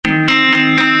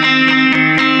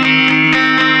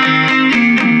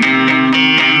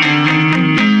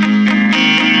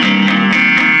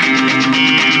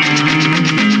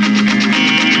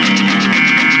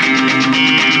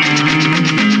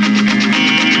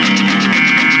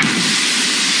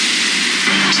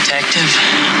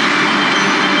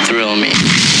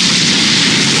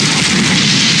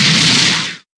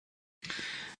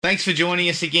Thanks for joining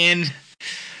us again.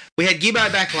 We had Gibbo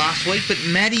back last week, but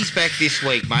Maddie's back this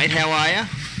week, mate. How are you?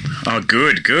 Oh,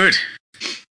 good.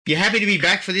 You happy to be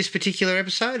back for this particular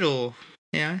episode, or,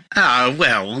 you know?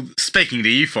 Well, speaking to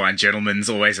you fine gentlemen's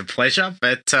always a pleasure,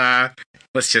 but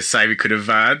let's just say we could have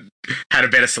had a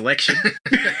better selection.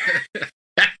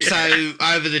 So,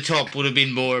 over the top would have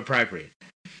been more appropriate.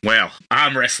 Well,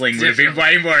 arm wrestling would have been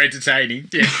way more entertaining.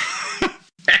 Yeah.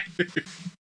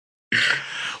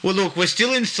 Well, look, we're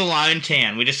still in Stallone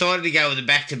town. We decided to go with a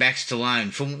back-to-back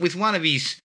Stallone with one of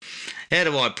his, how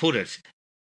do I put it,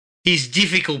 his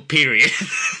difficult period.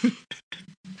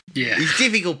 Yeah. His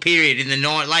difficult period in the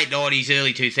late 90s,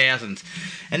 early 2000s.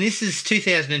 And this is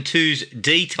 2002's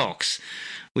Detox,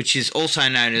 which is also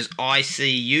known as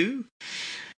ICU.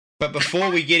 But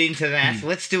before we get into that,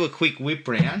 let's do a quick whip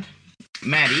round.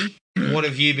 Maddie, what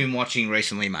have you been watching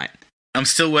recently, mate? I'm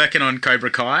still working on Cobra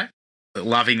Kai.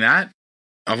 Loving that.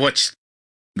 I've watched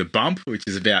The Bump, which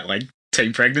is about like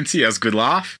teen pregnancy. That was a good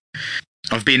laugh.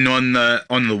 I've been on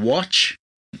the Watch,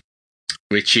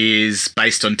 which is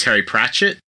based on Terry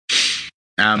Pratchett,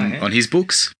 on his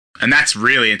books, and that's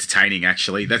really entertaining.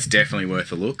 Actually, that's definitely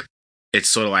worth a look. It's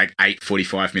sort of like 8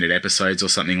 45-minute episodes or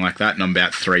something like that, and I'm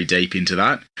about 3 deep into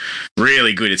that.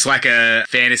 Really good. It's like a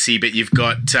fantasy, but you've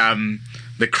got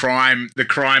the crime. The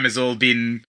crime has all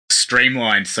been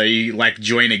streamlined, so you like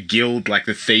join a guild, like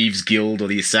the Thieves Guild or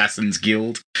the Assassins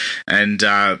Guild, and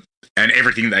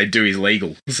everything they do is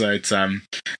legal. So it's and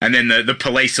then the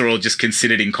police are all just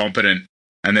considered incompetent,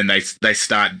 and then they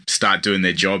start doing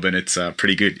their job, and it's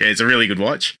pretty good. Yeah, it's a really good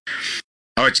watch.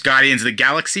 I watched Guardians of the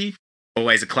Galaxy,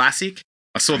 always a classic.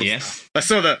 It's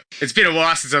been a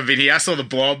while since I've been here. I saw The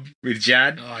Blob with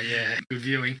Jad. Oh yeah, good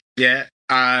viewing. Yeah,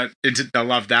 I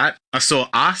love that. I saw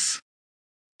Us.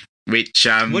 Which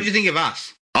what did you think of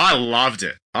Us? I loved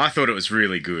it. I thought it was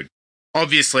really good.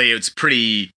 Obviously, it's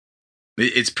pretty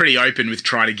open with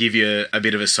trying to give you a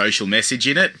bit of a social message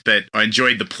in it, but I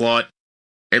enjoyed the plot.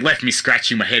 It left me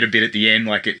scratching my head a bit at the end,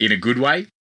 like in a good way,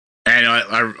 and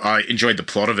I enjoyed the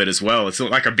plot of it as well. It's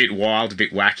like a bit wild, a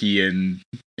bit wacky, and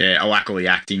yeah, I like all the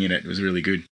acting in it. It was really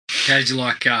good. How did you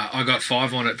like I Got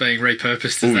 5 on it being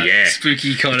repurposed as that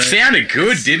spooky kind of... It sounded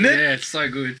good, didn't it? Yeah, it's so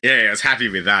good. Yeah, I was happy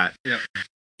with that. Yeah.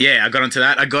 Yeah, I got onto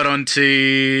that. I got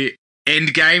onto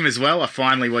Endgame as well. I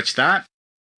finally watched that,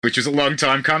 which was a long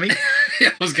time coming. Yeah,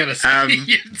 I was going to say,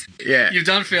 yeah, you've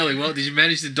done fairly well. Did you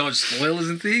manage to dodge spoilers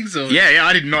and things? Or? Yeah,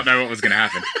 I did not know what was going to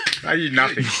happen. I did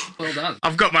nothing. Well done.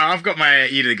 I've got my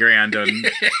ear to the ground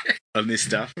on this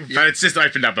stuff, but it's just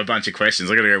opened up a bunch of questions.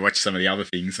 I got to go watch some of the other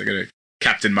things. I got to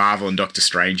Captain Marvel and Doctor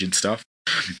Strange and stuff.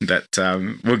 That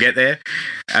we'll get there,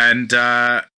 and.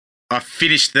 I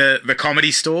finished the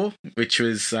Comedy Store, which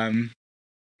was a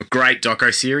great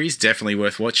doco series, definitely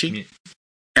worth watching,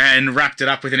 and wrapped it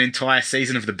up with an entire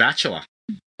season of The Bachelor.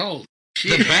 Oh,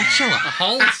 shit. The Bachelor? A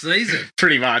whole season?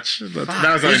 Pretty much.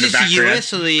 That was this the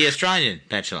US or the Australian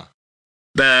Bachelor?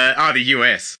 The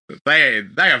US. They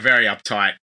are very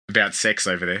uptight about sex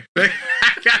over there.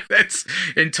 That's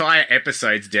entire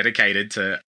episodes dedicated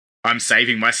to I'm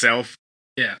saving myself.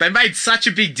 Yeah. They made such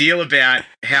a big deal about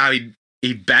how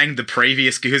he banged the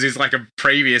previous, because he's like a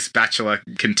previous Bachelor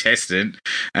contestant,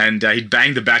 and he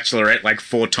banged the Bachelorette like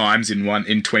 4 times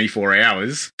in 24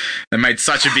 hours. They made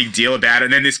such a big deal about it,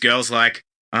 and then this girl's like,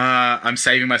 I'm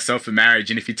saving myself for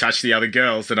marriage, and if you touch the other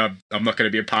girls, then I'm not going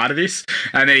to be a part of this.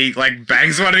 And then he like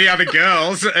bangs one of the other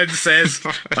girls and says,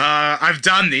 I've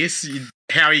done this,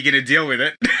 how are you going to deal with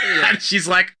it? Yeah. And she's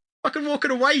like, fucking walking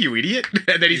away, you idiot.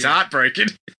 And then he's heartbroken.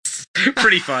 It's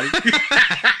pretty funny.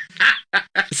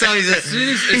 So he's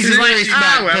a very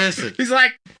smart person. He's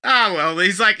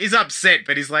like, he's upset,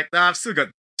 but he's like, I've still got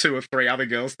 2 or 3 other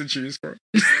girls to choose from.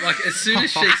 Like, as soon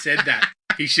as she said that,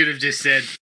 he should have just said,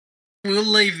 we'll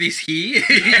leave this here.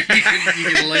 you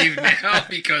can leave now,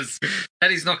 because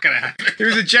that is not going to happen. He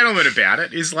was a gentleman about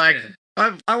it. He's like,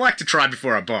 I like to try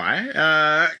before I buy.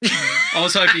 I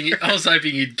was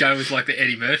hoping he'd go with like the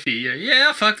Eddie Murphy. Yeah,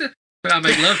 I fucked it, but I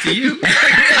make love to you.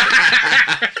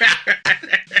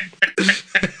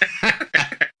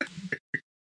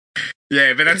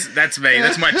 Yeah, but that's me.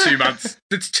 That's my 2 months.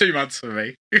 It's 2 months for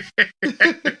me.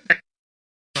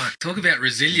 Fuck, talk about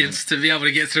resilience to be able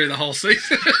to get through the whole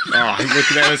season. Oh, look,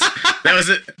 that was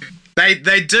it.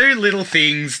 They do little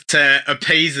things to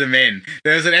appease the men.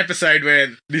 There was an episode where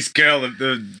this girl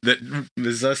that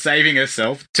was saving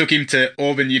herself took him to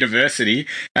Auburn University,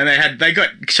 and they got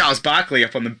Charles Barkley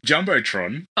up on the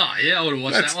jumbotron. Oh yeah, I would have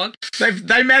watched that one.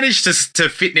 They managed to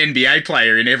fit an NBA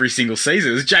player in every single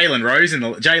season. It was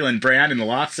Jaylen Brown in the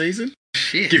last season,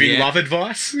 giving love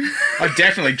advice. I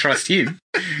definitely trust him.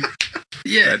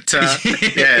 Yeah. But,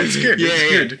 yeah, it's good. Yeah, it's yeah.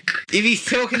 good. If he's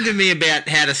talking to me about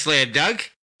how to slam Doug,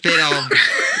 then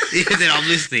I'm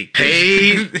listening.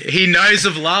 He knows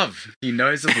of love. He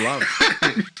knows of love.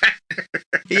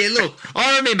 Yeah, look,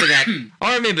 I remember that.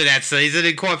 I remember that season,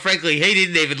 and quite frankly, he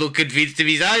didn't even look convinced of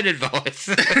his own advice.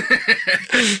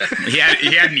 He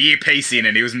had an earpiece in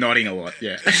and he was nodding a lot.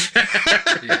 Yeah.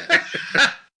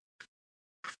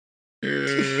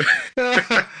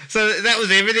 So that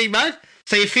was everything, mate.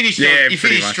 So you finished. Yeah, you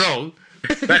pretty finished much. strong.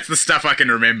 That's the stuff I can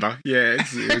remember. Yeah,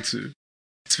 it's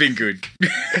been good.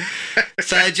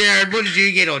 So, Jared, what did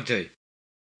you get onto?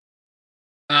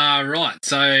 Right.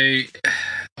 So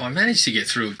I managed to get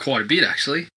through it quite a bit,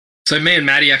 actually. So me and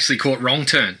Maddie actually caught Wrong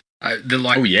Turn.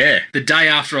 Oh yeah. The day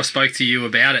after I spoke to you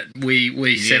about it,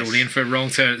 we settled in for Wrong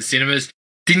Turn at the cinemas.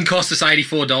 Didn't cost us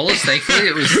 $84, thankfully.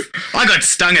 It was. I got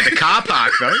stung at the car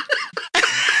park though.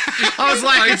 I was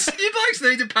like, it's you blokes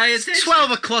need to pay attention.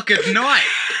 12 o'clock at night.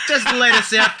 Just let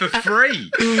us out for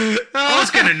free. I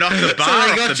was going to knock the bar So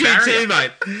they off got the you barrier. too,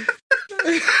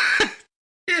 mate.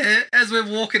 Yeah, as we're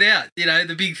walking out,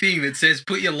 the big thing that says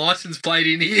 "put your license plate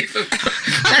in here."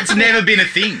 That's never been a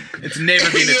thing. It's never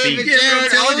been a Yeah, thing. but Yeah, but I'm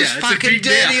Jared, telling I you, was it's a fucking big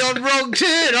dirty mouth. on Wrong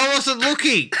Turn. I wasn't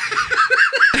looking.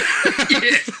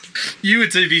 Yeah. You were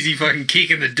too busy fucking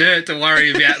kicking the dirt to worry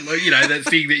about, that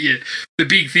thing the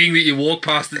big thing that you walk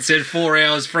past that said 4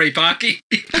 hours free parking.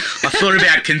 I thought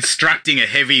about constructing a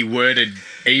heavy worded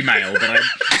email, but I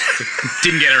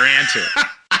didn't get around to it.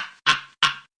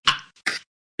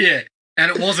 Yeah,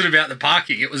 and it wasn't about the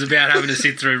parking; it was about having to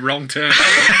sit through Wrong Turn.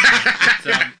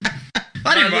 I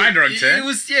didn't mind Wrong Turn. It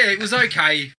was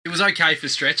okay. It was okay for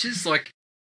stretches. Like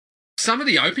some of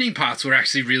the opening parts were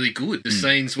actually really good. The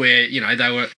scenes where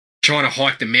they were trying to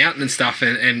hike the mountain and stuff,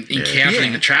 and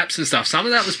encountering the traps and stuff. Some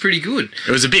of that was pretty good.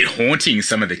 It was a bit haunting,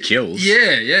 some of the kills.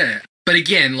 Yeah. But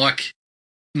again, like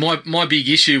my big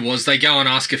issue was they go and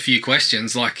ask a few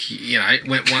questions. Like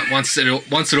once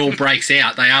it all breaks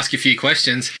out, they ask a few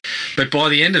questions. But by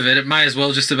the end of it, it may as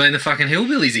well just have been the fucking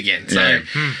hillbillies again. So,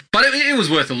 Yeah. but it was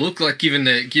worth a look. Like given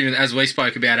as we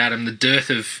spoke about, Adam, the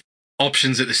dearth of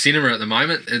options at the cinema at the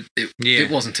moment, it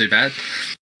wasn't too bad.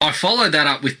 I followed that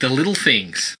up with The Little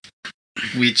Things,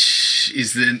 which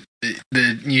is the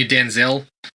new Denzel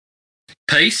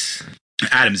piece.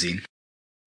 Adam's in.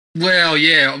 Well,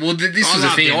 yeah. Well, this I was the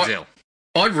love thing. Denzel.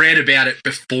 I read about it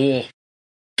before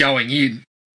going in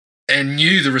and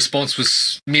knew the response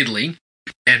was middling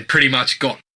and pretty much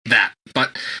got that.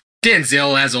 But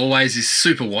Denzel, as always, is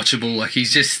super watchable. Like,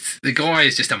 the guy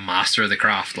is just a master of the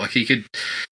craft. Like,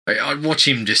 I'd watch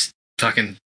him just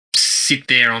fucking sit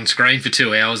there on screen for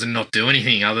 2 hours and not do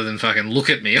anything other than fucking look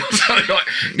at me.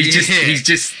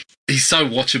 He's so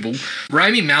watchable.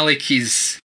 Rami Malek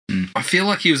I feel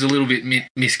like he was a little bit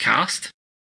miscast.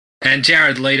 And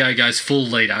Jared Leto goes full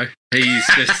Leto. He's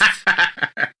just...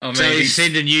 So he's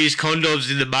sending used condoms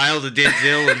in the mail to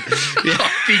Denzel.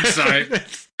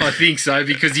 I think so,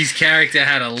 because his character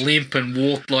had a limp and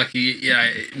walked like he,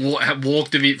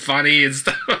 walked a bit funny and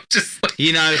stuff. Just like,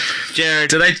 Jared,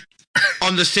 Do they...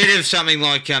 on the set of something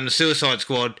like the Suicide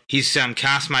Squad, his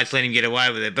castmates let him get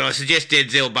away with it. But I suggest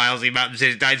Denzel bails him up and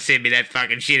says, "Don't send me that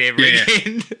fucking shit ever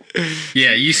again."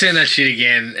 yeah, you send that shit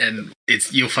again, and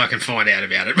you'll fucking find out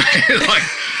about it.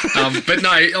 But no,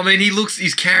 I mean,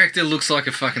 his character looks like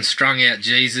a fucking strung out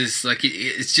Jesus. Like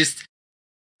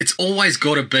it's always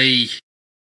got to be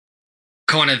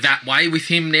kind of that way with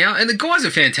him now. And the guy's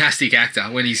a fantastic actor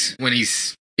when he's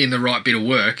in the right bit of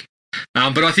work.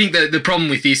 But I think that the problem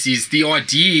with this is the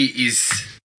idea is,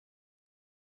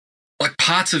 like,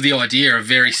 parts of the idea are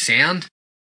very sound,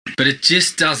 but it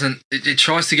just doesn't. It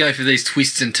tries to go for these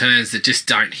twists and turns that just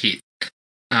don't hit.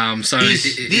 So Is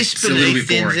this it's a little beneath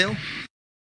bit boring. Denzel?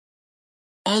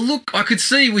 Oh, look, I could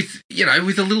see with a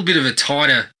little bit of a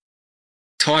tighter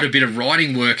bit of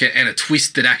writing work and a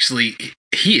twist that actually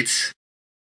hits,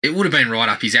 it would have been right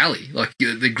up his alley. Like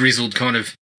the grizzled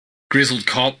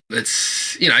cop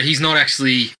that's, he's not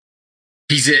actually,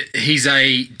 he's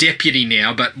a deputy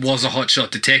now, but was a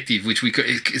hotshot detective, which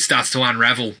it starts to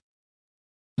unravel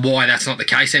why that's not the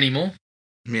case anymore.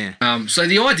 Yeah. So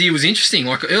the idea was interesting.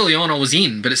 Like early on I was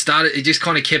in, but it just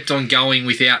kind of kept on going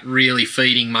without really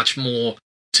feeding much more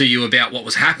to you about what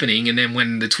was happening. And then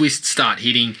when the twists start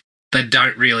hitting, they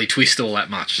don't really twist all that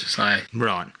much. So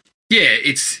Right. yeah,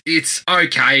 it's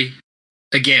okay.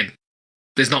 Again,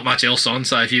 there's not much else on,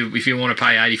 so if you want to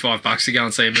pay $85 to go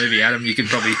and see a movie, Adam, you could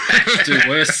probably do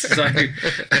worse. So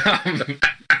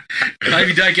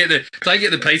maybe don't get the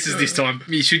pizzas this time.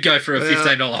 You should go for a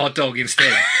 $15 hot dog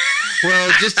instead.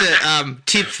 Well, just a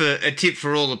tip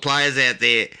for all the players out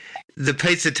there. the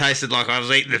pizza tasted like I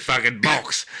was eating the fucking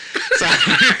box. So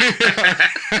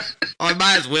I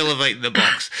may as well have eaten the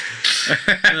box.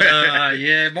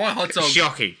 Yeah, my hot dog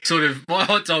Shocking. sort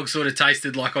of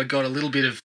tasted like I got a little bit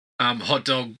of hot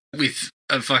dog with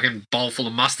a fucking bowl full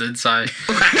of mustard. So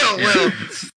Well,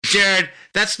 Jared,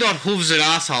 that's not hooves and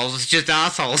assholes. It's just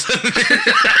assholes.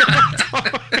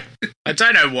 I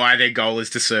don't know why their goal is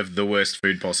to serve the worst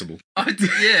food possible. I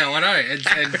know, and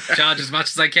charge as much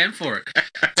as they can for it.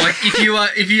 Like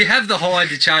if you have the hide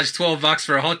to charge $12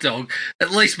 for a hot dog,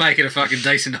 at least make it a fucking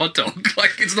decent hot dog.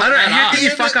 Like it's not that How hard. can you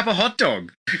fuck up a hot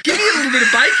dog? Give me a little bit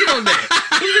of bacon on there.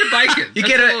 A little bit of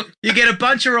bacon. You get a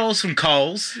bunch of rolls from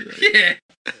Coles, Yeah.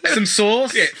 some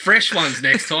sauce. Yeah, fresh ones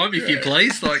next time, if you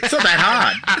please. Like It's not that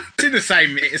hard. It's in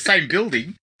the same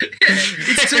building.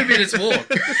 it's 2 minutes walk.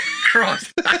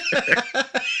 Christ.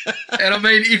 And I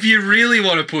mean, if you really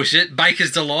want to push it,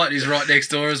 Baker's Delight is right next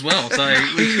door as well. So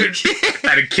we could.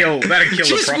 That'd kill the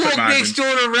Just profit walk margin. next door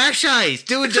to Rashays.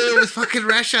 Do a deal with fucking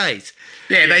Rashays.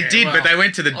 Yeah, they Yeah, did, well, but they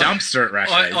went to the dumpster at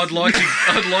Rashays.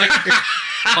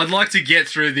 I'd like to get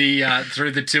through the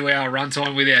 2-hour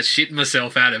runtime without shitting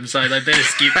myself at him. So they better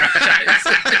skip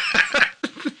Rashays.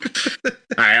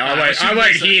 Hey, I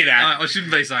won't hear that. I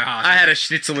shouldn't be so harsh. I had a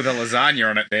schnitzel with a lasagna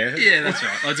on it there. Yeah, that's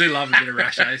right. I do love a bit of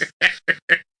Rashays.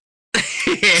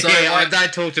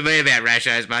 Don't talk to me about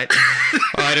Rashays, mate.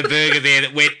 I had a burger there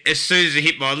that went, as soon as it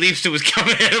hit my lips, it was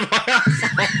coming out of my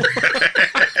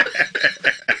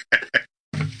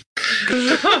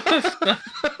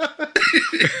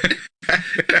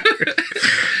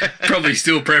Probably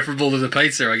still preferable to the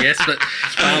pizza, I guess. But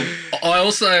I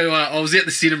also I was at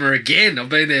the cinema again. I've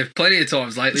been there plenty of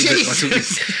times lately. But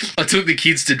I took the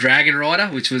kids to Dragon Rider,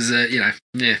 which was a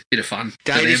bit of fun. for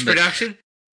Danish them, but, production.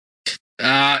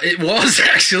 it was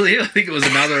actually. I think it was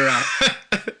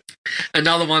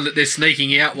another one that they're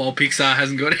sneaking out while Pixar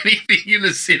hasn't got anything in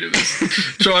the cinemas,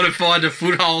 trying to find a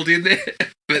foothold in there.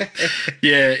 But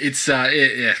yeah, it's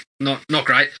not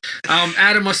great.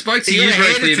 Adam, I spoke to you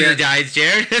briefly about the days,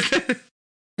 Jared.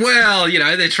 Well,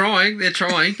 they're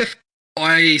trying.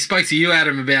 I spoke to you,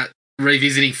 Adam, about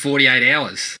revisiting 48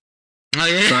 Hours. Oh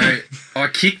yeah. So I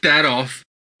kicked that off.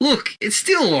 Look, it's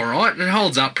still all right. It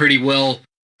holds up pretty well,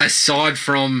 aside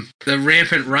from the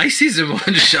rampant racism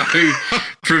on the show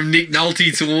from Nick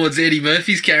Nolte towards Eddie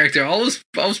Murphy's character. I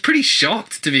was pretty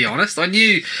shocked, to be honest. I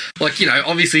knew,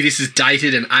 obviously this is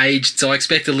dated and aged, so I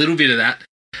expect a little bit of that.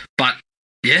 But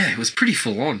yeah, it was pretty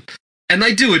full on. And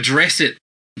they do address it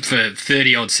for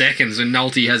 30-odd seconds, and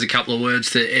Nolte has a couple of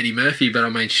words to Eddie Murphy, but I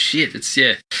mean, shit, it's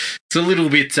a little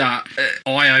bit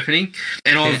eye-opening.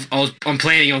 And I'm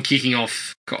planning on kicking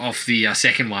off the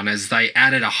second one, as they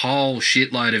added a whole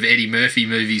shitload of Eddie Murphy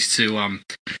movies to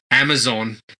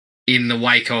Amazon in the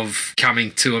wake of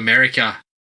Coming to America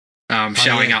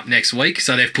showing up next week.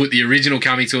 So they've put the original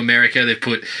Coming to America, they've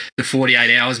put the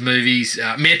 48 Hours movies.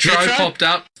 Metro popped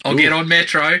up. I'll get on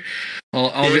Metro.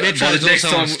 Metro's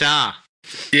also on Star.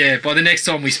 Yeah, by the next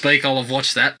time we speak, I'll have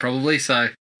watched that probably. So,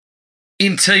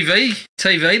 in TV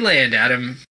land,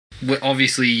 Adam,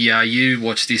 obviously you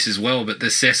watched this as well, but the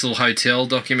Cecil Hotel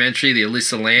documentary, the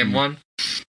Alyssa Lamb one,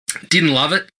 didn't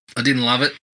love it. I didn't love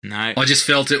it. No. I just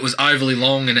felt it was overly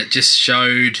long, and it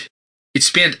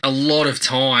spent a lot of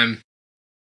time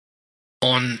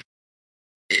on...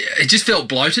 It just felt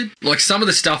bloated. Like, some of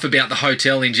the stuff about the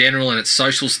hotel in general and its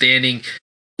social standing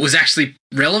was actually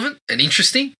relevant and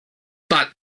interesting. But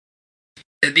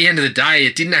at the end of the day,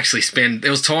 it didn't actually spend...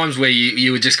 There was times where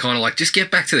you were just kind of like, just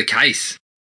get back to the case.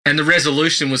 And the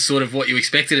resolution was sort of what you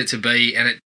expected it to be, and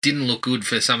it didn't look good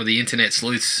for some of the internet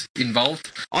sleuths involved.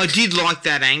 I did like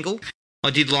that angle.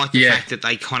 I did like the fact that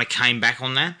they kind of came back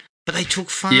on that. But they took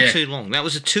far too long. That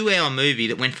was a 2-hour movie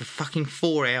that went for fucking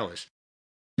 4 hours.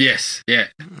 Yes, yeah.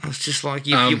 I was just like,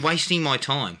 you're wasting my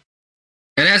time.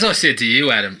 And as I said to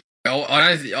you, Adam,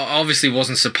 I obviously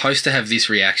wasn't supposed to have this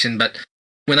reaction, but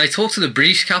when they talk to the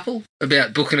British couple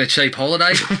about booking a cheap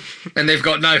holiday and they've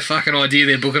got no fucking idea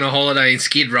they're booking a holiday in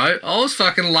Skid Row, I was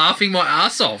fucking laughing my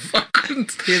ass off. I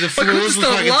couldn't the floors were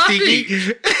stop fucking laughing. sticky.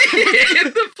 Yeah,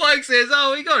 the bloke says,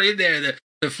 we got in there and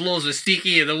the floors were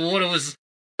sticky and the water was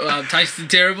tasted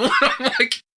terrible. I'm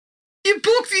like, you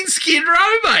booked in Skid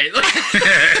Row, mate.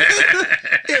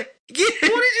 Get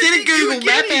a Google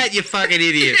map out, you fucking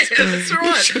idiots. Yeah, that's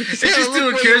right. It's just do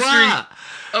a cursory.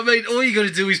 I mean, all you got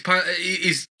to do is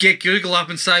get Google up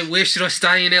and say, where should I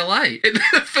stay in LA? And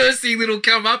the first thing that'll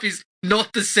come up is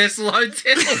not the Cecil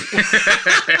Hotel.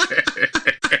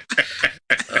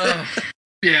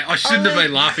 Yeah, I shouldn't have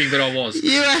been laughing, but I was.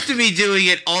 You have to be doing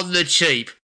it on the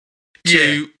cheap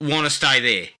to want to stay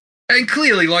there. And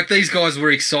clearly, like, these guys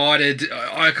were excited.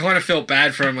 I kind of felt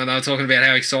bad for them when they were talking about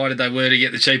how excited they were to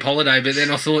get the cheap holiday. But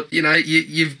then I thought, you know,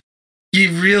 you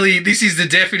really, this is the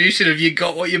definition of you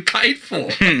got what you paid for.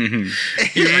 You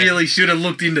really should have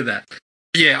looked into that.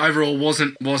 Yeah, overall,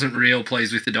 wasn't real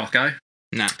pleased with the doco.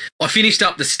 No. I finished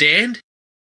up The Stand.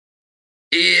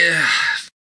 Yeah.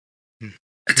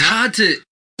 It's hard to...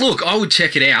 Look, I would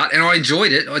check it out, and I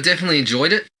enjoyed it. I definitely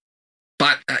enjoyed it.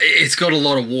 But it's got a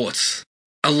lot of warts.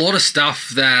 A lot of stuff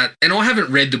that... And I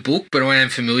haven't read the book, but I am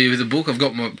familiar with the book. I've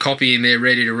got my copy in there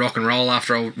ready to rock and roll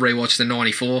after I rewatch the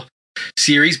 94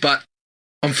 series, but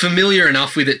I'm familiar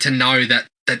enough with it to know that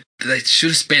they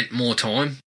should have spent more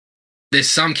time. There's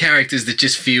some characters that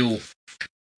just feel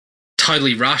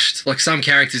totally rushed. Like, some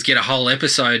characters get a whole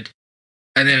episode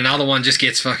and then another one just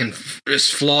gets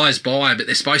just flies by, but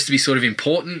they're supposed to be sort of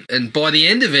important. And by the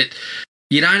end of it,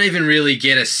 you don't even really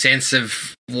get a sense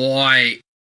of why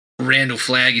Randall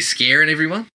Flagg is scaring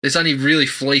everyone. There's only really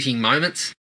fleeting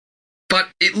moments. But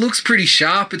it looks pretty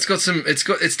sharp. It's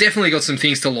definitely got some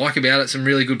things to like about it, some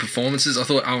really good performances. I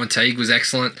thought Owen Teague was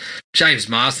excellent. James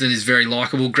Marsden is very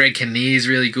likeable. Greg Kinnear is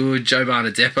really good. Joe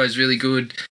Barnadepo is really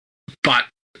good. But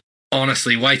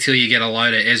honestly, wait till you get a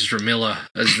load of Ezra Miller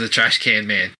as the trash can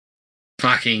man.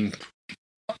 Fucking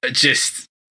just...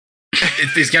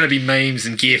 there's going to be memes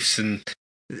and GIFs and...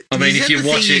 I mean, if you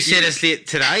watch it... You said us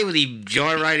today with him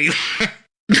gyrating...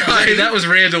 No, that was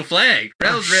Randall Flagg.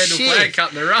 That was Randall Flagg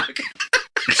cutting the rug.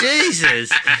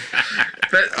 Jesus.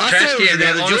 But Trash Can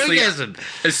Man, honestly,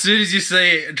 joygasm. As soon as you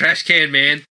see Trash Can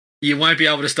Man, you won't be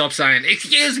able to stop saying,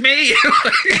 "Excuse me."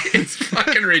 It's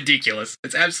fucking ridiculous.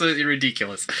 It's absolutely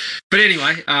ridiculous. But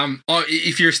anyway,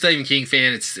 if you're a Stephen King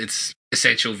fan, it's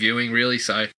essential viewing, really.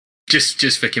 So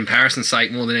just for comparison's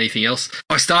sake, more than anything else,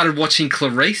 I started watching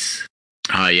Clarice.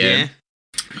 Oh, yeah.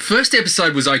 First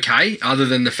episode was okay, other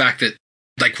than the fact that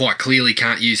they quite clearly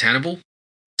can't use Hannibal.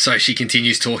 So she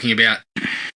continues talking about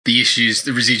the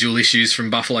residual issues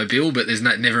from Buffalo Bill, but there's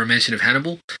never a mention of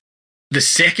Hannibal. The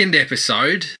second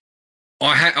episode,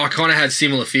 I kind of had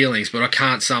similar feelings, but I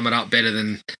can't sum it up better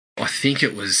than, I think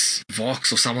it was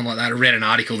Vox or someone like that. I read an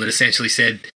article that essentially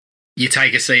said, you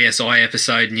take a CSI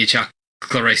episode and you chuck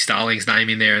Clarice Starling's name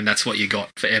in there, and that's what you got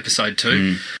for episode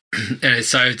 2. And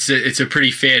so it's a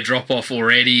pretty fair drop-off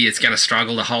already. It's going to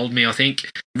struggle to hold me, I think.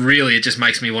 Really, it just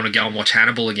makes me want to go and watch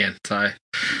Hannibal again. So,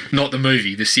 not the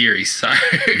movie, the series. So,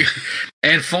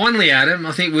 and finally, Adam,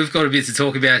 I think we've got a bit to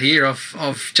talk about here.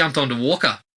 I've jumped onto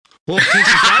Walker. Yeah,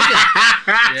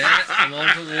 I'm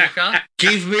on to Walker.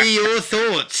 Give me your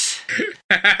thoughts.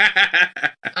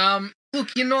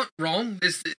 Look, you're not wrong.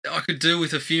 I could do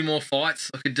with a few more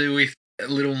fights. I could do with a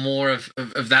little more of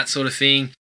that sort of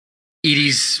thing. It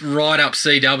is right up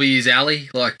CW's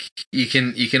alley. Like, you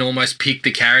can almost pick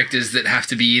the characters that have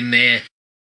to be in there.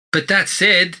 But that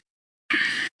said,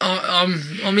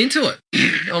 I'm into it.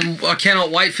 I cannot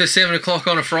wait for 7 o'clock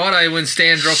on a Friday when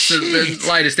Stan drops the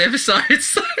latest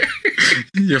episodes.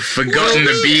 You've forgotten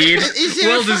the beard.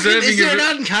 Is there an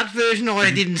uncut version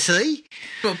I didn't see?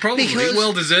 Well, probably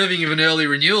well deserving of an early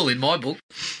renewal in my book.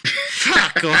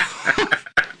 Fuck off.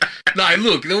 No,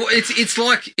 look, it's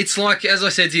like as I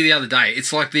said to you the other day,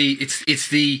 it's like the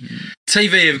TV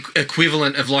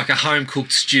equivalent of like a home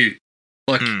cooked stew.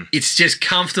 Like it's just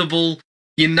comfortable.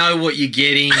 You know what you're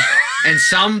getting, and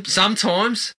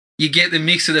sometimes you get the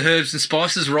mix of the herbs and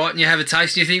spices right, and you have a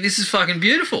taste, and you think this is fucking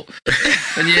beautiful,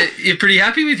 and you're pretty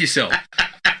happy with yourself.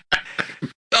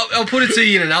 I'll put it to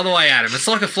you in another way, Adam. It's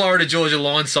like a Florida Georgia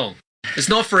Line song. It's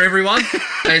not for everyone,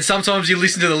 and sometimes you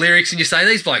listen to the lyrics and you say,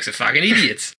 these blokes are fucking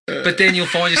idiots. But then you'll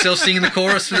find yourself singing the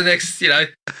chorus for the next,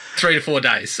 3 to 4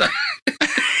 days. So.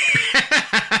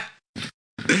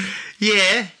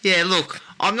 Yeah, look,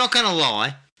 I'm not going to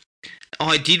lie.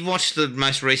 I did watch the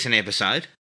most recent episode,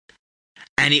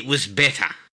 and it was better.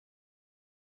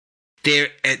 They're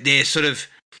sort of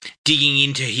digging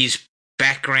into his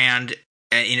background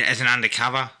as an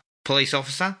undercover police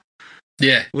officer.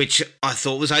 Yeah. Which I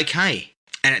thought was okay.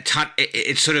 And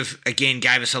it sort of, again,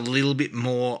 gave us a little bit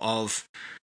more of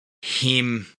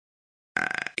him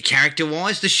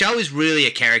character-wise. The show is really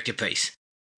a character piece.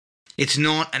 It's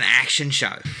not an action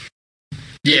show.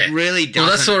 Yeah. It really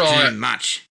doesn't do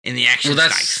much in the action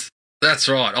stakes. That's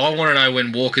right. I want to know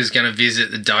when Walker's going to visit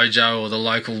the dojo or the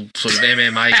local sort of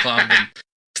MMA club and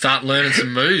start learning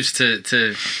some moves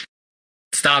to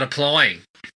start applying.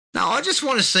 No, I just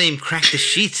want to see him crack the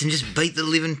shits and just beat the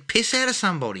living piss out of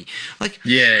somebody. Like,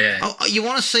 yeah. You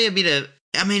want to see a bit of.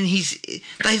 I mean,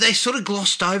 they sort of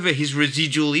glossed over his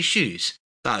residual issues,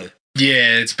 though.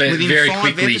 Yeah, it's been Within very 5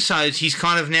 quickly. episodes, he's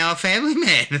kind of now a family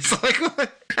man. It's like,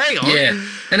 hang on. Yeah,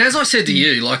 and as I said to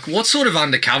you, like, what sort of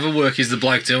undercover work is the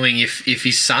bloke doing if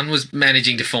his son was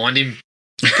managing to find him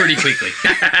pretty quickly?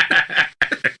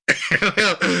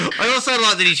 Well, I also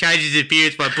like that he changes his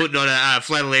appearance by putting on a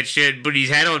flannelette shirt and putting his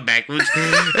hat on backwards.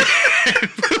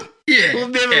 Yeah, We'll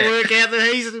never work out that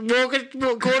he's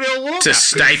Cornell Walker. It's a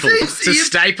staple. Seems- It's a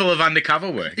staple of undercover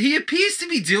work. he appears to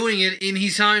be doing it in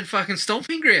his own fucking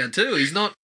stomping ground too. He's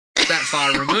not that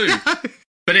far removed.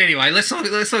 But anyway, let's not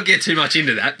get too much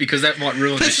into that because that might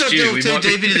ruin Let's the not stew. delve We too might be-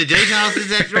 deep into the details. Is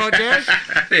that right, Jared?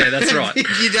 Yeah, that's right.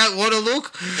 You don't want to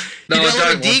look? No, you I don't don't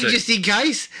want to dig want to. just in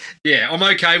case? Yeah, I'm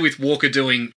okay with Walker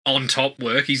doing on top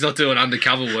work. He's not doing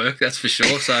undercover work, that's for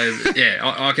sure. So yeah,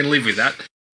 I can live with that.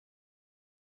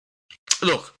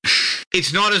 Look,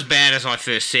 it's not as bad as I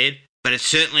first said, but it's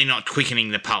certainly not quickening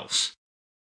the pulse.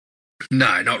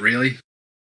 No, not really.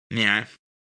 You know?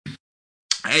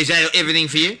 Is that everything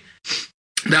for you?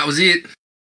 That was it.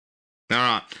 All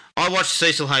right. I watched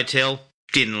Cecil Hotel,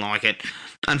 didn't like it.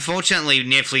 Unfortunately,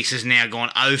 Netflix has now gone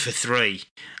 0 for 3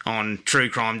 on true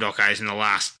crime docos in the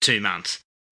last 2 months.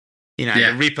 You know,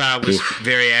 Yeah. The Ripper was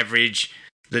very average,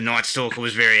 The Night Stalker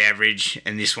was very average,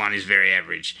 and this one is very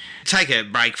average. Take a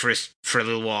break for a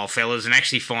little while, fellas, and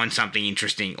actually find something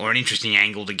interesting or an interesting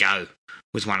angle to go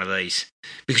with one of these.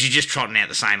 Because you're just trotting out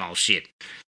the same old shit.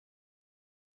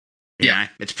 You know,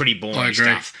 it's pretty boring I agree.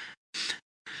 stuff.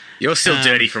 You're still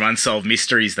dirty from Unsolved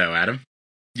Mysteries, though, Adam.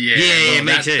 Yeah, Yeah,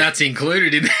 me too. That's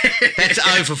included in there. That's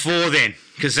 0 for 4 then,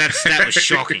 because that was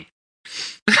shocking.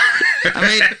 I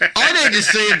mean, I need to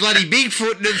see a bloody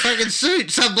Bigfoot in a fucking suit.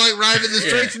 Some bloke roaming the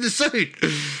streets in the suit.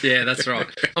 Yeah, that's right.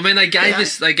 I mean, they gave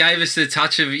us the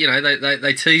touch of, you know,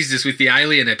 they teased us with the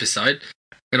Alien episode,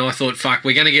 and I thought, fuck,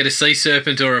 we're going to get a sea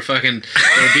serpent or a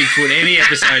Bigfoot any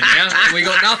episode now, and we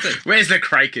got nothing. Where's the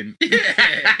Kraken?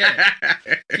 Yeah.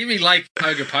 Give me Lake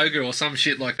Poga Poga or some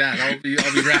shit like that. I'll be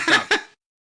wrapped up.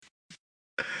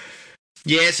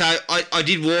 Yeah, so I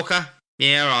did Walker.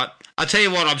 Yeah, all right. I'll tell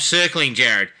you what, I'm circling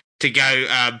Jared to go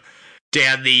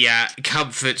down the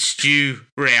comfort stew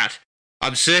route.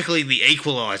 I'm circling the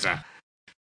Equalizer.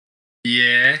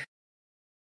 Yeah.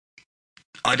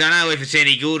 I don't know if it's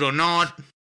any good or not,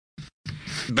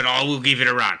 but I will give it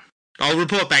a run. I'll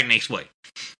report back next week.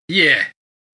 Yeah.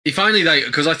 If only they,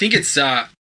 because I think it's,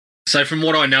 so from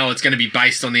what I know, it's going to be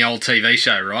based on the old TV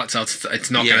show, right? So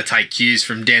it's not going to take cues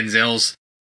from Denzel's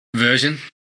version.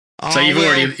 So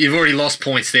you've already lost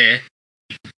points there.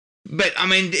 But I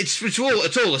mean, it's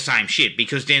all the same shit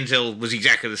because Denzel was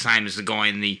exactly the same as the guy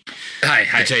in the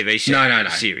TV show. No.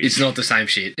 Series. It's not the same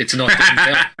shit. It's not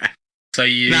Denzel. So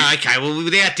you. No, okay. Well,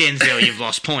 without Denzel, you've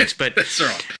lost points. But That's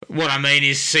right. what I mean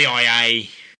is CIA.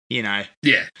 You know.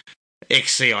 Yeah.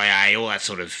 Ex-CIA, all that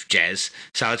sort of jazz.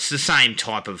 So it's the same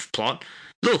type of plot.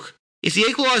 Look, if the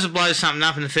Equalizer blows something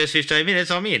up in the first 15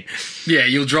 minutes, I'm in. Yeah,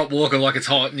 you'll drop Walker like it's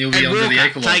hot and you'll be And onto the Walker,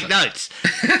 Equalizer. take notes.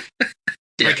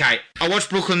 Yeah. Okay, I watched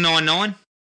Brooklyn Nine-Nine.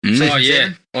 Oh, Season yeah.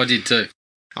 7. I did too.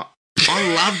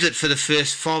 I loved it for the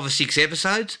first 5 or 6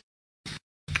 episodes,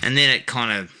 and then it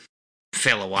kind of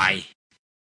fell away.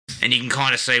 And you can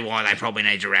kind of see why they probably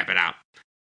need to wrap it up.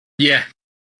 Yeah.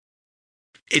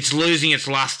 It's losing its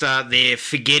luster. They're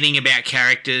forgetting about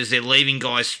characters. They're leaving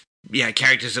guys,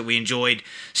 characters that we enjoyed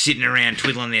sitting around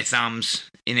twiddling their thumbs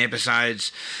in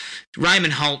episodes.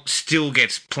 Raymond Holt still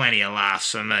gets plenty of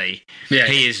laughs for me. Yeah.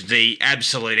 He is the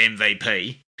absolute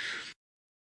MVP.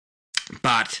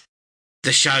 But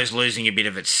the show's losing a bit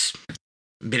of its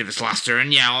luster.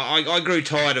 And I grew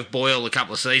tired of Boyle a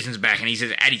couple of seasons back, and he's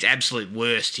at his absolute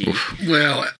worst here.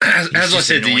 Well, as I just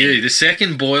said annoying. to you, the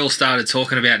second Boyle started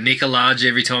talking about Nicolage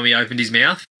every time he opened his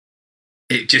mouth,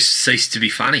 it just ceased to be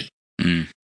funny.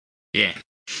 Yeah,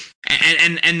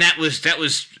 and that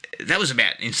was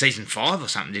about in season 5 or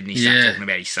something, didn't he? Start talking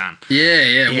about his son.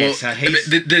 Yeah. Well, so he's-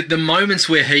 the moments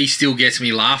where he still gets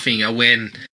me laughing are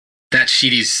when that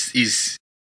shit is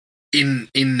in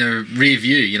the rear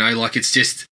view. You know, like it's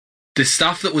just the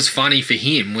stuff that was funny for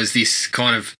him was this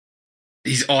kind of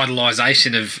his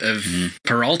idolisation of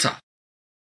Peralta.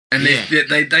 And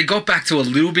they got back to a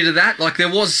little bit of that. Like there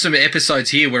was some episodes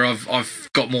here where I've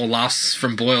got more laughs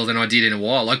from Boyle than I did in a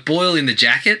while. Like Boyle in the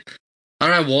jacket. I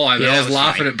don't know why, but Yeah, I that was was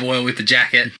laughing funny. at Boyle with the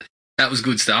jacket. That was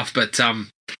good stuff. But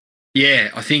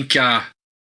I think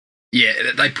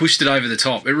they pushed it over the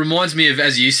top. It reminds me of,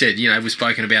 as you said, we've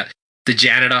spoken about the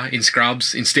janitor in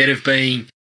Scrubs. Instead of being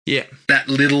that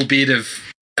little bit of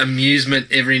amusement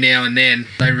every now and then,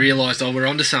 they realised, we're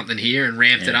onto something here and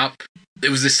ramped it up. It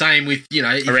was the same with, if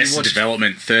you Arrested watched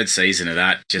Development, 3rd season of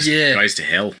that just goes to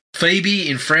hell. Phoebe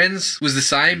in Friends was the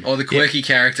same. Or the quirky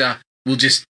character will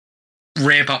just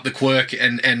ramp up the quirk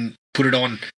and put it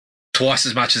on twice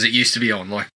as much as it used to be on.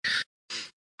 Like,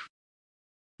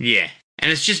 yeah.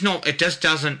 And it's just not, it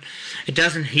doesn't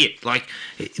hit. Like,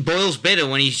 Boyle's better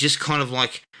when he's just kind of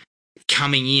like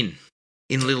coming in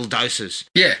little doses.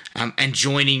 Yeah. And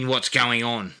joining what's going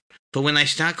on. But when they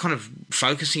start kind of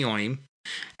focusing on him,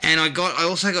 and I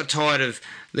also got tired of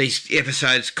these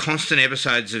constant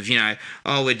episodes of,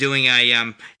 we're doing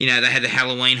a, they had the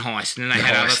Halloween heist, and then they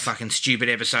had other fucking stupid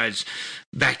episodes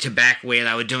back to back where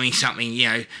they were doing something,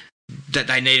 that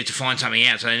they needed to find something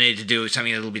out, so they needed to do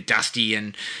something a little bit dusty,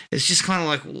 and it's just kind of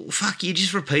like, well, fuck, you're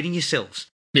just repeating yourselves.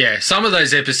 Yeah, some of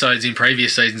those episodes in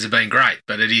previous seasons have been great,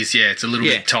 but it's a little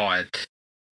bit tired.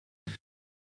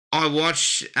 I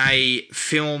watched a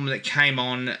film that came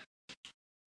on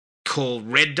called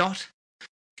Red Dot.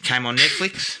 It came on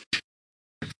Netflix.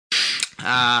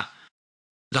 The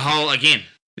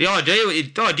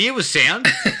idea was sound,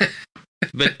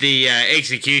 but the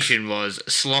execution was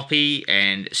sloppy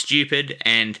and stupid,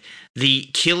 and the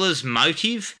killer's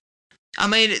motive. I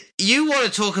mean, you want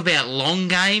to talk about long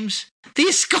games?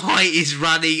 This guy is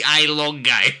running a long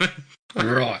game.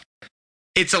 Right.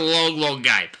 It's a long, long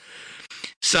game.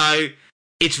 So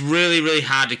it's really, really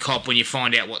hard to cop when you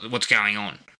find out what's going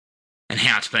on and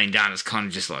how it's been done. It's kind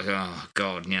of just like, oh,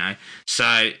 God,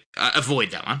 So avoid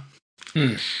that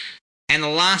one. And the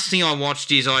last thing I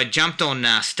watched is I jumped on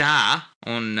Star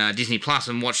on Disney Plus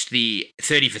and watched the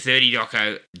 30 for 30 Doc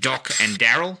and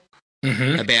Daryl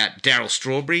about Daryl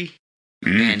Strawberry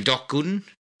and Doc Gooden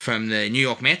from the New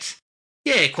York Mets.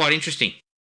 Yeah, quite interesting.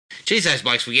 Jeez, those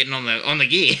blokes were getting on the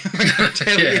gear. I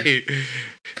tell you.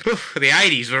 Oof, the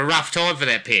 80s were a rough time for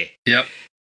that pair. Yep.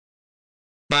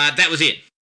 But that was it.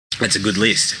 That's a good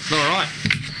list. All right.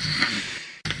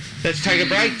 Let's take a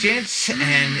break, gents,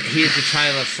 and here's the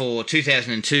trailer for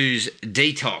 2002's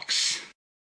Detox.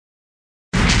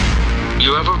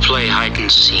 You ever play hide and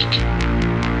seek?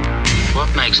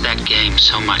 What makes that game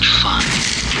so much fun?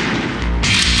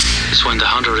 It's when the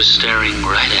hunter is staring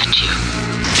right at you.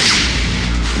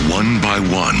 One by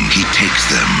one, he takes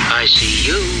them. I see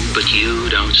you, but you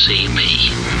don't see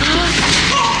me.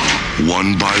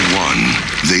 One by one,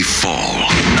 they fall.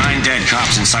 9 dead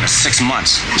cops inside of 6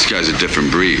 months. This guy's a different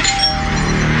breed.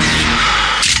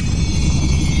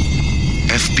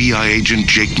 FBI agent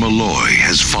Jake Malloy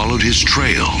has followed his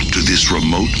trail to this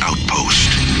remote outpost.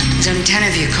 There's only 10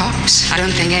 of you cops. I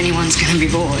don't think anyone's going to be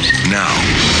bored. Now,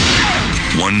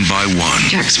 one by one,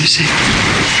 Jack's missing.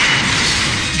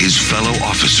 his fellow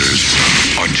officers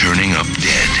are turning up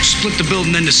dead. Split the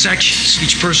building into sections.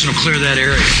 Each person will clear that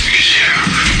area.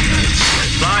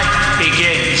 Life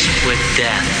begins with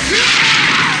death.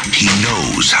 He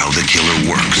knows how the killer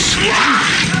works.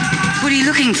 What are you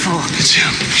looking for? It's him.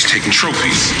 He's taking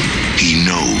trophies. He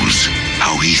knows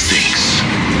how he thinks.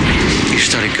 You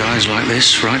studied guys like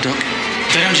this, right, Doc?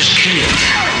 They don't just kill you.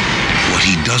 What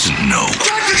he doesn't know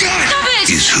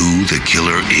is who the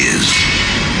killer is.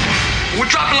 We're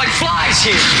dropping like flies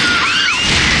here.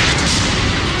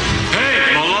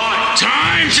 Hey, Malloy.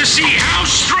 Time to see how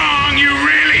strong you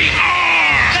really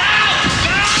are.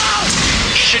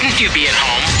 Shouldn't you be at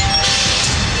home?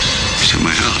 He's at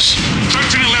my house.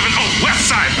 1311,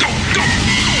 west side. Go, go.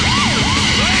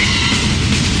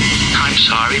 I'm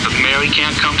sorry, but Mary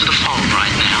can't come to the phone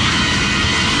right now.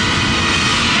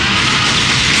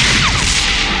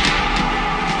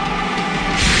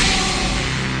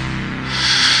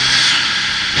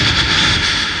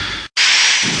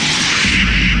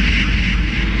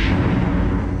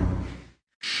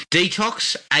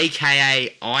 Detox,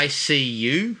 aka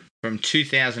ICU, from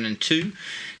 2002,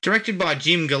 directed by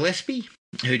Jim Gillespie,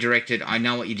 who directed I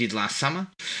Know What You Did Last Summer,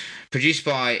 produced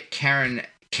by Karen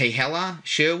Kehela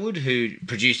Sherwood, who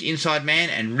produced Inside Man,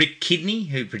 and Rick Kidney,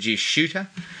 who produced Shooter.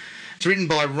 It's written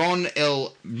by Ron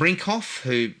L. Brinkhoff,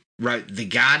 who wrote The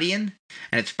Guardian,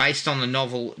 and it's based on the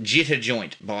novel Jitter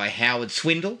Joint by Howard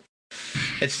Swindle.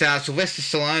 It stars Sylvester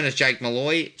Stallone as Jake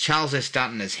Malloy, Charles S.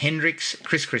 Dutton as Hendrix,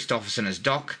 Chris Christopherson as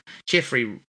Doc,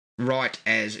 Jeffrey Wright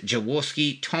as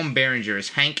Jaworski, Tom Berenger as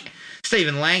Hank,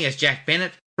 Stephen Lang as Jack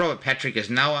Bennett, Robert Patrick as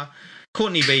Noah,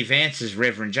 Courtney B. Vance as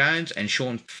Reverend Jones, and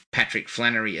Sean Patrick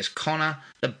Flannery as Connor.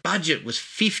 The budget was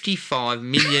 $55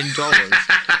 million,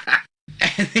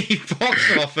 and the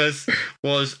box office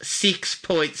was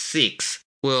 6.6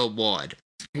 worldwide.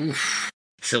 Oof.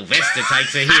 Sylvester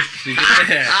takes a hit.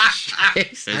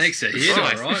 Jesus Takes a hit, all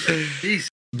Christ. right. Jeez.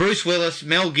 Bruce Willis,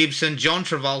 Mel Gibson, John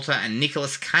Travolta, and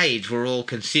Nicolas Cage were all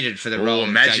considered for the role Oh, of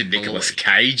imagine Jake Nicolas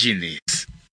Malloy. Cage in this.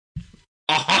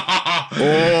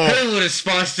 Who would have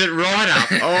spiced it right up?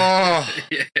 Oh,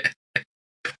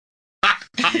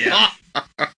 Yeah.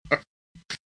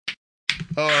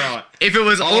 All right. If it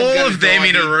was I'm all gonna of them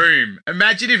in a dive in. room,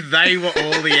 imagine if they were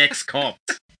all the ex-cops.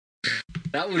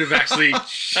 That would have actually been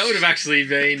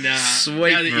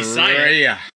Sweet now that you say it,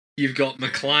 Maria. you've got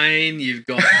McLean, you've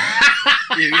got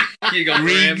you got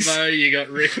Riggs. Rambo, you got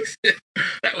Riggs.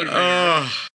 That would have been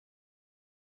Oh,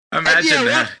 And imagine you know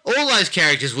that. what? All those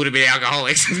characters would have been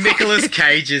alcoholics. Nicolas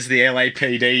Cage is the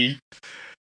LAPD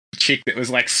chick that was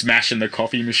like smashing the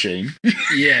coffee machine.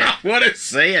 yeah. I want to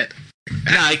see it.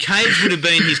 No, Cage would have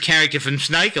been his character from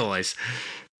Snake Eyes.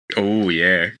 Oh,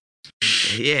 yeah.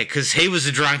 Yeah, because he was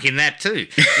a drunk in that too.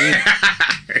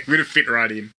 It would have fit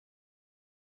right in.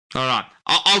 All right,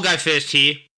 I'll go first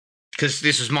here because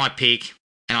this was my pick,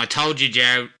 and I told you,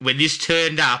 Joe, when this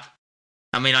turned up.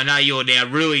 I mean, I know you're now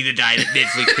ruining the day that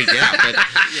Netflix picked it up, but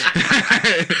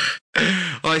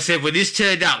I said when this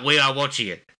turned up, we are watching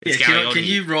it. Yeah, It's going on can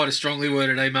here. you write a strongly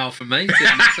worded email for me?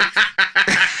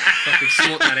 I can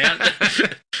sort that out.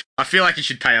 I feel like you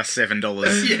should pay us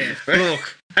 $7. Yeah.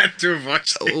 Look, To have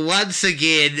watched it. once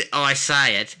again, I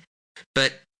say it,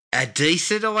 but a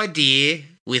decent idea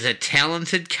with a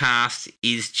talented cast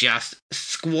is just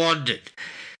squandered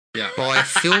Yeah. by a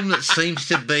film that seems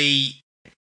to be.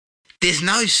 There's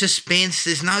no suspense,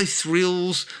 there's no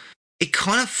thrills. It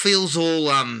kind of feels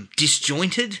all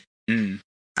disjointed. Mm.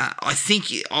 I think,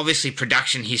 obviously,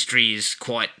 production history is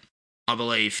quite, I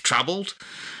believe, troubled,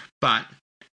 but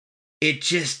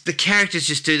the characters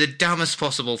just do the dumbest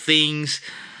possible things.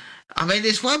 I mean,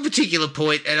 there's one particular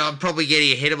point, and I'm probably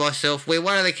getting ahead of myself, where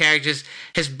one of the characters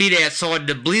has been outside in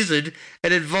a blizzard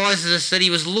and advises us that he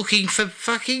was looking for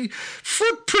fucking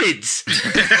footprints.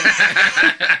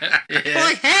 Yeah.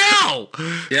 Like, how?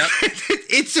 Yep.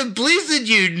 It's a blizzard,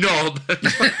 you knob.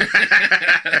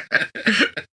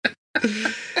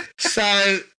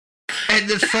 So, and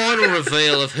the final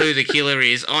reveal of who the killer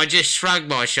is, I just shrugged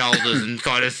my shoulders and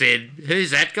kind of said,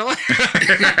 who's that guy?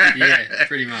 Yeah,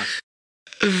 pretty much.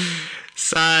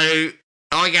 So,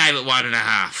 I gave it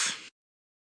 1.5.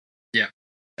 Yeah.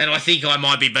 And I think I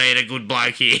might be being a good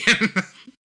bloke here.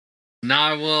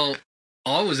 No, well,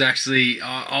 I was actually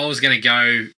I was going to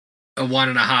go a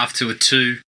 1.5 to a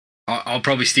 2. I'll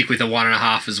probably stick with a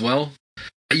 1.5 as well.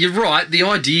 You're right. The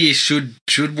idea should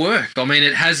work. I mean,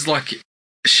 it has like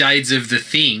shades of The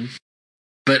Thing,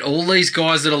 but all these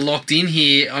guys that are locked in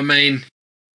here. I mean,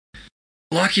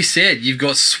 like you said, you've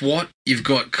got SWAT, you've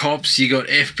got cops, you got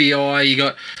FBI, you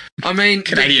got. I mean,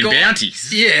 Canadian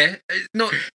bounties. Yeah,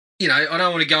 not. You know, I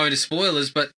don't want to go into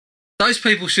spoilers, but those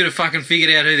people should have fucking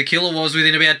figured out who the killer was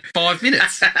within about 5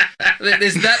 minutes.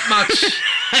 There's that much.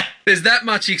 There's that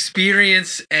much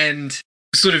experience and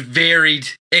sort of varied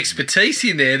expertise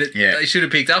in there that they should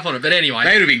have picked up on it. But anyway,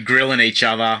 They would have been grilling each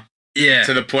other yeah.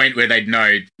 to the point where they'd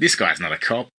know this guy's not a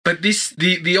cop. But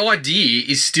the idea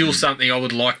is still something I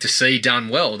would like to see done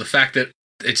well. The fact that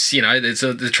it's, you know,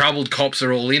 the troubled cops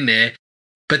are all in there,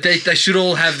 but they should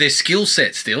all have their skill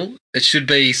set still. It should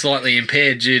be slightly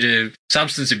impaired due to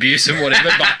substance abuse and whatever,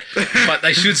 but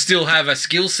they should still have a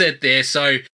skill set there.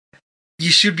 So you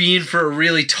should be in for a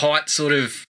really tight sort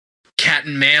of cat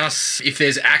and mouse. If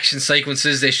there's action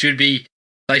sequences, they should be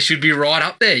right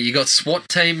up there. You got SWAT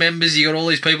team members, you got all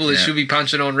these people that should be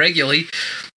punching on regularly.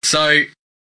 So,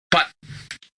 but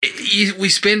we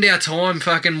spend our time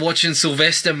fucking watching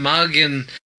Sylvester Mugg and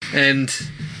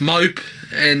Mope,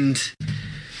 and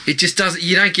it just doesn't.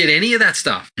 You don't get any of that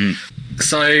stuff.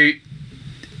 So,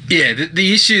 yeah,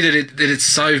 the issue that it's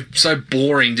so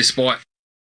boring, despite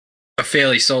a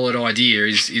fairly solid idea,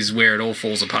 is where it all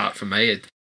falls apart for me.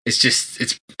 It's just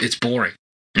it's boring,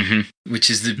 which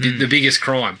is the biggest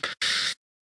crime.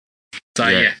 So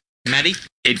yeah. Maddie?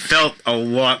 It felt a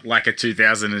lot like a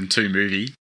 2002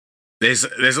 movie. There's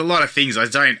a lot of things I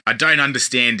don't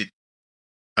understand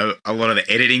a lot of the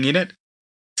editing in it.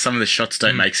 Some of the shots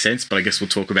don't make sense, but I guess we'll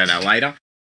talk about that later.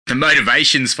 The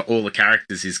motivations for all the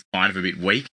characters is kind of a bit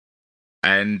weak,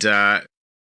 and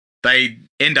they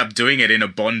end up doing it in a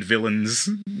Bond villain's.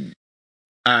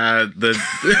 The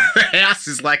house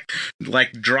is like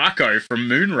Draco from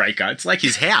Moonraker. It's like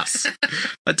his house.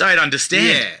 I don't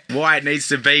understand why it needs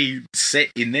to be set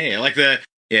in there.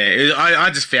 I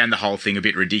just found the whole thing a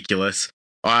bit ridiculous.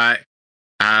 I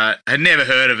had never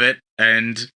heard of it,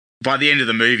 and by the end of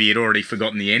the movie, you'd already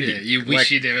forgotten the ending. Yeah, you wish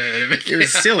you'd never heard of it. It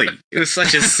was silly. It was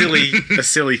such a silly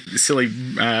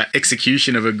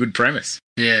execution of a good premise.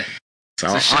 Yeah.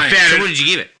 So It's a shame. I found So it. what did you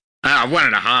give it?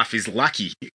 1.5 is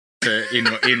lucky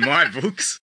in my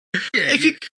books. Yeah,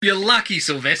 you're lucky,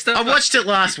 Sylvester. I watched it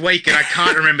last week and I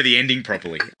can't remember the ending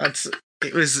properly.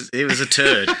 It was a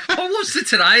turd. I watched it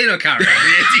today and I can't remember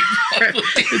the ending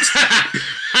properly.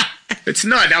 It's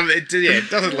not. It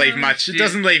doesn't leave much. It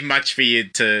doesn't leave much for you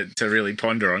to really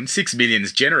ponder on. 6 million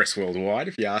is generous worldwide,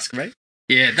 if you ask me.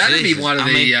 Yeah, that'd Jesus. be one of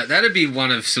I mean- that'd be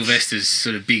one of Sylvester's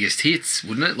sort of biggest hits,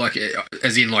 wouldn't it? Like,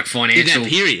 as in like In financial. that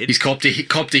period. He's copped a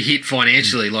hit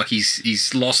financially. Like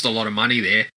he's lost a lot of money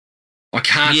there. I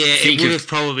can't Yeah, it think would of. have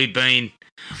probably been.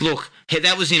 Look,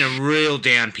 that was in a real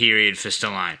down period for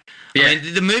Stallone. Yeah. I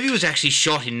mean, the movie was actually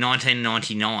shot in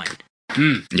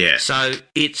 1999. Yeah. So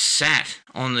it sat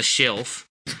on the shelf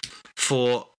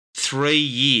for 3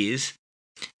 years,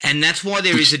 and that's why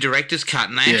there is a director's cut.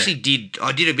 And they Yeah. actually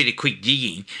I did a bit of quick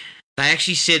digging. They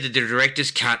actually said that the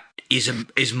director's cut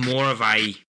is more of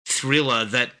a thriller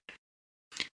that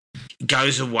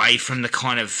goes away from the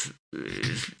kind of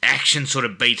action sort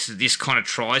of beats that this kind of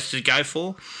tries to go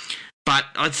for. But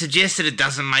I'd suggest that it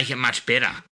doesn't make it much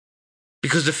better,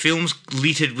 because the film's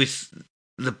littered with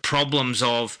the problems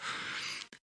of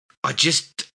I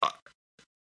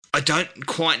don't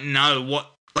quite know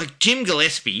what, like Jim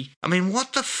Gillespie, I mean,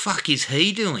 what the fuck is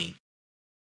he doing?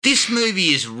 This movie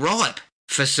is ripe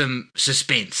for some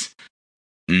suspense.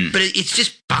 But it's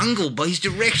just bungled, but his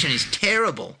direction is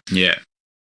terrible. Yeah.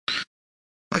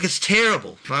 Like, it's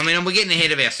terrible. I mean, we're getting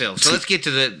ahead of ourselves. So let's get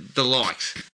to the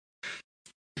likes.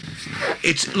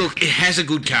 Look, it has a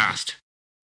good cast.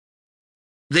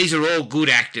 These are all good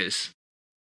actors.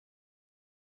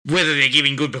 Whether they're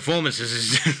giving good performances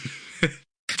is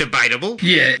debatable.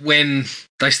 Yeah, when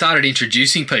they started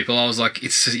introducing people, I was like,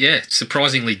 it's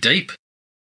surprisingly deep.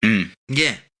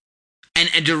 Yeah. And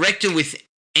a director with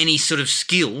any sort of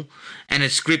skill and a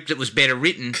script that was better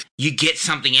written, you get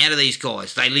something out of these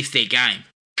guys. They lift their game.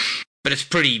 But it's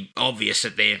pretty obvious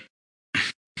that they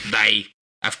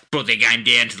have brought their game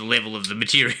down to the level of the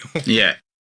material. Yeah.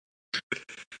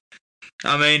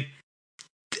 I mean,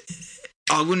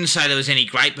 I wouldn't say there was any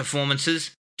great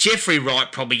performances. Jeffrey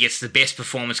Wright probably gets the best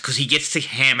performance because he gets to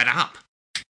ham it up.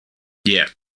 Yeah.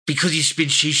 Because he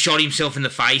shot himself in the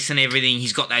face and everything.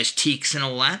 He's got those tics and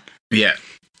all that. Yeah.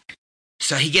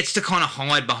 So he gets to kind of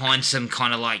hide behind some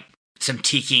kind of like some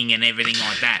ticking and everything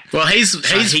like that. Well,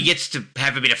 he gets to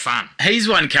have a bit of fun. He's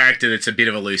one character that's a bit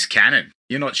of a loose cannon.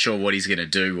 You're not sure what he's going to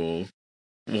do or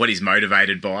what he's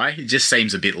motivated by. He just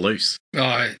seems a bit loose.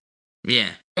 Oh, yeah.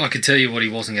 I could tell you what he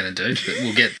wasn't going to do, but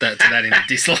we'll get to that in the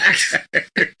dislikes.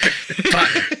 But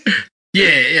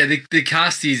yeah, the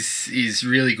cast is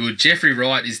really good. Jeffrey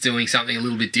Wright is doing something a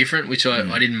little bit different, which I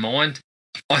didn't mind.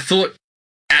 I thought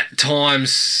at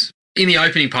times in the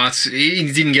opening parts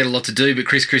he didn't get a lot to do, but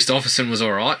Chris Christopherson was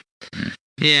all right.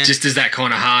 Yeah, just as that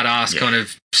kind of hard ass kind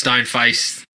of stone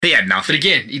face. He had nothing. But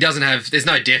again, he doesn't have. There's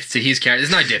no depth to his character.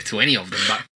 There's no depth to any of them.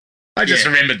 But I just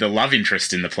remembered the love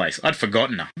interest in the place. I'd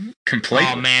forgotten her completely.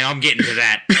 Oh man, I'm getting to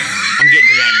that. I'm getting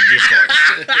to that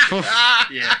in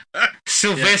dislikes. Yeah,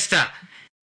 Sylvester.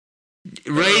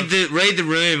 Read the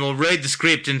room or read the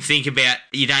script and think about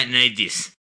you don't need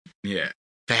this. Yeah,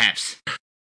 perhaps.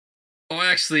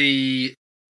 I actually.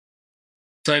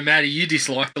 So Maddie, you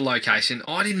disliked the location.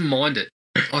 I didn't mind it.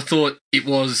 I thought it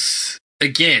was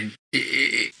again.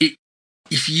 It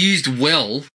if used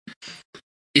well,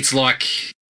 it's like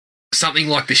something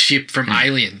like the ship from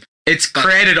Alien. It's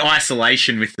created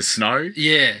isolation with the snow.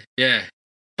 Yeah.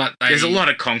 But there's a lot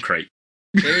of concrete.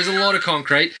 There is a lot of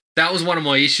concrete. That was one of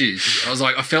my issues.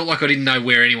 I felt like I didn't know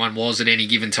where anyone was at any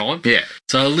given time. Yeah.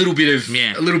 So a little bit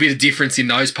of difference in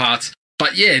those parts.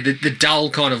 But yeah, the dull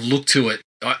kind of look to it.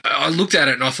 I looked at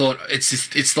it and I thought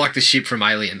it's like the ship from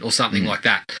Alien or something like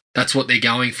that. That's what they're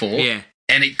going for. Yeah.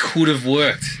 And it could have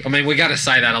worked. I mean, we're going to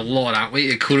say that a lot, aren't we?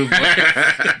 It could have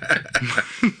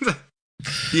worked.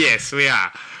 Yes, we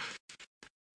are.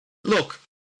 Look,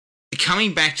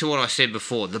 coming back to what I said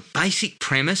before, the basic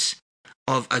premise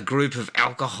of a group of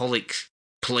alcoholic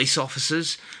police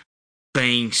officers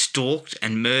being stalked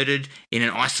and murdered in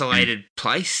an isolated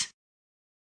place,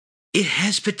 it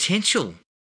has potential.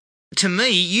 To me,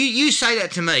 you say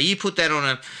that to me, you put that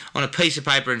on a piece of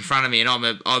paper in front of me, and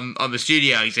I'm a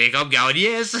studio exec. I'm going,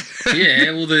 yes.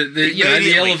 Yeah, well,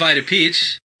 the elevator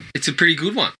pitch, it's a pretty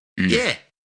good one. Yeah,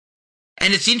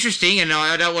 and it's interesting, and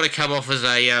I don't want to come off as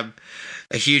a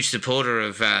huge supporter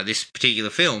of this particular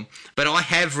film, but I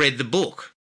have read the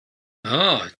book.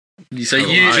 Oh, so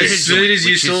as soon as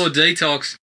you saw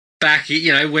Detox back,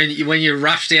 when you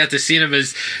rushed out to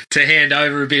cinemas to hand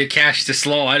over a bit of cash to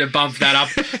Slide and bump that up,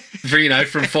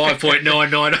 from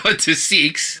 5.99 to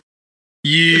 6,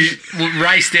 you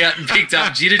raced out and picked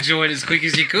up Jitter Joint as quick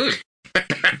as you could.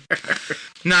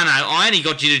 No, I only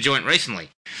got Jitter Joint recently.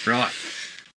 Right.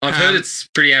 I've heard it's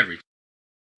pretty average.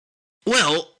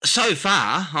 Well, so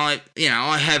far, I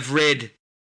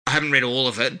haven't read all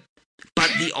of it,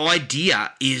 but the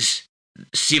idea is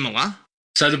similar.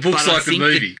 So the book's But I like the think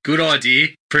movie. Good idea.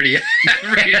 Pretty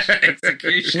average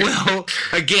execution. Well,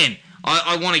 again,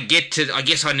 I want to get to. I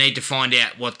guess I need to find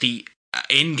out what the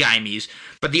end game is.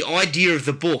 But the idea of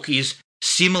the book is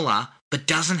similar, but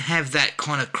doesn't have that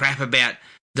kind of crap about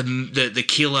the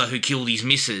killer who killed his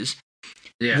missus.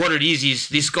 Yeah. What it is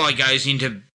this guy goes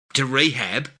into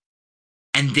rehab,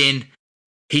 and then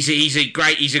he's a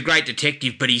great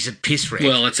detective, but he's a piss wreck.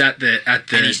 Well, it's at the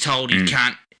and he's told he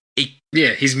can't.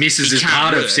 Yeah, his missus he is can't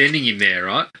part work. of sending him there,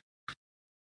 right?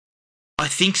 I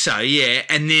think so, yeah.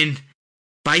 And then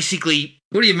basically,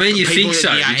 What do you mean you people think so?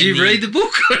 at the Did you A&E read the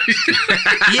book?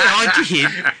 yeah, I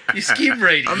did. You skim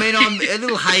reading. I mean, I'm a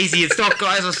little hazy. It's not,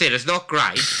 as I said, it's not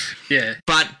great. Yeah.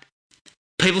 But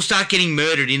people start getting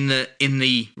murdered in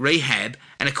the rehab,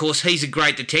 and of course he's a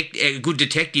good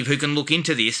detective who can look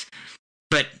into this,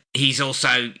 but he's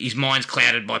also his mind's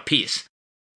clouded by piss.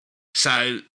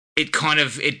 So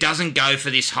it doesn't go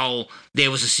for this whole there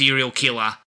was a serial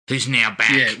killer who's now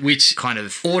back. Yeah, which kind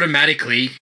of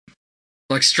automatically,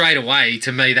 like straight away,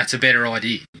 to me, that's a better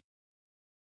idea.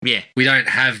 Yeah. We don't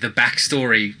have the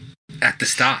backstory at the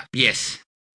start. Yes.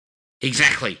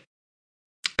 Exactly.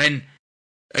 And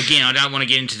again, I don't want to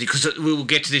get into because we will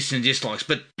get to this in dislikes,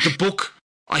 but the book,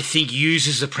 I think,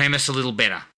 uses the premise a little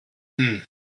better. Mm.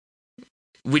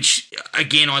 Which,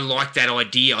 again, I like that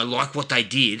idea. I like what they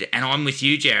did, and I'm with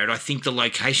you, Jared. I think the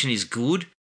location is good.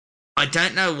 I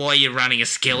don't know why you're running a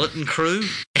skeleton crew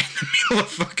in the middle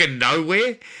of fucking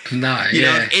nowhere. No, You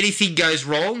know, yeah. if anything goes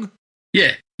wrong,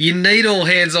 Yeah, you need all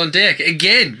hands on deck.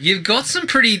 Again, you've got some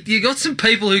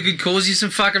people who could cause you some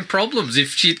fucking problems if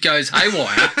shit goes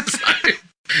haywire. So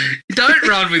don't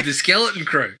run with the skeleton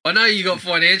crew. I know you got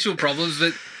financial problems,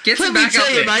 but get let some me back tell up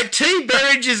you, there. mate, T.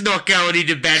 Berringer's not going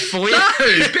into bat for you. No,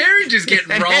 Berringer's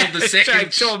getting rolled the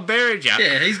second. Sean Berringer.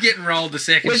 Yeah, he's getting rolled the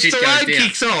second When shit goes Stallone down.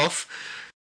 kicks off,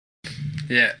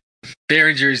 Yeah,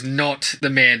 Berringer is not the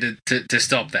man to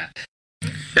stop that.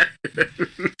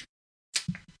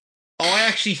 I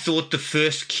actually thought the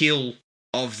first kill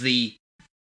of the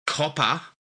copper,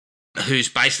 who's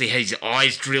basically had his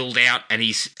eyes drilled out and a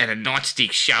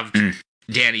nightstick shoved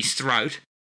down his throat,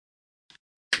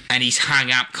 and he's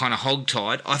hung up kind of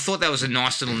hogtied. I thought that was a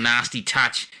nice little nasty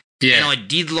touch. Yeah. And I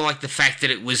did like the fact that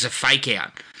it was a fake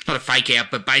out. Not a fake out,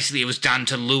 but basically it was done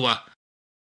to lure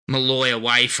Malloy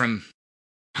away from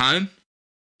home.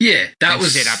 Yeah, that and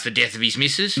was set up the death of his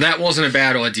missus. That wasn't a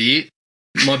bad idea.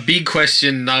 My big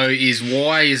question, though, is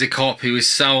why is a cop who is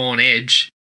so on edge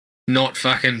not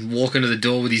fucking walking to the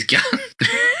door with his gun?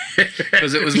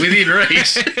 Because it was within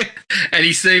reach. And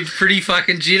he seemed pretty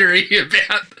fucking jittery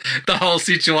about the whole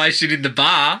situation in the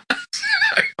bar.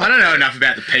 I don't know enough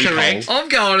about the peephole. Correct. I'm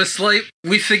going to sleep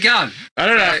with the gun. I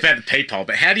don't know enough about the peephole,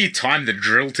 but how do you time the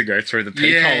drill to go through the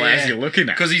peephole as you're looking at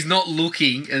it? Because he's not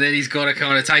looking, and then he's got to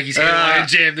kind of take his head away and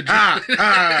jam the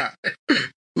drill.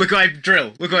 Look away,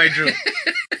 drill. Look away, drill.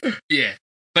 Yeah.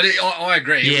 But I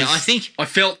agree. Yeah, I think I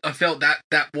felt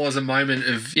that was a moment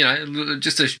of, you know,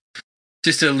 just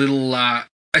a little a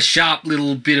sharp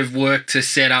little bit of work to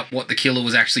set up what the killer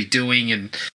was actually doing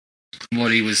and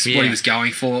what he was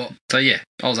going for. So yeah,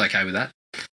 I was okay with that.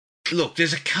 Look,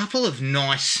 there's a couple of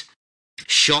nice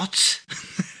shots.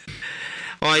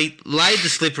 I laid the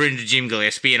slipper into Jim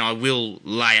Gillespie, and I will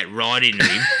lay it right into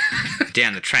him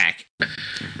down the track.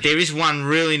 There is one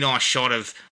really nice shot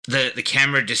of the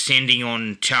camera descending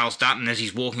on Charles Dutton as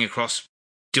he's walking across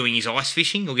doing his ice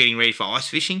fishing or getting ready for ice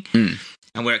fishing,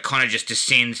 and where it kind of just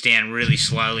descends down really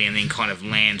slowly and then kind of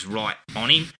lands right on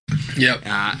him. Yep.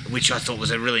 Which I thought was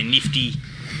a really nifty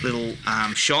little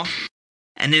shot.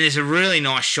 And then there's a really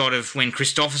nice shot of when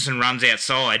Christopherson runs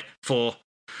outside for,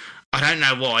 I don't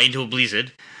know why, into a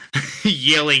blizzard,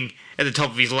 yelling at the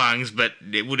top of his lungs, but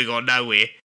it would have gone nowhere.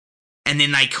 And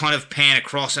then they kind of pan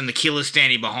across, and the killer's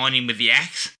standing behind him with the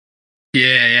axe.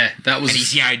 Yeah, that was. And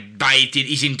he's, you know, bathed.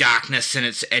 He's in darkness, and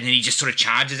he just sort of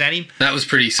charges at him. That was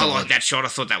pretty solid. I like that shot. I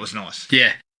thought that was nice.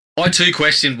 Yeah. I too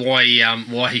questioned why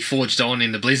he forged on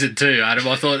in the blizzard too, Adam.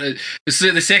 I thought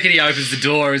the second he opens the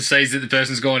door and sees that the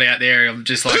person's gone out there, I'm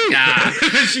just like, fuck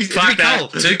that,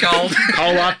 cold. too cold.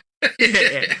 Hold up.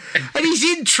 Yeah. And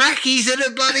he's in trackies and a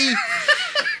bloody.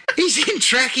 He's in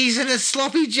trackies and a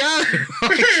sloppy Joe.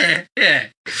 Yeah.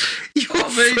 You're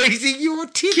freezing your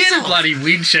tits Get off. a bloody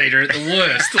wind cheater at the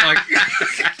worst. Like.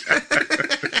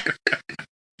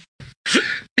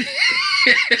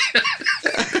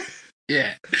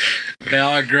 Yeah,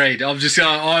 I agreed. I'm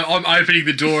opening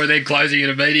the door and then closing it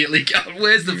immediately. Going,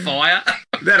 where's the fire?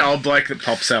 That old bloke that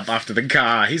pops up after the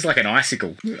car, he's like an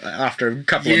icicle after a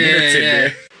couple of minutes in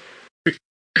there.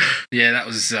 Yeah, that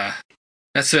was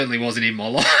that certainly wasn't in my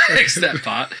likes, that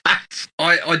part.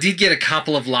 I did get a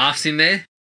couple of laughs in there.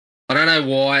 I don't know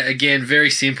why. Again, very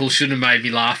simple. Shouldn't have made me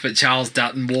laugh. But Charles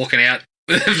Dutton walking out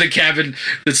of the cabin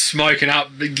that's smoking up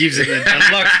and gives it the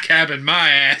deluxe cabin, my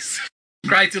ass.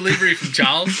 Great delivery from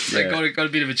Charles. They got a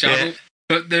bit of a chuckle. Yeah.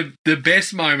 But the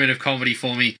best moment of comedy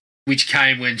for me, which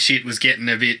came when shit was getting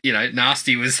a bit,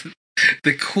 nasty, was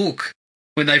the cook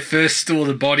when they first store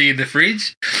the body in the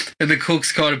fridge, and the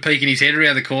cook's kind of peeking his head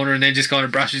around the corner and then just kind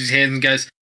of brushes his head and goes,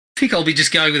 I think I'll be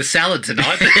just going with a salad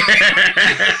tonight.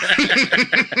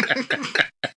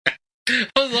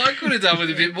 I could have done with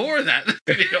a bit more of that.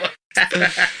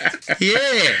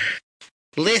 Yeah.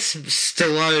 Less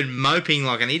Stallone moping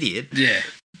like an idiot. Yeah.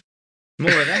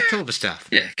 More of that type of stuff.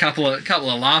 Yeah, couple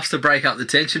of laughs to break up the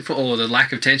tension or the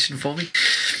lack of tension for me.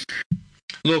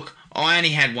 Look, I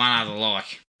only had one other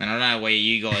like, and I don't know where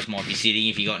you guys might be sitting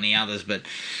if you got any others, but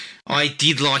I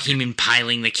did like him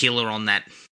impaling the killer on that.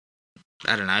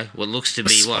 I don't know what looks to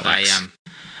be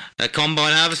a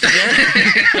combine harvester.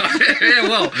 Yeah,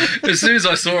 well, as soon as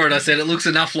I saw it, I said it looks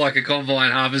enough like a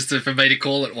combine harvester for me to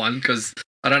call it one because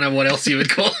I don't know what else you would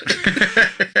call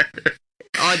it.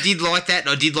 I did like that, and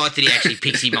I did like that he actually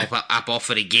picks him up off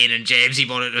it again and jams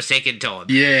him on it a second time.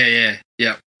 Yeah.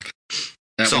 That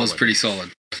solid. Was pretty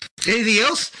solid. Anything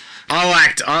else? I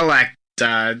liked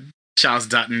Charles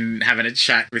Dutton having a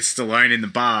chat with Stallone in the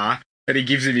bar, and he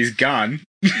gives him his gun,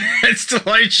 and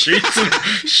Stallone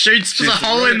shoots the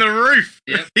hole in the roof.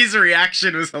 Yep. His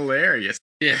reaction was hilarious.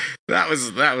 Yeah, that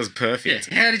was perfect.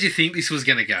 Yeah. How did you think this was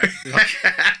going to go?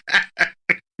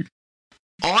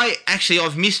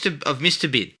 I've missed a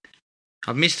bit.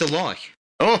 I've missed a like.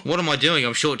 Oh, what am I doing?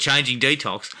 I'm shortchanging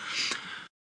Detox.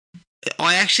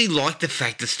 I actually like the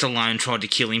fact that Stallone tried to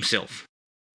kill himself,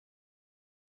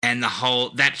 and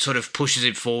that sort of pushes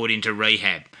it forward into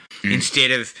rehab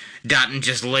instead of Dutton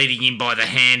just leading him by the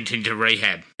hand into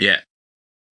rehab. Yeah,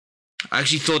 I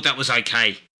actually thought that was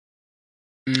okay,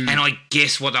 and I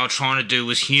guess what they were trying to do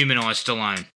was humanise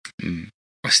Stallone.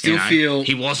 I still feel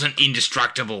he wasn't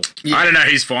indestructible. Yeah. I don't know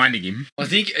who's finding him. I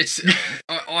think it's.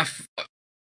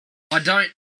 I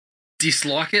don't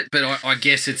dislike it, but I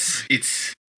guess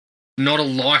it's not a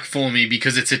like for me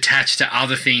because it's attached to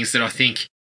other things that I think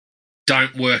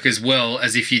don't work as well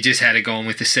as if you just had it gone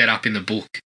with the setup in the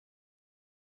book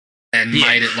and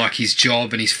made it like his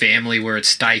job and his family were at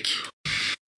stake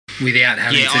without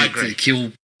having to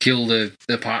kill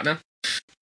the partner.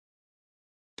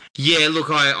 Yeah, look,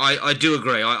 I do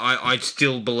agree. I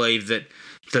still believe that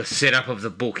the setup of the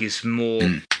book is more...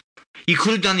 You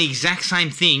could have done the exact same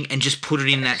thing and just put it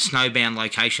in that snowbound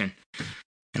location.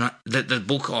 And the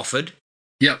book offered,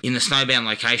 in the snowbound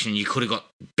location, you could have got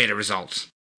better results.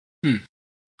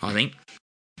 I think.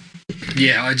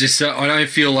 Yeah, I don't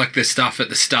feel like the stuff at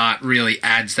the start really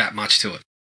adds that much to it.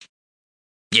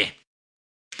 Yeah.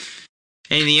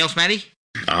 Anything else, Matty?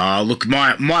 Look,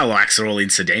 my likes are all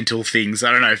incidental things.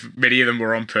 I don't know if many of them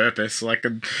were on purpose. Like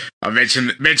I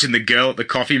mentioned the girl at the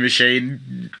coffee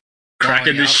machine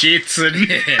cracking the shits, and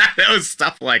that was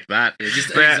stuff like that. Yeah, just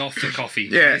ease off the coffee.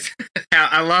 Yeah,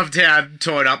 I loved how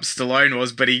torn up Stallone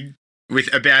was, but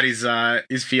about his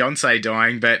fiance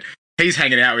dying, but he's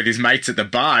hanging out with his mates at the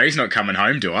bar. He's not coming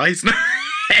home, do I? He's not.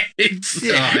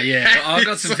 I've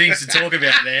got some things to talk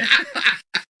about there.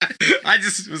 I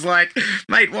just was like,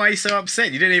 mate, why are you so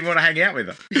upset? You didn't even want to hang out with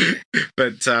her.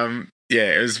 But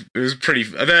it was pretty.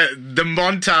 The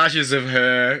montages of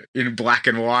her in black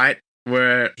and white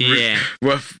were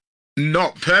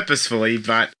not purposefully,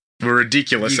 but were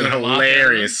ridiculous and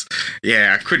hilarious.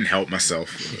 Yeah, I couldn't help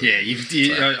myself. Yeah,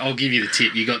 I'll give you the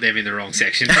tip. You got them in the wrong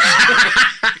section.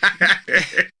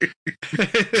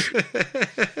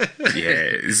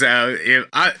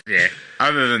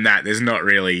 Other than that, there's not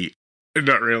really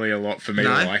a lot for me to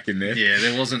like in there. Yeah,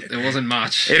 there wasn't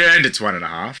much. It earned its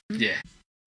 1.5. Yeah.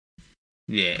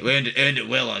 Yeah, we earned it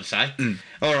well, I'd say.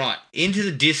 All right, into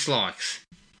the dislikes.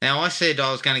 Now, I said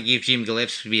I was going to give Jim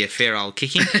Gillespie a fair old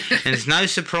kicking, and it's no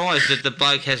surprise that the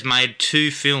bloke has made 2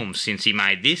 films since he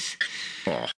made this.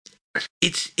 Oh.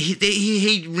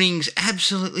 He wrings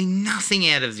absolutely nothing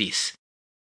out of this.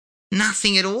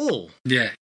 Nothing at all.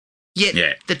 Yeah.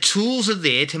 Yet the tools are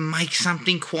there to make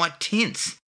something quite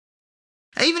tense.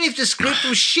 Even if the script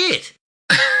was shit.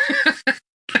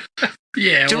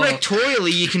 Yeah,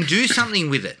 directorially, you can do something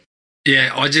with it.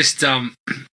 Yeah, I just I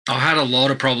had a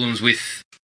lot of problems with.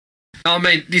 I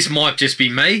mean, this might just be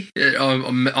me.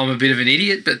 I'm a bit of an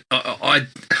idiot, but I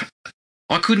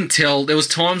I couldn't tell. There was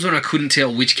times when I couldn't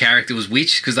tell which character was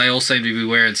which because they all seemed to be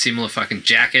wearing similar fucking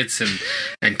jackets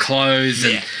and clothes.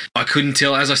 And I couldn't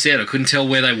tell, as I said, I couldn't tell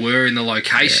where they were in the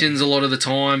locations a lot of the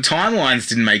time. Timelines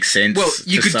didn't make sense. Well,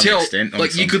 you to could some tell, extent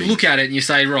like you could look at it and you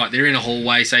say, right, they're in a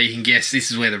hallway, so you can guess this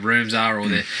is where the rooms are, or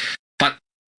they're. But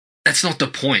that's not the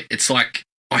point. It's like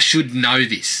I should know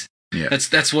this. Yeah.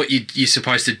 That's what you're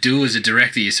supposed to do as a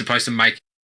director. You're supposed to make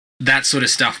that sort of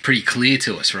stuff pretty clear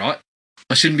to us, right?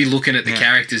 I shouldn't be looking at the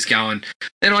characters going,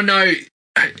 and I know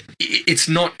it's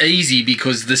not easy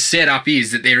because the setup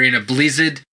is that they're in a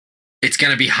blizzard. It's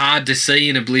going to be hard to see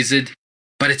in a blizzard,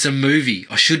 but it's a movie.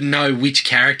 I should know which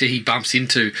character he bumps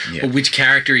into or which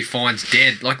character he finds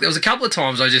dead. Like there was a couple of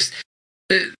times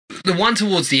the one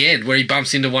towards the end where he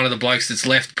bumps into one of the blokes that's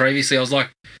left previously, I was like,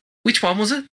 which one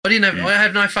was it? I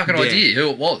have no fucking idea who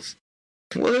it was.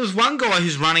 Well, there was one guy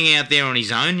who's running out there on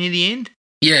his own near the end.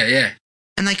 Yeah.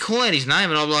 And they call out his name,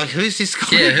 and I'm like, who's this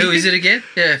guy? Yeah, who is it again?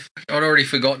 Yeah, I'd already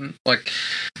forgotten. Like,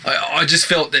 I just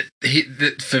felt that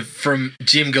from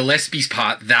Jim Gillespie's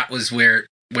part, that was where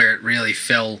it really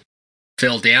fell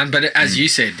down. But as you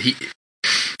said,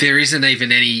 there isn't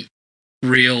even any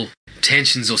real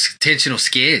tension or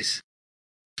scares.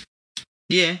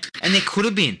 Yeah, and there could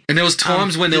have been. And there was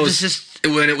times when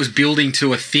when it was building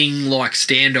to a thing like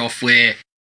standoff where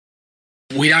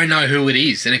we don't know who it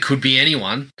is, and it could be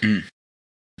anyone.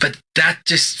 But that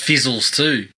just fizzles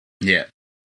too. Yeah.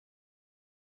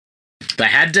 They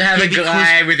had to have a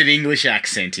guy with an English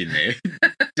accent in there.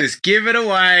 Just give it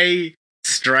away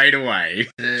straight away.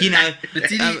 You know,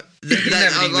 I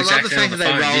love the fact that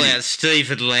they roll out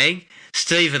Stephen Lang.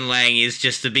 Stephen Lang is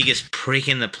just the biggest prick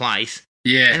in the place.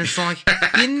 Yeah. And it's like,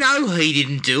 you know he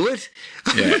didn't do it.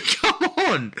 Yeah. Come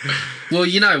on. Well,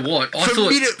 you know what? I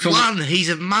thought minute one, he's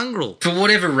a mongrel. For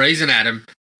whatever reason, Adam,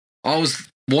 I was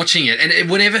watching it, and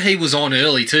whenever he was on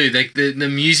early too, the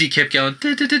music kept going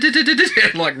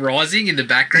like rising in the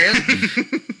background.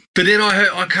 But then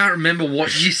I can't remember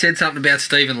what you said something about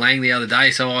Stephen Lang the other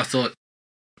day, so I thought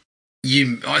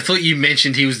you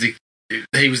mentioned he was the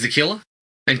killer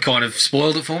and kind of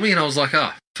spoiled it for me, and I was like,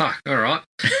 oh fuck, all right.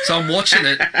 So I'm watching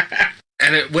it,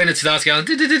 and when it starts going,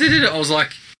 I was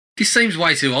like, this seems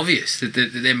way too obvious that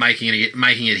they're making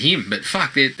it him, but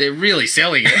fuck, they're really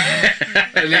selling it.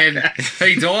 And then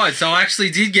he died, so I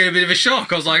actually did get a bit of a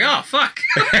shock. I was like, oh fuck,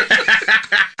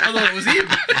 I thought it was him.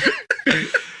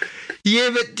 Yeah,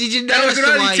 but did you I notice could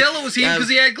the only way, tell it was him because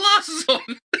he had glasses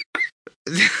on.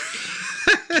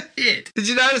 Yeah. Did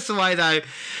you notice the way though?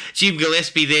 Jim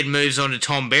Gillespie then moves on to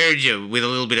Tom Berenger with a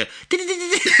little bit of.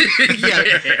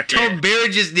 Tom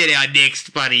Berenger's then our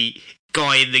next buddy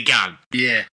guy in the gun.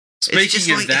 Yeah.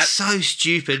 Speaking of that, it's so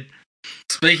stupid.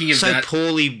 Speaking of so that,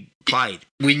 poorly played.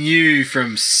 We knew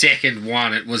from second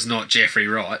one it was not Jeffrey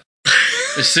Wright.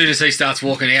 As soon as he starts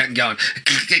walking out and going,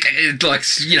 like,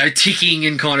 you know, ticking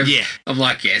and kind of, I'm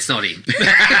like, yeah, it's not him.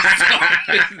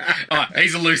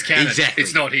 He's a loose cannon. Exactly.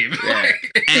 It's not him. Yeah.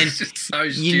 And so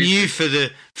you knew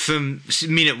from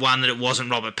minute one that it wasn't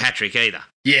Robert Patrick either.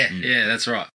 Yeah, that's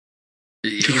right.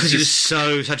 Because he was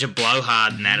such a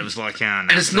blowhard and that it was like, oh, no,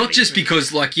 and it's not just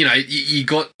because, like, you know, you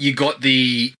got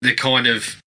the kind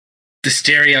of the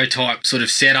stereotype sort of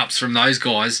setups from those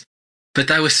guys, but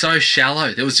they were so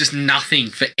shallow. There was just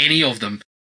nothing for any of them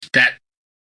that.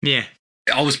 Yeah,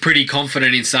 I was pretty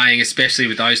confident in saying, especially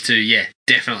with those two, yeah,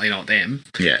 definitely not them.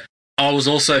 Yeah, I was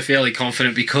also fairly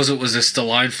confident because it was a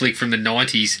Stallone flick from the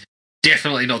 90s.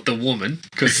 Definitely not the woman,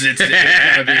 because it's going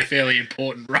to be a fairly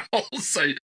important role.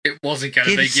 So. It wasn't going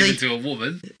to be given to a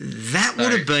woman. That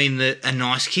would have been a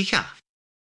nice kicker.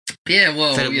 Yeah,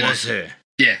 well, that it was her.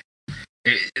 Yeah,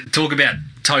 talk about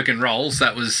token roles.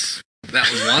 That was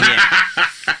one.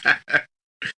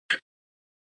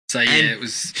 So yeah, it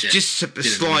was just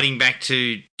sliding back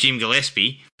to Jim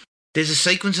Gillespie. There's a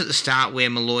sequence at the start where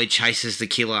Malloy chases the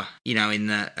killer. You know, in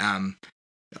the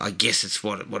I guess it's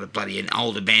what a bloody an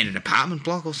old abandoned apartment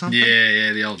block or something.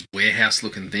 Yeah, the old warehouse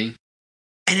looking thing.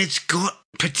 And it's got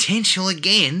potential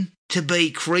again to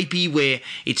be creepy where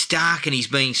it's dark and he's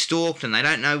being stalked and they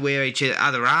don't know where each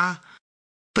other are.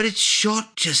 But it's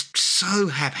shot just so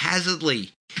haphazardly.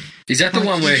 Is that the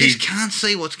one where he just can't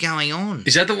see what's going on?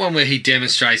 Is that the one where he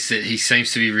demonstrates that he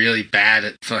seems to be really bad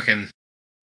at fucking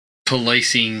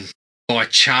policing by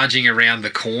charging around the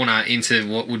corner into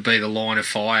what would be the line of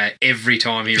fire every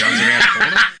time he runs around the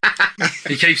corner?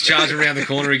 He keeps charging around the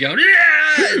corner and going,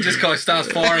 yeah! And just kind of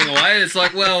starts firing away. It's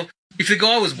like, well, if the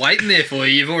guy was waiting there for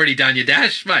you, you've already done your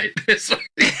dash, mate. It's like,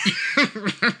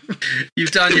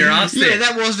 you've done your ass there. Yeah,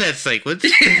 that was that sequence.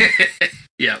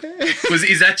 Yeah.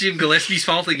 Is that Jim Gillespie's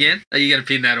fault again? Are you going to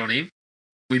pin that on him?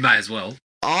 We may as well.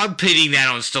 I'm pitting that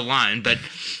on Stallone, but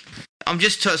I'm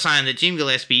just saying that Jim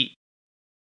Gillespie.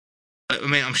 I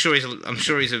mean, I'm sure he's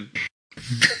a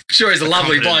Sure, he's a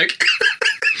lovely bloke.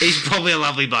 He's probably a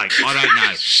lovely bloke. I don't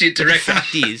know. Shit But director. the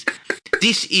fact is,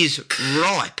 this is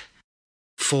ripe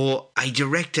for a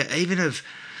director, even of,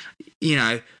 you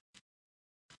know,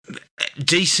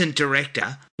 decent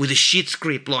director with a shit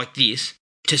script like this,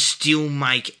 to still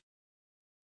make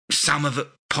some of it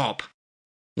pop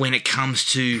when it comes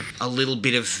to a little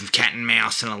bit of cat and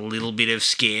mouse and a little bit of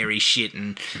scary shit.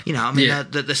 And, you know, I mean,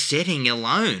 the setting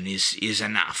alone is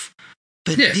enough.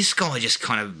 But this guy just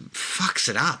kind of fucks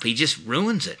it up. He just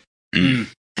ruins it. Mm.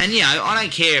 And, you know, I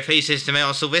don't care if he says to me,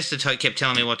 Sylvester kept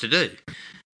telling me what to do.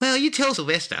 Well, you tell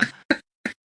Sylvester,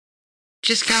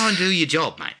 just go and do your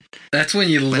job, mate. That's when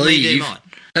you Let me do leave. mine.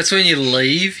 That's when you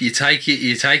leave. You take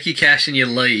your cash and you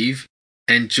leave.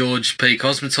 And George P.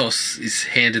 Cosmatos is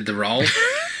handed the role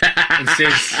and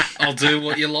says, "I'll do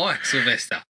what you like,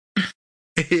 Sylvester."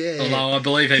 Yeah. Although I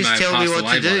believe he Just may have tell me passed what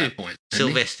away to by do, that point. hadn't he?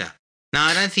 Sylvester. No,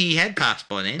 I don't think he had passed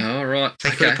by then. Oh, right.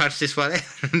 They could have punched this one out.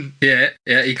 Yeah,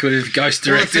 he could have ghost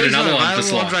directed another one for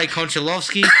Sly. Andrei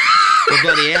Konchalovsky or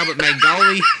bloody Albert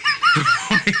Magnoli.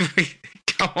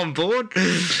 Come on board.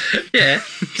 Yeah,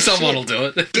 someone will do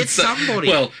it. Get somebody.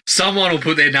 Well, someone will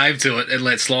put their name to it and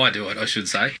let Sly do it, I should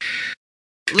say.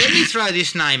 Let me throw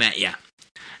this name at you.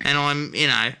 And I'm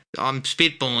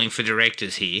spitballing for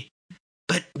directors here.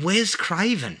 But Wes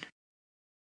Craven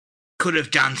could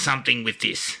have done something with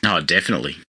this. Oh,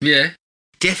 definitely. Yeah.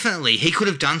 Definitely. He could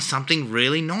have done something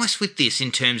really nice with this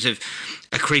in terms of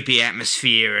a creepy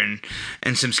atmosphere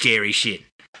and some scary shit.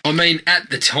 I mean, at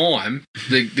the time,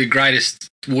 the greatest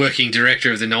working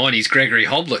director of the 90s, Gregory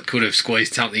Hoblet, could have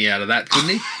squeezed something out of that, couldn't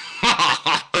he?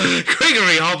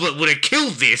 Gregory Hoblet would have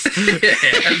killed this. Yeah,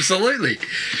 absolutely.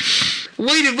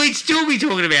 We'd still be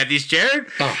talking about this, Jared.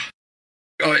 Oh,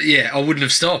 yeah, I wouldn't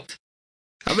have stopped.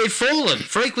 I mean, Fallen,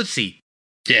 Frequency.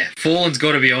 Yeah, Fallen's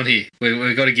got to be on here.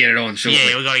 We've got to get it on shortly.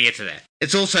 Yeah, we've got to get to that.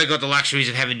 It's also got the luxuries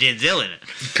of having Denzel in it.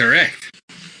 Correct.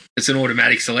 It's an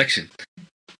automatic selection.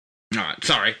 All right,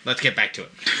 sorry. Let's get back to it.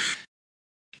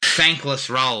 Thankless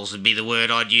roles would be the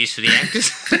word I'd use for the actors.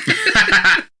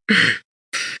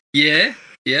 Yeah,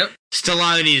 yep.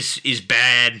 Stallone is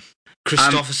bad.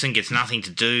 Christopherson gets nothing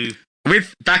to do.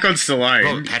 With back on Stallone,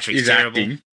 Robert Patrick's he's terrible.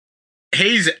 acting.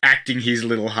 He's acting his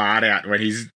little heart out when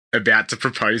he's about to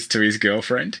propose to his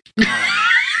girlfriend. It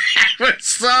was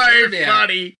so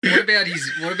funny. What about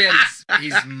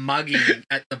his mugging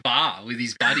at the bar with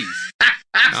his buddies?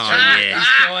 Oh, yeah. He's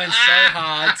trying so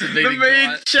hard to be The the guy.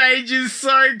 mood changes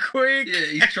so quick. Yeah,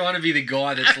 he's trying to be the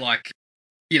guy that's like,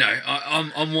 you know,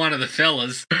 I'm one of the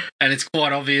fellas, and it's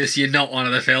quite obvious you're not one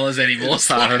of the fellas anymore.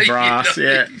 Part of brass,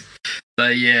 yeah. So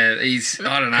yeah,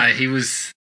 I don't know, he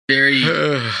was very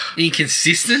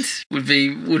inconsistent. Would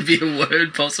be a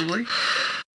word possibly.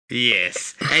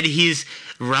 Yes. And his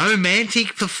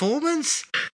romantic performance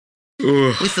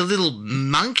Ugh. with the little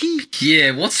monkey.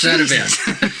 Yeah, what's that Jesus.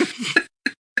 about?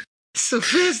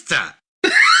 Sylvester.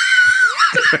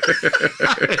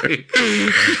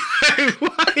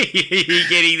 Why are you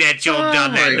getting that job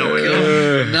done that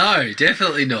night? No,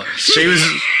 definitely not. She was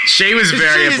very She was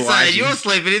saying, obliging. you're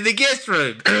sleeping in the guest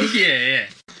room. Yeah.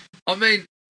 I mean,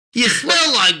 You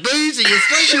smell like booze and you're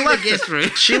sleeping in the guest room.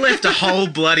 She left a whole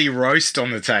bloody roast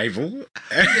on the table.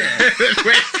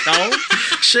 We're cold.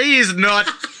 She is not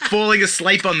falling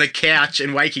asleep on the couch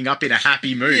and waking up in a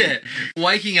happy mood. yeah,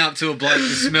 waking up to a bloke that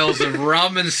smells of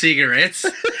rum and cigarettes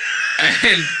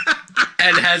and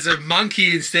has a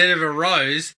monkey instead of a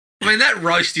rose. I mean, that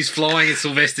roast is flying at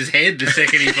Sylvester's head the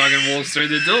second he fucking walks through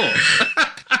the door.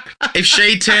 If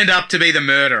she turned up to be the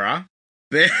murderer,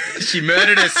 then she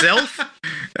murdered herself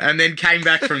and then came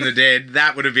back from the dead,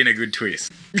 that would have been a good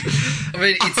twist. I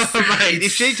mean, Mate,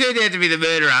 if she turned out to be the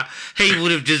murderer, he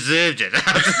would have deserved it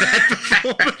after that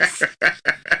performance.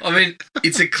 I mean,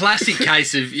 it's a classic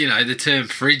case of, you know, the term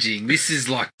fridging. This is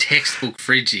like textbook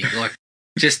fridging. Like,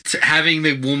 just having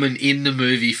the woman in the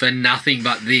movie for nothing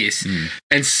but this.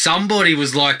 And somebody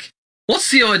was like,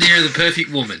 what's the idea of the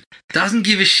perfect woman? Doesn't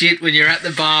give a shit when you're at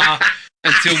the bar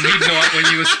until midnight when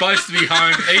you were supposed to be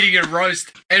home eating a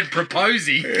roast and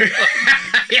proposing.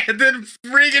 Yeah, then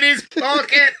ring in his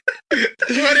pocket.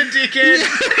 What a dickhead.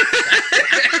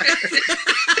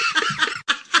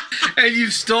 And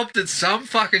you've stopped at some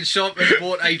fucking shop and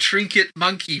bought a trinket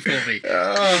monkey for me.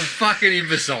 You fucking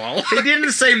imbecile. He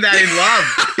didn't seem that in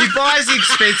love. He buys the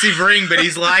expensive ring, but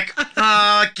he's like,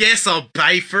 I guess I'll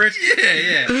pay for it.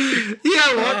 Yeah. You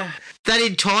know what? That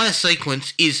entire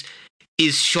sequence is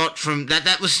shot from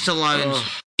that was Stallone's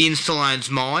in Stallone's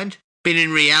mind. but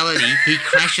in reality, he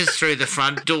crashes through the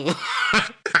front door,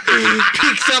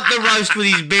 picks up the roast with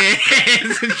his bare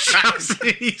hands and shoves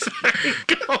it in his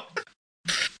fucking gob.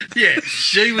 Yeah,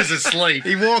 she was asleep.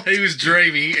 He was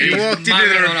dreaming. And he walked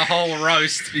on a whole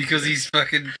roast because he's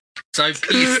fucking so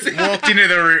pissed. walked into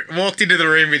the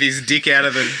room with his dick out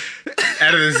of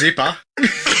the zipper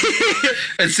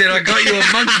and said, "I got you a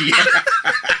monkey."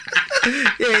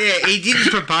 Yeah. He didn't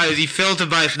propose. He fell to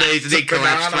both knees and then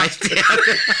collapsed face down.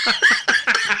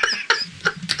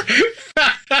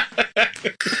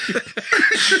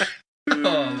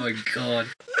 Oh my God,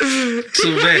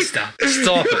 Sylvester,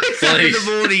 stop it, please. In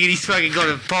the morning, and he's fucking got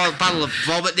a puddle of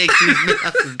vomit next to his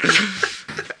mouth.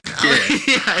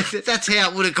 Yeah, that's how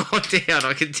it would have gone down.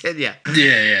 I can tell you.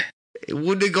 Yeah. It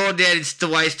wouldn't have gone down in the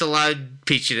way Stallone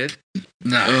pictured it.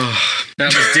 No,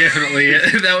 that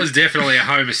was definitely a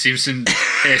Homer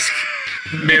Simpson-esque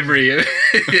memory of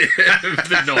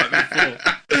the night before.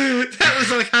 That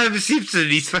was like Homer Simpson.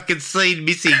 He's fucking seen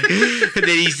missing, and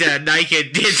then he's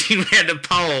naked dancing around a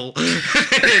pole,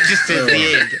 just at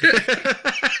the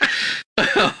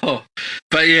end.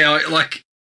 But yeah, like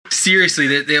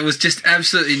seriously, there was just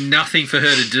absolutely nothing for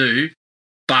her to do,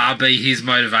 bar be his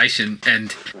motivation,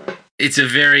 and. It's a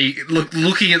very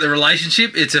looking at the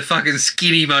relationship. It's a fucking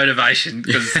skinny motivation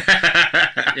because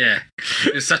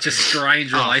it's such a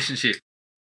strange relationship.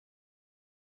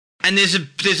 And there's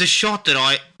a shot that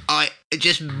I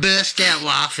just burst out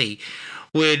laughing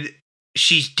when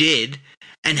she's dead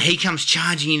and he comes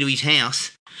charging into his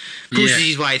house, pushes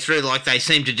his way through like they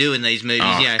seem to do in these movies.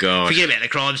 Oh, God. Forget about the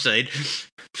crime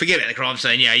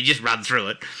scene. You just run through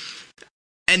it,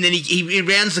 and then he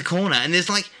rounds the corner and there's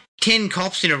like 10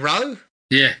 cops in a row.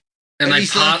 Yeah. And they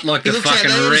part like the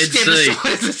fucking Red Sea.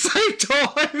 At the same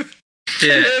time.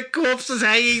 Yeah. And her corpse is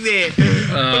hanging there.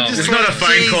 It's not a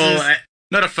phone call.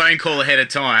 Not a phone call ahead of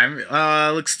time.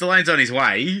 Look, Stallone's on his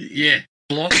way. Yeah.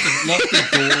 Lock the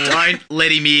door. Don't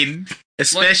let him in.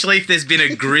 Especially if there's been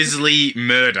a grisly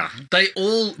murder. They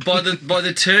all, by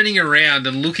the turning around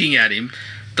and looking at him,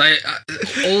 they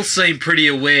all seem pretty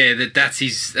aware that that's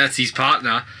his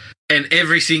partner. And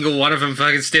every single one of them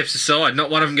fucking steps aside. Not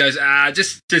one of them goes,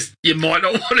 just you might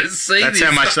not want to see That's this.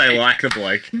 how much they like the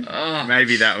bloke. Oh,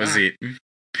 maybe that was it.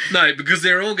 No, because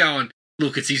they're all going,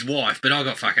 look, it's his wife, but I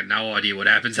got fucking no idea what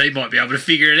happens. He might be able to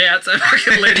figure it out, so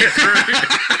fucking let him through.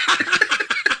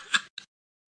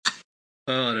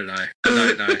 I don't know.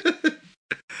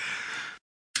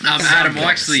 Adam,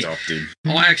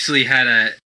 I actually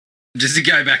had just to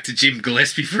go back to Jim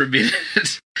Gillespie for a minute,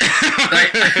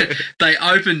 they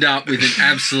opened up with an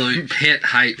absolute pet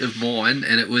hate of mine,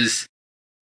 and it was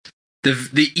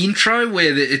the intro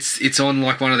where it's on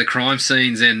like one of the crime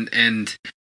scenes and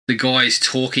the guy is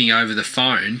talking over the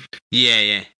phone.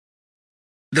 Yeah.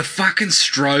 The fucking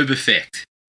strobe effect,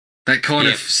 that kind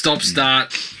of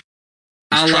stop-start,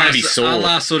 a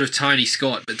la sort of Tony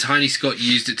Scott, but Tony Scott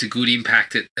used it to good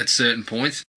impact at certain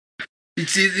points.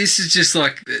 This is just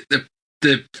like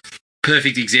the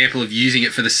perfect example of using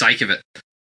it for the sake of it.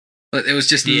 Like, there was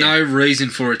just no reason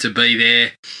for it to be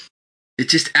there. It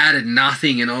just added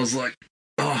nothing, and I was like,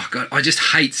 oh, God, I just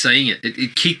hate seeing it.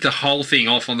 It kicked the whole thing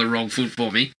off on the wrong foot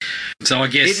for me. So I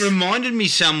guess... It reminded me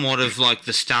somewhat of, like,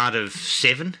 the start of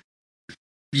Seven.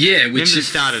 Yeah, which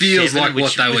feels like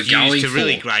what they were going for. To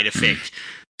really great effect.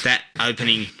 That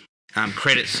opening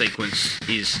credit sequence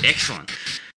is excellent.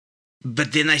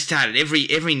 But then they started, every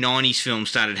 90s film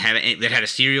started that had a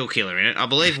serial killer in it. I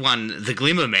believe The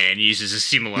Glimmer Man uses a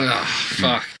similar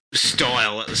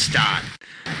style at the start.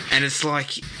 And it's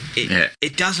like,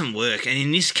 it doesn't work. And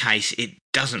in this case, it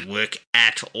doesn't work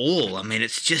at all. I mean,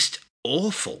 it's just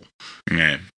awful.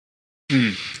 Yeah.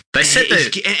 They said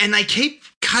and they keep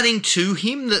cutting to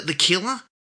him, the killer.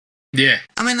 Yeah.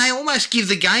 I mean, they almost give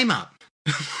the game up.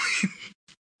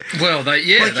 Well,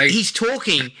 he's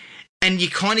talking... And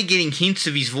you're kind of getting hints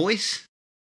of his voice,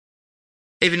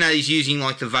 even though he's using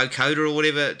like the vocoder or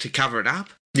whatever to cover it up.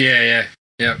 Yeah.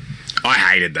 I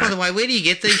hated that. By the way, where do you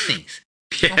get these things?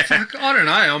 Oh, fuck, I don't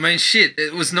know. I mean, shit,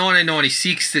 it was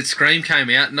 1996 that Scream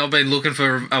came out, and I've been looking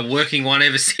for a working one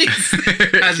ever since.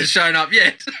 It hasn't shown up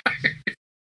yet.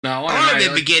 No, I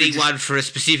remember getting one for a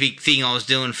specific thing I was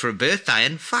doing for a birthday,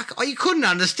 and you couldn't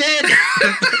understand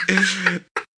it.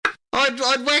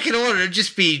 I'd whack it on and it'd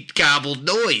just be garbled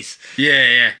noise.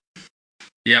 Yeah.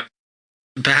 Yep.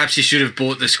 Perhaps you should have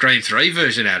bought the Scream 3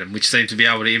 version, Adam, which seemed to be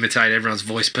able to imitate everyone's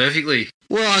voice perfectly.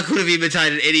 Well, I could have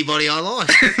imitated anybody I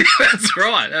liked. That's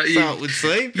right. So it would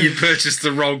seem. You purchased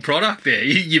the wrong product there.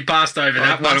 You passed over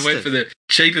that one and went for the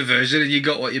cheaper version, and you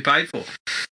got what you paid for.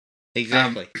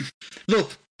 Exactly.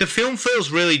 Look, the film feels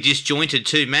really disjointed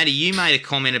too. Maddie, you made a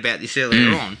comment about this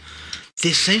earlier on.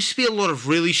 there seems to be a lot of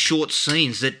really short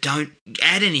scenes that don't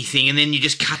add anything, and then you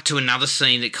just cut to another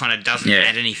scene that kind of doesn't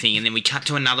add anything, and then we cut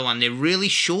to another one. They're really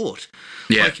short.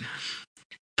 Yeah. Like,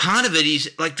 part of it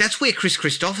is, like, that's where Chris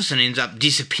Christopherson ends up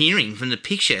disappearing from the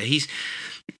picture. He's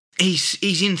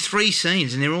in 3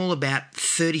 scenes, and they're all about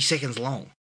 30 seconds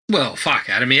long. Well, fuck,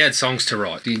 Adam. He had songs to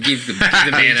write. You give the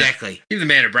man give the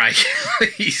man a break.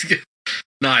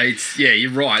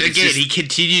 You're right. Again, he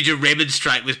continued to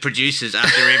remonstrate with producers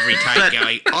after every take,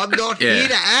 going, "I'm not here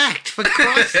to act, for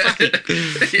Christ's sake."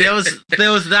 There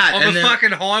was that. I'm a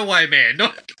fucking highway man.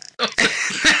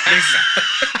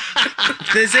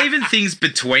 There's even things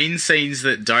between scenes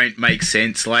that don't make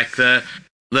sense, like the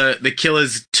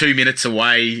killer's 2 minutes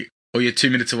away, or you're 2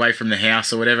 minutes away from the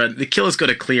house or whatever. The killer's got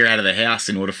to clear out of the house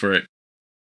in order it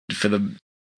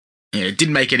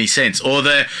didn't make any sense. Or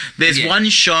there's one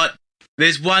shot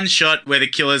where the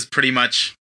killer's pretty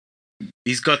much,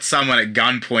 he's got someone at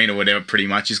gunpoint or whatever, pretty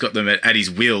much. He's got them at his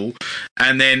will.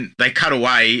 And then they cut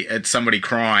away at somebody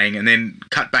crying and then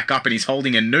cut back up and he's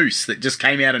holding a noose that just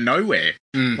came out of nowhere.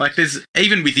 Like, there's,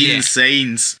 even within the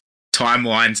scenes,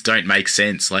 timelines don't make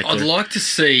sense. Like, I'd like to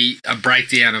see a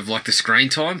breakdown of, like, the screen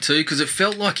time too, because it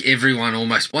felt like everyone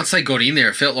almost, once they got in there,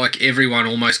 it felt like everyone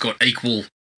almost got equal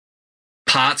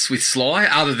parts with Sly,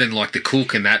 other than, like, the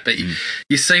cook and that. But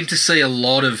you seem to see a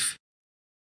lot of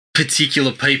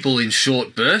particular people in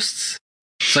short bursts.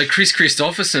 So Chris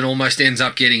Christopherson almost ends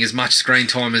up getting as much screen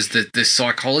time as the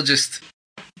psychologist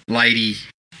lady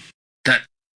that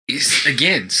is,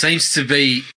 again, seems to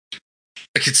be,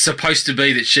 like, it's supposed to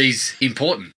be that she's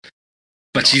important,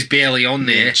 but she's barely on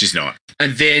there. She's not.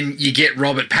 And then you get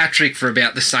Robert Patrick for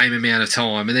about the same amount of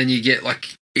time, and then you get,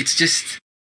 like, it's just,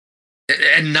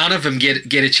 and none of them get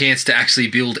a chance to actually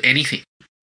build anything.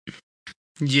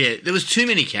 Yeah, there was too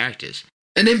many characters.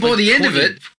 And then by the end of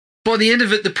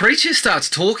it, the preacher starts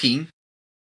talking,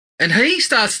 and he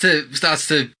starts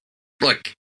to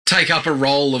like take up a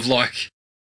role of, like,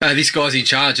 this guy's in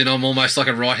charge, and I'm almost like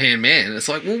a right hand man. And it's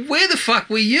like, well, where the fuck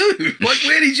were you? Like,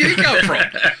 where did you come from?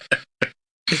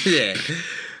 Yeah.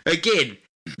 Again,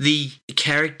 the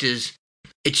characters,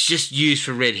 it's just used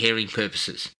for red herring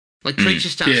purposes. Like, Preacher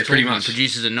starts talking and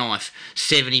produces a knife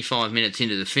 75 minutes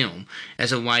into the film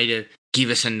as a way to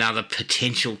give us another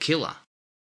potential killer.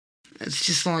 It's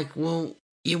just like, well,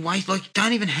 you wait, like,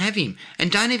 don't even have him.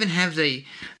 And don't even have the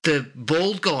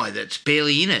bald guy that's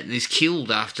barely in it and is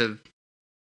killed after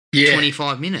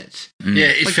 25 minutes. Yeah,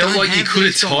 it felt like you could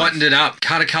have tightened it up,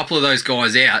 cut a couple of those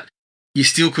guys out. You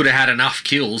still could have had enough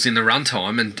kills in the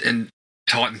runtime and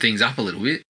tighten things up a little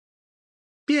bit.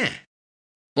 Yeah.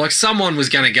 Like, someone was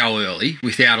going to go early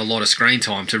without a lot of screen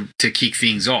time to kick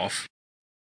things off,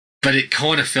 but it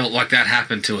kind of felt like that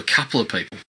happened to a couple of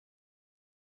people.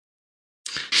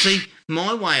 See,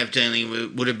 my way of dealing with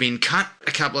it would have been cut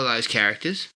a couple of those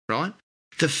characters, right?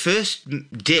 The first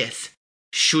death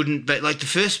shouldn't be, like, the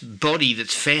first body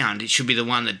that's found, it should be the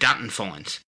one that Dutton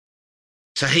finds.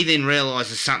 So he then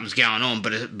realises something's going on,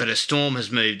 but a storm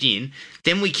has moved in.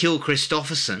 Then we kill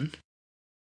Christopherson,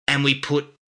 and we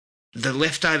put the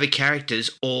leftover characters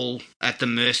all at the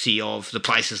mercy of the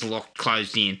place is locked,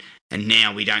 closed in, and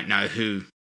now we don't know who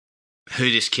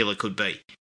this killer could be.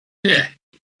 Yeah.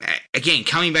 Again,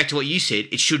 coming back to what you said,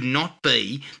 it should not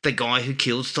be the guy who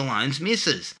killed Stallone's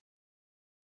missus.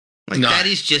 Like, that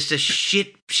is just a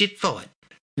shit fight.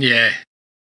 Yeah.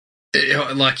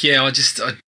 Like, yeah, I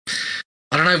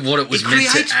don't know what it was meant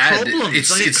to add.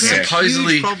 Problems. It's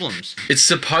supposedly huge problems. It's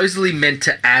supposedly meant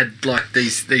to add, like,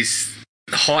 these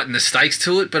heighten the stakes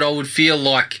to it, but I would feel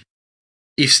like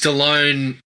if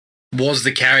Stallone was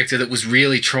the character that was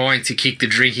really trying to kick the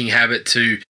drinking habit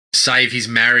to save his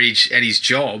marriage and his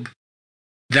job,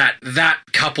 that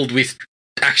coupled with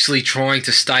actually trying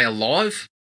to stay alive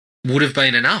would have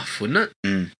been enough, wouldn't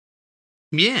it?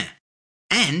 Yeah.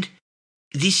 And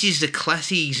this is the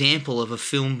classic example of a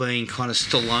film being kind of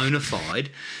Stallone-ified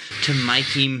to make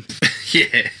him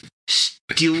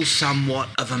still somewhat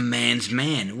of a man's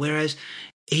man. Whereas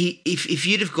if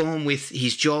you'd have gone with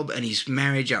his job and his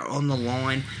marriage are on the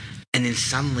line, and then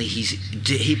suddenly he's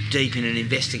hip deep in an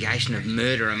investigation of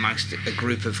murder amongst a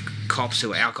group of cops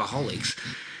who are alcoholics,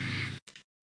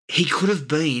 he could have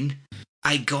been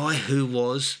a guy who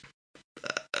was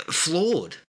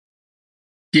flawed.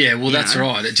 Yeah, well, that's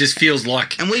right. It just feels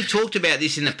like... And we've talked about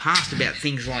this in the past, about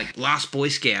things like Last Boy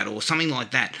Scout or something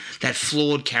like that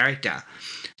flawed character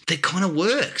that kind of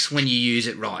works when you use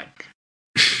it right.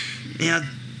 Now,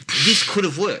 this could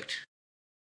have worked.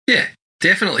 Yeah,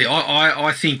 definitely.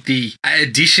 I think the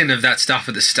addition of that stuff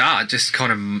at the start just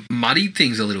kind of muddied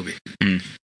things a little bit.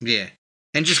 Yeah.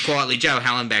 And just quietly, Joe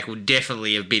Hallenbach would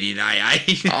definitely have been in AA.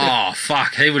 Oh,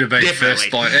 fuck. He would have been Definitely.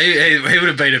 first bloke. He would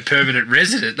have been a permanent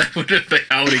resident. They would have been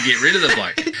able to get rid of the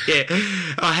bloke. Yeah.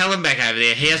 Oh, Hallenbach over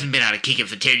there, he hasn't been able to kick it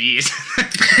for 10 years.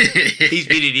 He's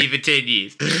been in here for 10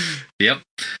 years. Yep.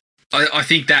 I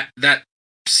think that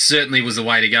certainly was the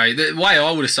way to go. The way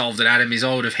I would have solved it, Adam, is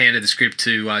I would have handed the script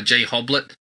to G.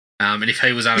 Hoblet. And if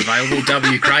he was unavailable,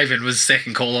 W. Craven was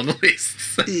second call on the list.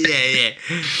 Yeah.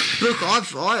 Look,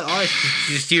 I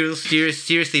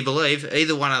seriously believe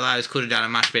either one of those could have done a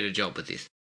much better job with this.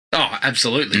 Oh,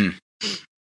 absolutely.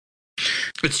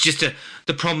 It's just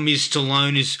the problem is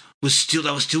Stallone was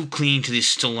still clinging to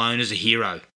this Stallone as a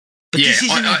hero. But this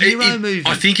isn't a hero movie.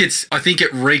 I think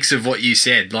it reeks of what you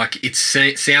said. Like it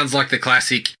sounds like the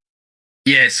classic.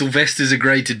 Yeah, Sylvester's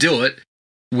agreed to do it,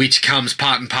 which comes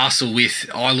part and parcel with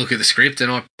I look at the script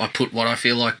and I put what I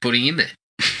feel like putting in there.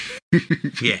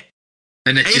 Yeah,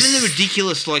 and even the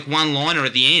ridiculous one-liner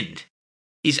at the end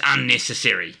is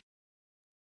unnecessary.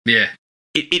 Yeah,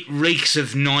 it reeks of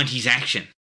 90s action.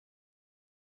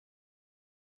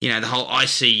 You know, the whole I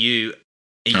see you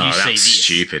and you see that's this.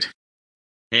 stupid.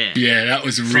 Yeah, that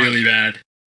was really bad.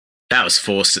 That was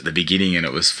forced at the beginning and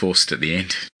it was forced at the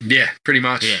end. Yeah, pretty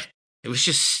much. Yeah, it was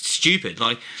just stupid.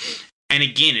 And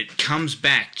again, it comes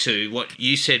back to what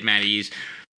you said, Matty, is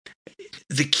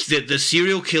the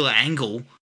serial killer angle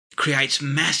creates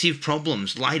massive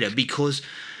problems later because,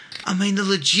 I mean, the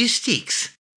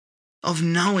logistics of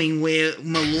knowing where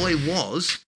Malloy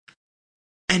was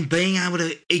and being able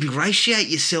to ingratiate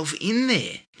yourself in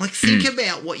there. Think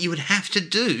about what you would have to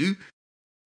do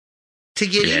to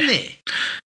get in there.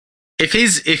 If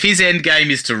his end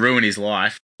game is to ruin his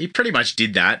life, he pretty much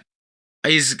did that.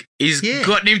 He's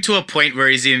gotten him to a point where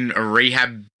he's in a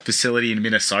rehab facility in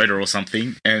Minnesota or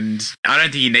something, and I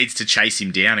don't think he needs to chase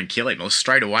him down and kill him. Or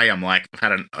straight away, I'm like,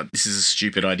 this is a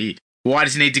stupid idea. Why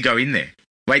does he need to go in there?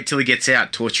 Wait till he gets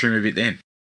out, torture him a bit then.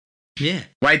 Yeah.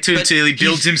 Wait till he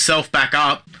builds himself back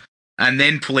up, and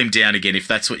then pull him down again if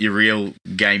that's what your real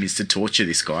game is, to torture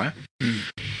this guy.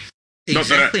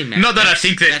 Exactly, Matt. Not that I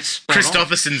think that spot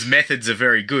Christopherson's methods are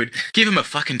very good. Give him a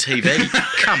fucking TV.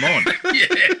 Come on.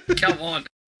 Yeah, come on.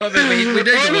 I mean, we need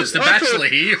to watch The Bachelor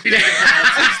here. We need to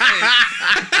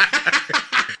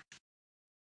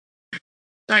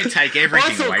Don't take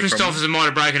everything I thought away from him. Christopherson might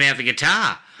have broken out the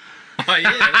guitar. Oh, yeah,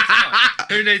 that's right.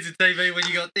 Who needs a TV when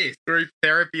you got this? Group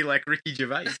therapy like Ricky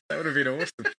Gervais. That would have been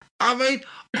awesome. I mean,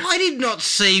 I did not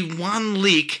see one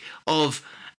lick of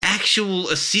actual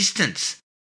assistance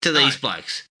to these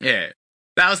blokes. Yeah.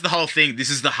 That was the whole thing.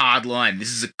 This is the hard line. This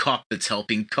is a cop that's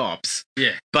helping cops.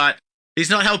 Yeah. But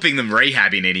he's not helping them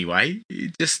rehab in any way.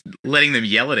 He's just letting them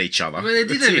yell at each other. I mean, it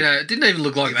didn't even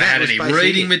look like they That had was any basically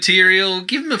reading it. material.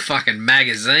 Give them a fucking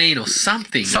magazine or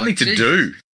something. Something to geez.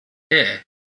 do. Yeah.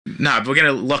 No, but we're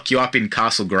going to lock you up in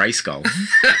Castle Grayskull.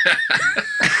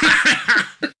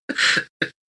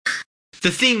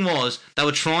 The thing was, they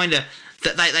were trying to.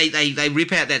 They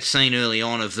rip out that scene early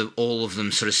on of all of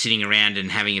them sort of sitting around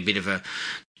and having a bit of a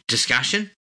discussion,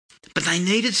 but they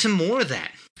needed some more of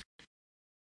that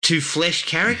to flesh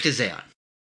characters out.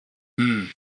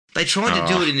 They tried to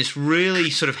do it in this really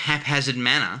sort of haphazard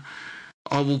manner.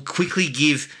 I will quickly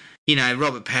give,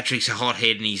 Robert Patrick's a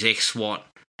hothead and he's ex-SWAT.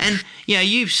 And,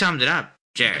 you've summed it up,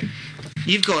 Jared.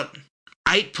 You've got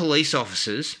 8 police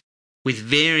officers with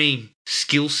varying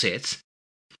skill sets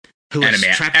who are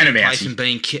trapped in a place and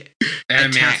being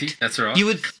attacked. That's right.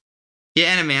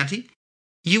 Anna Mounty.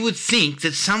 You would think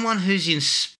that someone who's in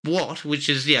SWAT, which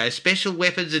is, special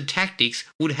weapons and tactics,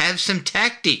 would have some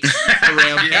tactics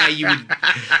around how you would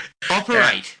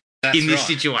operate in this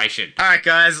situation. All right,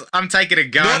 guys, I'm taking a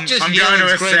gun. Not just I'm yell going and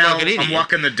to a scream cell. like an idiot. I'm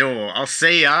locking the door. I'll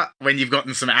see ya when you've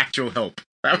gotten some actual help.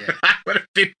 That would have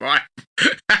been fine.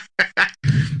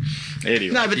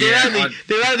 Anyway. No, but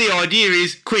their only idea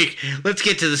is, quick, let's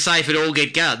get to the safe and all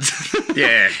get guns.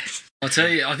 Yeah. I'll tell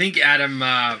you, I think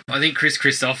Chris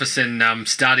Christopherson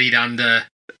studied under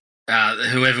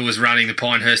whoever was running the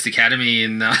Pinehurst Academy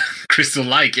in Crystal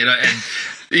Lake, and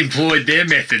employed their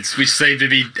methods, which seemed to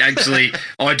be actually,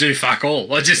 I do fuck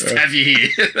all. I just have you here.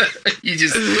 You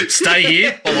just stay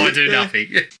here or I do nothing.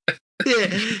 Yeah.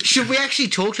 Should we actually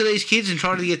talk to these kids and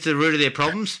try to get to the root of their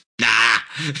problems? Nah.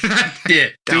 Yeah.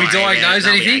 Do we diagnose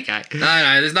anything? Okay.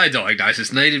 No, there's no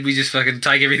diagnosis needed. We just fucking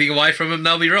take everything away from them.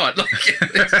 They'll be right. Yeah.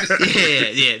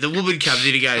 The woman comes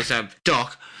in and goes,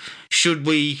 Doc, should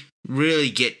we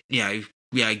really get the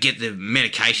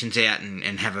medications out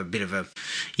and have a bit of a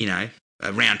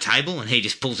round table? And he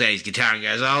just pulls out his guitar and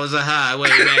goes, "Oh, it was a ha.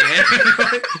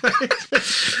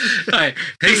 Hey,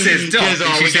 he says, Doc.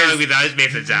 We're going with those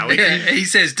methods, are we? Yeah, he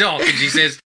says, Doc, and she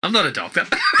says, I'm not a doctor.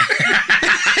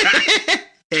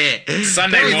 Yeah.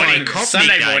 Sunday morning,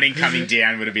 Cockney coming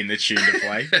down would have been the tune to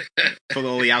play for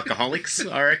all the alcoholics,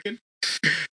 I reckon.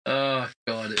 Oh,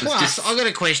 God. It was Plus, just... I've got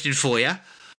a question for you.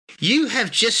 You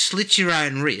have just slit your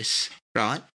own wrists,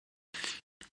 right?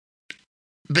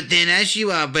 But then as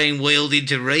you are being wheeled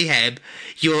into rehab,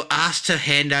 you're asked to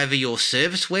hand over your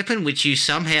service weapon, which you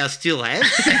somehow still have.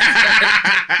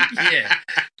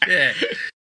 Yeah.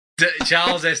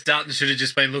 Charles S. Dutton should have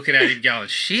just been looking at him going,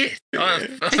 shit. I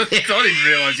didn't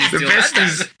realise you still had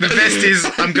that. The best is,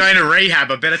 I'm going to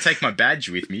rehab. I better take my badge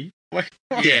with me.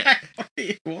 Yeah.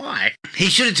 Why? He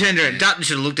should have turned around. Dutton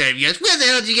should have looked at him and goes, where the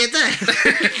hell did you get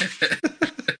that?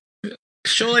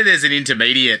 Surely there's an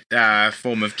intermediate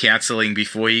form of counselling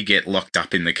before you get locked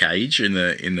up in the cage in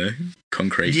the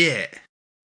concrete. Yeah.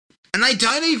 And they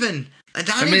don't even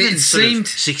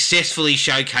successfully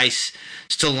showcase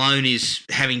Stallone is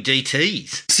having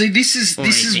DTs. See, this is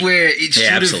where it should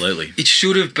have. Absolutely. It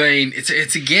should have been.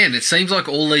 It's again. It seems like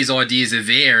all these ideas are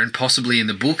there and possibly in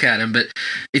the book, Adam. But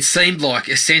it seemed like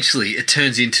essentially it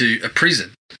turns into a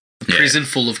prison, prison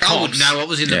full of cops. Oh no, what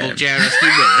was in the book, Jared?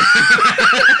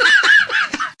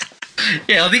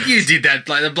 Yeah, I think you did that.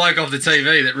 Like the bloke off the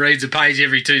TV that reads a page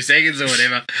every 2 seconds or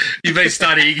whatever. You've been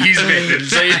studying his method.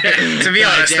 To be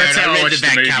honest, Jared, that's how I read watched the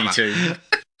the movie back cover. too.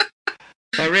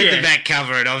 I read the back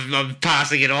cover and I'm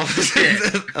passing it off as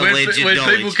alleged when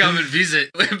knowledge. people come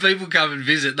and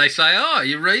visit, they say, "Oh,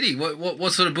 you're reading.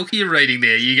 What sort of book are you reading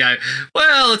there?" You go,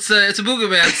 "Well, it's a book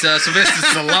about Sylvester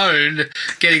Stallone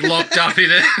getting locked up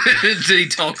in a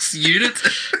detox unit."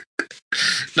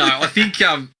 No, I think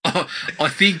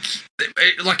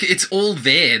like it's all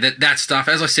there. That stuff,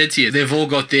 as I said to you, they've all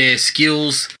got their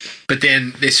skills, but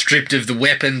then they're stripped of the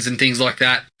weapons and things like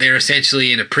that. They're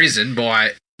essentially in a prison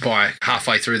by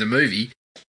halfway through the movie,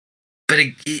 but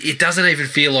it doesn't even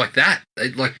feel like that.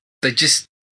 They just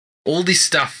all this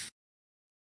stuff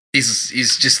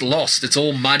is just lost. It's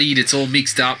all muddied. It's all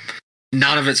mixed up.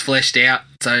 None of it's fleshed out.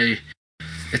 So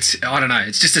I don't know.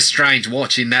 It's just a strange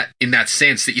watch in that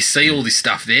sense that you see all this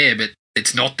stuff there, but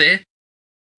it's not there.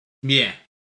 Yeah.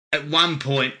 At one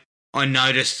point, I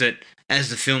noticed that as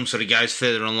the film sort of goes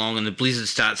further along and the blizzard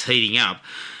starts heating up,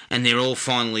 and they're all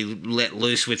finally let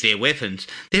loose with their weapons,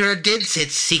 there are dead set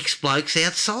 6 blokes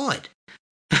outside.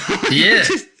 Yeah.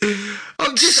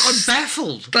 I'm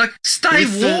baffled. Like, stay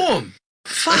warm.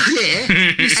 Fuck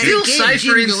yeah. You're still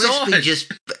safer Jim inside. Gillespie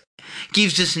just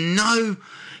gives us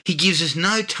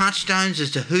no touchstones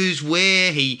as to who's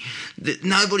where.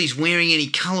 Nobody's wearing any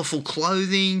colourful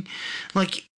clothing.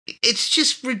 Like, it's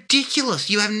just ridiculous.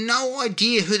 You have no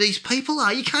idea who these people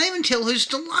are. You can't even tell who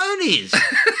Stallone is.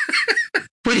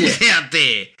 When he's out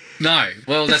there. No,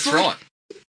 well, that's right.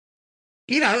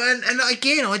 You know, and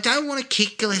again, I don't want to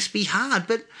kick Gillespie hard,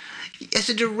 but as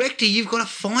a director, you've got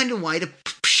to find a way to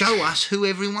show us who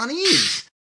everyone is.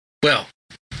 Well,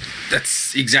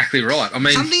 that's exactly right. I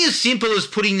mean, something as simple as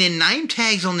putting their name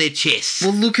tags on their chests.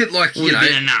 Well, look at would have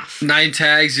been enough. Name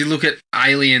tags. You look at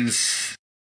aliens.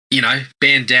 You know,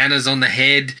 bandanas on the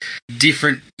head.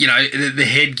 Different. You know, the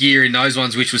headgear in those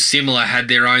ones, which was similar, had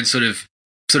their own sort of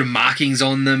markings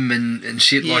on them and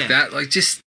shit like that. Like,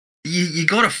 just you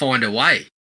got to find a way.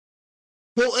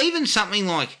 Well, even something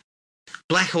like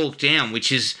Black Hawk Down,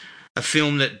 which is a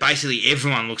film that basically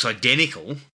everyone looks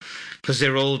identical because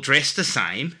they're all dressed the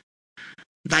same.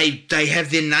 They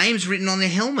have their names written on their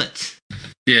helmets.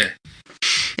 Yeah.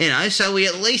 You know, so we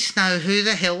at least know who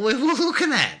the hell we're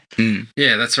looking at. Mm.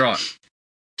 Yeah, that's right.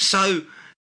 So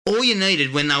all you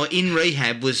needed when they were in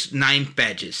rehab was name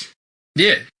badges.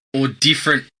 Yeah. Or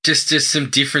different, just some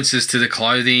differences to the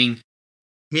clothing.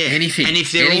 Yeah. Anything. And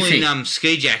if they're all in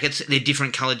ski jackets, they're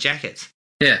different coloured jackets.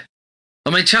 Yeah. I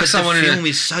mean, chuck someone in the film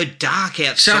is so dark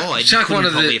outside, chuck you one couldn't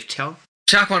of probably have tell.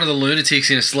 Chuck one of the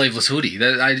lunatics in a sleeveless hoodie.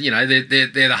 They're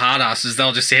the hard asses.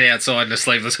 They'll just sit outside in a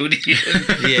sleeveless hoodie.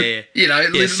 Yeah. You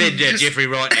know, send Jeffrey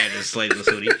Wright out in a sleeveless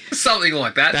hoodie. Something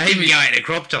like that. They even go out in a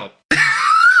crop top.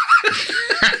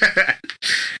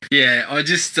 Yeah, I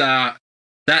just that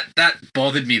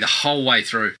bothered me the whole way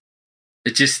through.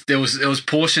 It just there was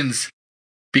portions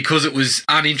because it was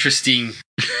uninteresting.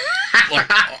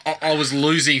 Like I was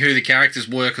losing who the characters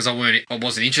were because I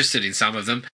wasn't interested in some of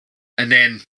them, and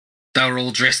then they were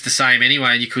all dressed the same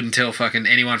anyway, and you couldn't tell fucking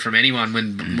anyone from anyone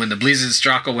when the blizzard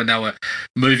struck or when they were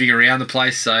moving around the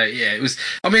place. So yeah, it was.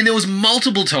 I mean, there was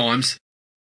multiple times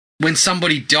when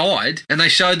somebody died and they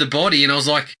showed the body, and I was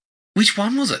like, which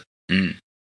one was it? Mm.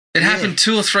 It happened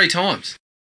 2 or 3 times.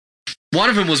 One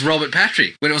of them was Robert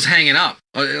Patrick when it was hanging up.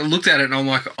 I looked at it and I'm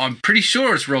like, I'm pretty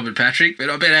sure it's Robert Patrick, but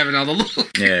I better have another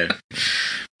look. Yeah.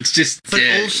 It's just. But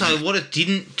also, what it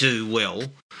didn't do well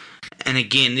and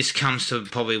again, this comes to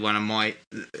probably one of my,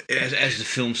 as the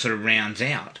film sort of rounds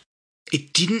out,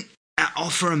 it didn't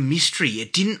offer a mystery.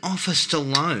 It didn't offer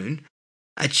Stallone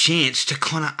a chance to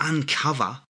kind of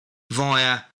uncover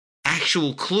via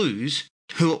actual clues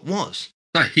who it was.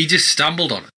 No, he just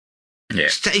stumbled on it. Yeah.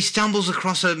 He stumbles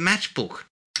across a matchbook.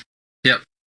 Yep.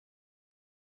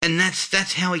 And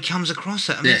that's how he comes across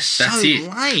it. I mean, Yeah, it's so that's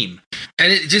it. lame.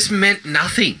 And it just meant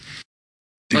nothing.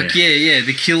 Like,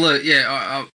 the killer,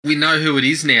 we know who it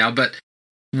is now, but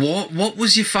what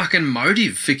was your fucking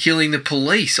motive for killing the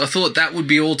police? I thought that would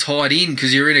be all tied in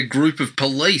because you're in a group of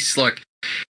police. Like,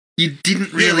 you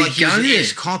didn't really like go he was there. an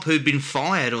ex-cop who'd been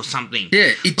fired or something.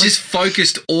 Yeah, it just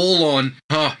focused all on,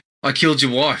 I killed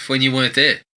your wife when you weren't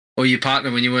there, or your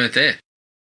partner when you weren't there.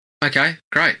 Okay,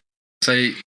 great.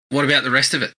 So what about the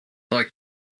rest of it? Like,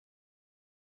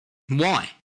 Why?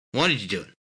 Why did you do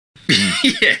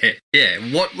it? yeah.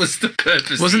 What was the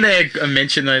purpose? Wasn't there a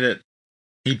mention, though, that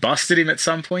he busted him at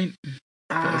some point?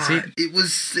 That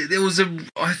was it? There was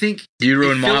I think... You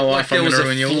ruined my life, I'm going to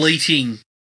ruin yours. Fleeting...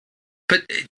 But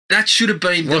that should have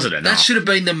been... Wasn't it? That should have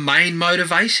been the main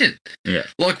motivation. Yeah.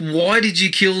 Like, why did you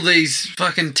kill these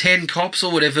fucking 10 cops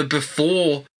or whatever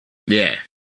before... Yeah.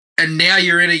 And now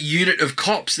you're in a unit of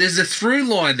cops. There's a through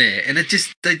line there, and it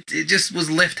just was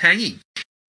left hanging.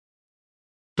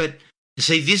 But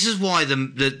see, this is why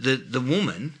the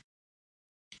woman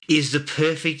is the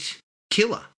perfect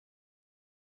killer.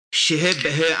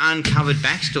 Her uncovered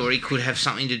backstory could have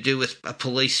something to do with a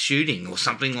police shooting or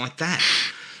something like that.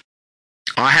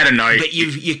 I had a note. But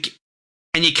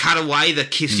you cut away the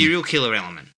serial killer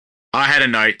element. I had a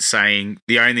note saying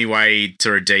the only way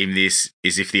to redeem this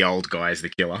is if the old guy is the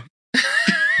killer.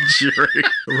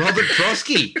 Robert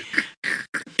Prosky.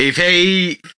 If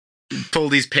he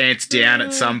pulled his pants down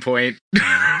at some point,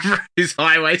 his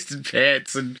high-waisted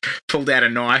pants, and pulled out a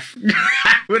knife,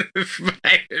 that would have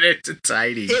made it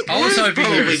entertaining. I was hoping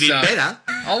it was better.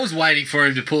 I was waiting for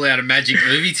him to pull out a magic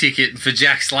movie ticket and for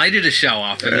Jack Slater to show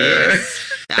up. And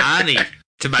Arnie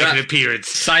to make an appearance.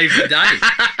 Save the day.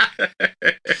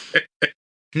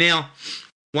 Now,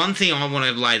 one thing I want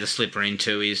to lay the slipper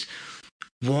into is,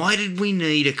 why did we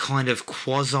need a kind of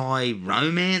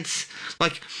quasi-romance?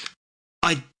 Like,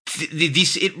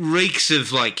 it reeks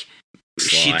of, like,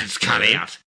 shit that's cut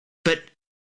out. But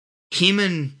him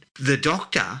and the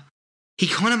doctor, he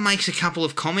kind of makes a couple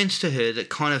of comments to her that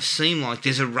kind of seem like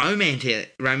there's a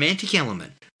romantic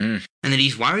element and that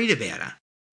he's worried about her.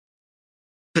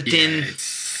 But then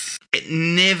it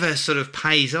never sort of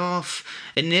pays off.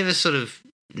 It never sort of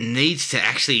needs to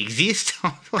actually exist.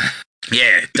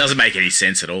 Yeah, it doesn't make any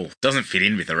sense at all. It doesn't fit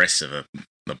in with the rest of the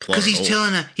plot. Because he's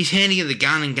telling her, he's handing her the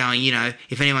gun and going, you know,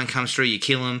 if anyone comes through, you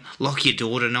kill him, lock your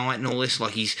door tonight and all this.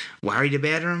 Like, he's worried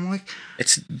about her. I'm like,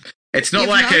 it's not you've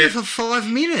like known her for 5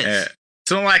 minutes.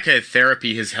 It's not like her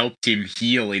therapy has helped him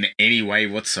heal in any way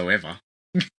whatsoever.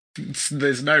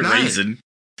 There's no reason.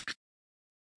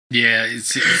 Yeah,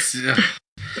 it's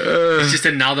just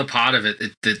another part of it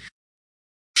that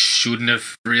shouldn't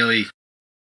have really...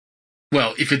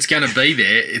 Well, if it's going to be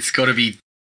there, it's got to be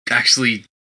actually...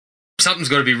 Something's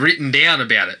got to be written down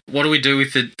about it. What do we do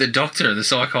with the doctor and the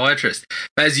psychiatrist?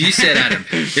 As you said, Adam,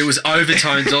 it was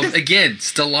overtones of... Again,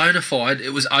 Stallone-ified,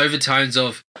 it was overtones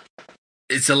of...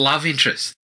 It's a love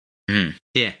interest.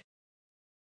 Yeah.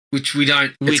 Which we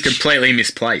don't... It's completely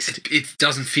misplaced. It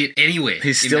doesn't fit anywhere.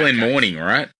 He's still in mourning,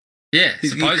 right? Yeah.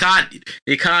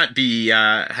 You can't be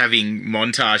having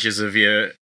montages of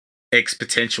your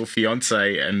ex-potential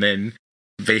fiance and then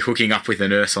be hooking up with a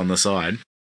nurse on the side.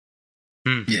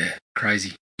 Yeah,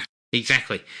 crazy.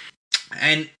 Exactly.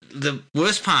 And the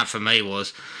worst part for me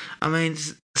was, I mean,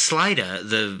 Slater,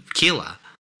 the killer,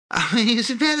 I mean, he was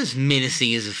about as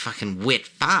menacing as a fucking wet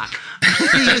fart.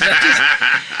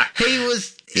 He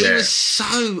was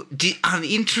so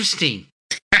uninteresting.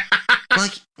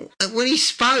 Like, when he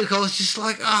spoke, I was just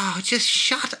like, oh, just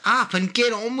shut up and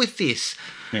get on with this.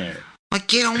 Yeah. Like,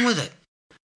 get on with it.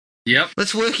 Yep.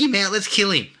 Let's work him out. Let's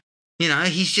kill him. You know,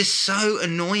 he's just so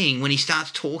annoying when he starts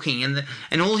talking,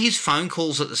 and all his phone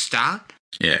calls at the start.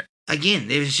 Yeah. Again,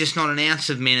 there was just not an ounce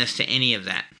of menace to any of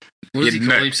that. What does he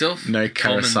call himself? No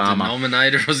Karasama. Common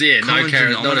denominator?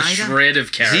 Not a shred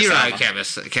of Karasama. Zero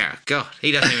Karasama. God,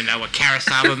 he doesn't even know what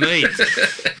Karasama means.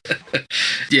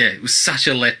 Yeah, it was such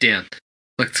a letdown.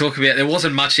 Like, talk about, there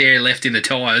wasn't much air left in the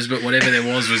tyres, but whatever there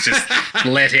was just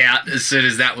let out as soon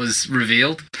as that was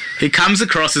revealed. He comes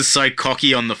across as so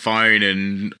cocky on the phone,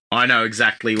 and I know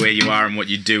exactly where you are and what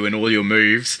you do and all your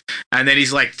moves. And then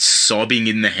he's like sobbing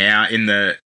in the house, in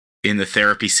the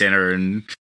therapy center, and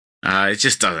it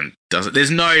just doesn't. There's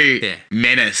no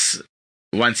menace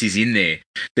once he's in there.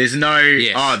 There's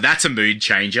no, that's a mood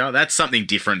changer. That's something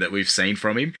different that we've seen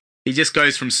from him. He just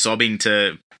goes from sobbing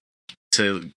to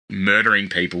murdering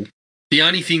people. The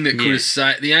only thing that could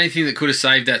have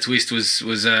saved that twist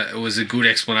was a good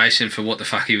explanation for what the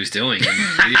fuck he was doing. And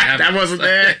we didn't have that wasn't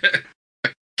there.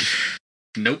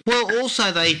 Nope. Well,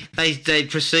 also they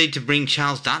proceed to bring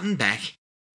Charles Dutton back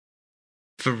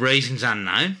for reasons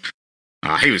unknown.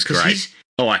 He was great.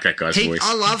 I like that guy's voice.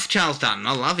 I love Charles Dutton.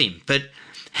 I love him, but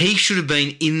he should have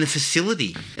been in the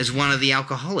facility as one of the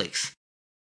alcoholics.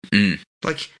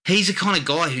 Like, he's the kind of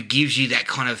guy who gives you that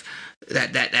kind of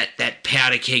that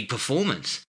powder keg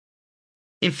performance.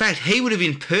 In fact, he would have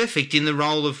been perfect in the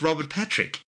role of Robert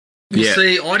Patrick. Well,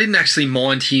 see, I didn't actually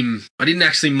mind him. I didn't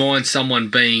actually mind someone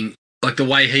being like the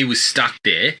way he was stuck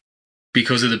there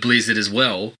because of the blizzard as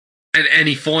well. And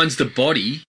he finds the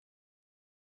body,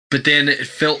 but then it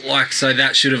felt like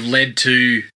that should have led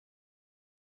to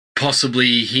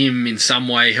possibly him in some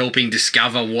way helping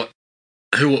discover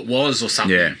who it was or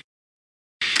something. Yeah.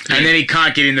 And then he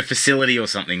can't get in the facility or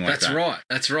something like that.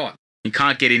 That's right. He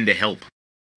can't get in to help.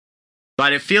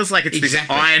 But it feels like it's this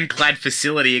ironclad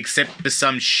facility except for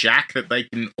some shack that they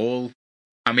can all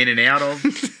come in and out of.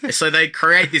 So they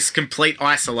create this complete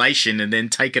isolation and then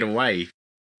take it away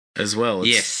as well.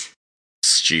 It's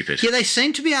stupid. Yeah, they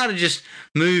seem to be able to just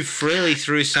move freely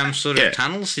through some sort of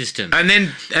tunnel system. And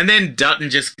then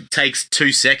Dutton just takes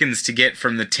 2 seconds to get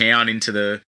from the town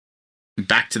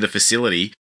back to the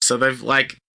facility. So they've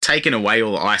taken away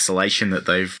all the isolation that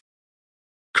they've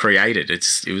created.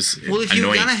 It was well, if annoying. you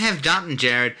were going to have Dutton,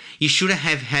 Jared, you should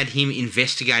have had him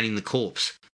investigating the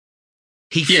corpse.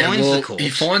 He finds the corpse. He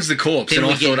finds the corpse, and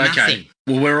I thought, okay,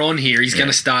 well, we're on here. He's going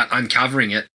to start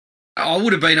uncovering it. I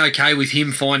would have been okay with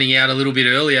him finding out a little bit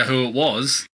earlier who it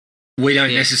was. We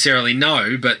don't necessarily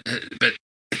know, but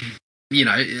you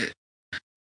know,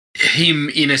 him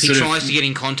in a he tries to get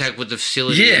in contact with the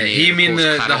facility. Yeah, him in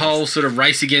the whole sort of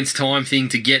race against time thing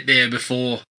to get there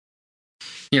before,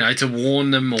 to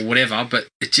warn them or whatever. But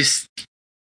it just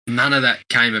none of that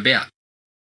came about.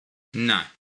 No.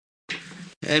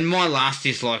 And my last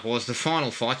dislike was the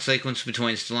final fight sequence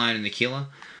between Stallone and the killer.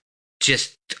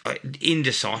 Just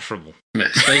indecipherable.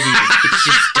 It's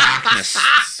just darkness.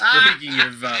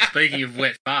 Speaking of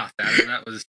wet fart, Adam, that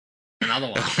was another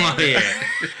one. Oh yeah,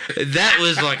 that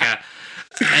was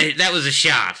that was a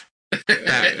shot.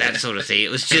 That sort of thing.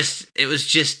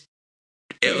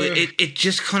 It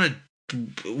just kind of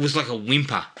was like a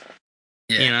whimper.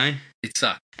 Yeah, it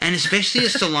sucked. And especially a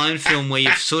Stallone film where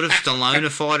you've sort of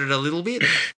Stallone-ified it a little bit.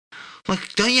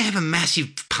 Like, don't you have a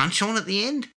massive punch on at the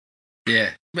end?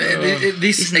 Yeah.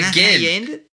 This Isn't that how you end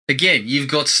it? Again, you've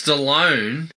got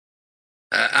Stallone,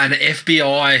 an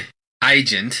FBI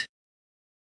agent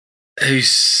who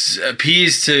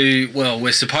appears to, well,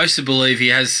 we're supposed to believe he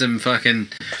has some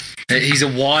he's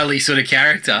a wily sort of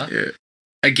character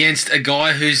against a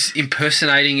guy who's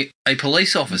impersonating a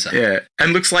police officer. Yeah,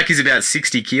 and looks like he's about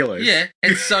 60 kilos. Yeah,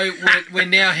 and so we're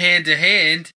now hand to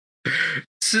hand.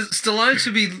 Stallone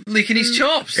should be licking his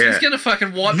chops. Yeah. He's going to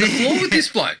fucking wipe the floor with this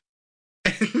bloke.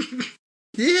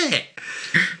 Yeah.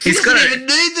 He doesn't even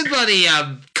need the bloody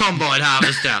combine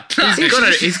harvester.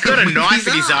 He's got a knife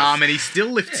in his arm and he still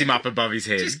lifts him up above his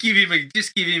head. Just give him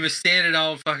a standard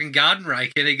old fucking garden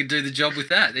rake and he could do the job with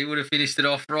that. He would have finished it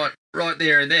off right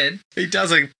there and then. He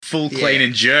does a full clean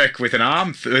and jerk with an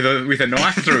arm with a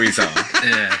knife through his arm.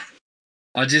 Yeah.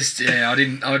 I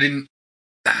didn't.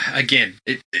 Again,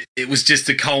 it was just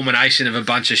a culmination of a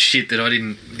bunch of shit that I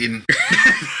didn't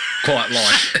quite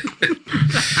like.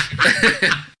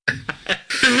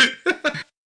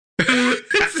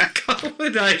 It's a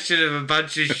combination of a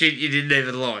bunch of shit you didn't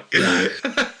even like.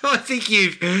 I think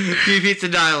you've hit the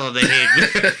nail on the head.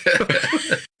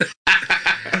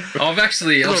 I've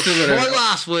still got my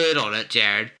last word on it,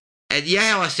 Jared. And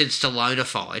how I said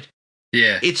Stallone-ified.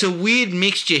 Yeah. It's a weird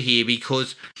mixture here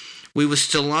because we were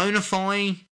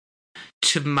Stallone-ifying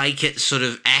to make it sort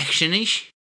of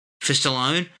action-ish for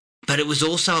Stallone, but it was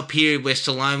also a period where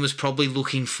Stallone was probably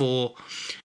looking for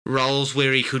roles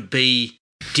where he could be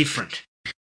different.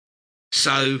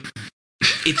 So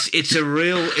it's a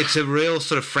real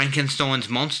sort of Frankenstein's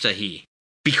monster here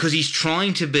because he's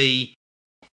trying to be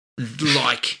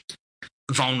like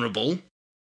vulnerable,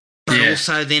 but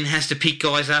also then has to pick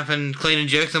guys up and clean and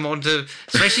jerk them onto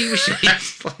threshing machines.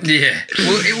 Yeah.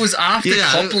 Well, it was after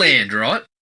Copland, right?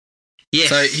 Yes.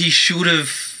 So he should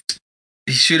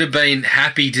have been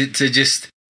happy to just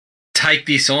take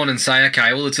this on and say,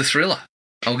 okay, well, it's a thriller.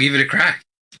 I'll give it a crack.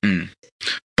 Mm.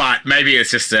 But maybe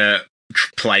it's just a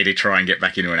play to try and get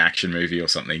back into an action movie or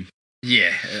something.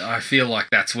 Yeah, I feel like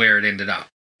that's where it ended up.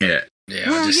 Yeah. Yeah,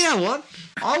 Well, you know what?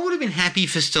 I would have been happy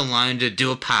for Stallone to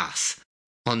do a pass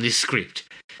on this script.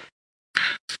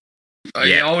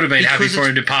 Yeah, I would have been happy Because for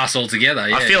him to pass altogether.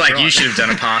 Yeah, I feel like right. you should have done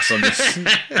a pass on this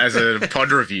as a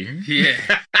pod review. Yeah.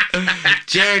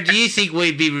 Jared, do you think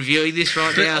we'd be reviewing this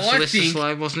right But now if I Sylvester think-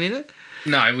 Stallone wasn't in it?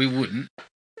 No, we wouldn't.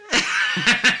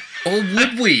 Or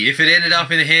would we, if it ended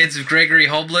up in the hands of Gregory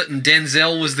Hoblet and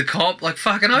Denzel was the cop? Like,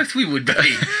 fucking oath we would be.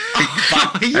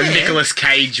 And Nicolas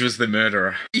Cage was the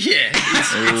murderer. Yeah.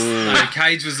 No,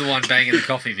 Cage was the one banging the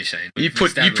coffee machine. You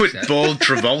put Established that. bald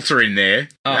Travolta in there.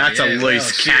 Oh, That's yeah, a loose well,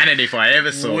 shit. cannon if I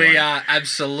ever saw We one. are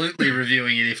absolutely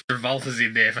reviewing it if Travolta's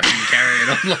in there fucking carrying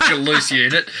on like a loose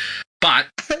unit. But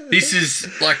this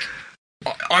is like,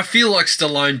 I feel like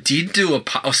Stallone did do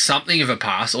or something of a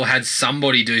pass, or had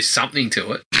somebody do something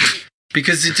to it,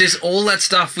 because it's just all that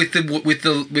stuff with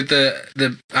the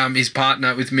his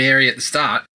partner with Mary at the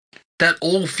start. That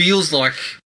all feels like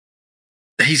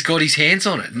he's got his hands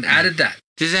on it and added that.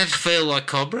 Does that feel like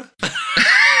Cobra?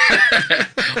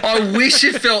 I wish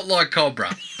it felt like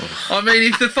Cobra. I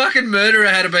mean, if the fucking murderer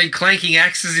had been clanking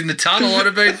axes in the tunnel, I'd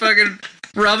have been fucking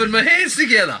rubbing my hands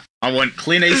together. I want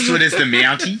Clint Eastwood as the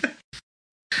Mountie.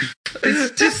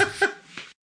 It's just...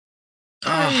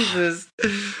 Jesus.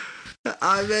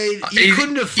 I mean, you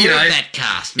couldn't afford that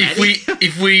cast, Matty.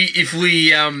 If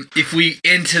we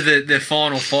enter the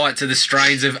final fight to the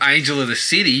strains of Angel of the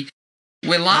City,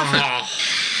 we're laughing. Oh,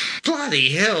 bloody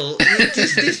hell.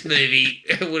 this movie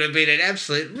would have been an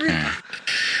absolute ripper.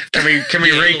 Can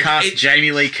we Yeah, recast look,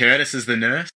 Jamie Lee Curtis as the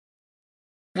nurse?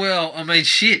 Well, I mean,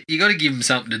 shit, you got to give him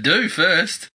something to do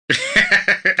first.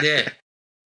 Yeah.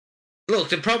 Look,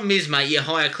 the problem is, mate, you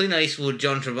hire Clint Eastwood,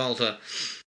 John Travolta,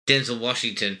 Denzel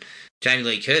Washington, Jamie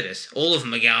Lee Curtis. All of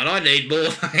them are going, I need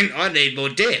more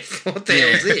death. What the hell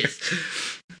is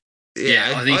this?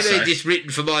 Yeah, I think I so. need this written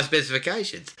for my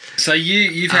specifications. So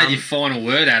you've had your final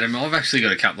word, Adam. I've actually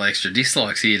got a couple of extra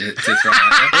dislikes here to throw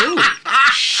out there. Oh,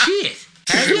 shit.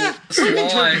 Have you? We've been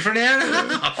talking for an hour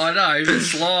and a half. I know, but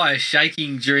Sly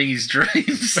shaking during his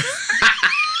dreams.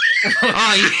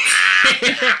 Oh,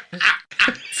 yeah.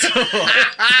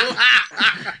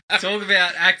 Talk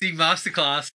about acting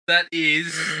masterclass. That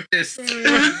is just...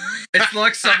 It's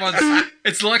like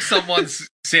someone's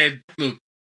said, look,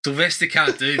 Sylvester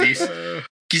can't do this.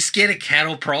 Just get a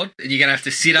cattle prod and you're going to have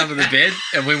to sit under the bed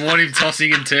and we want him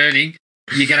tossing and turning.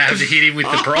 You're going to have to hit him with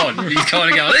the prod. He's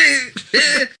kind of going,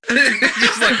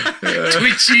 just like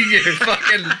twitching and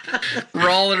fucking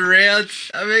rolling around.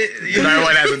 I mean, No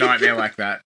one has a nightmare like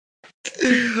that.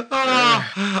 Oh,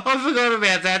 I forgot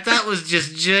about that. That was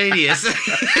just genius.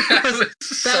 that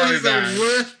was bad. the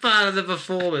worst part of the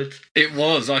performance. It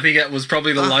was. I think that was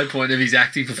probably the low point of his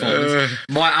acting performance.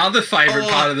 My other favourite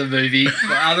part of the movie,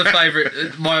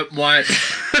 my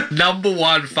number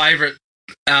one favourite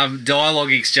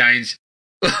dialogue exchange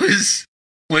was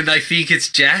when they think it's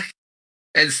Jack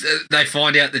and they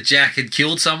find out that Jack had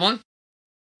killed someone,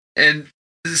 and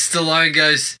Stallone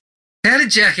goes, how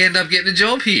did Jack end up getting a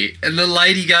job here? And the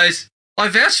lady goes, I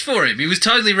vouched for him. He was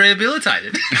totally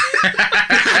rehabilitated.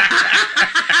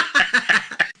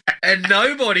 And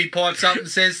nobody pipes up and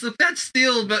says, look, that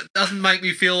still doesn't make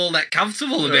me feel all that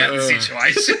comfortable about the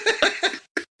situation.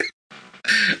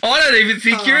 I don't even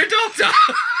think you're a doctor.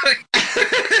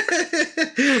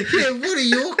 Yeah, what are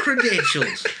your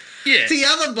credentials? Yeah. The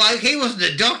other bloke, he wasn't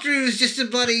a doctor, he was just a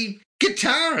bloody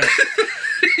guitarist.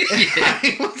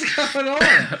 What's going on?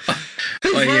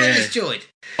 Who's running this joint?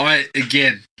 I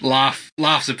again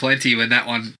laughs aplenty when that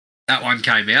one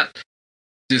came out.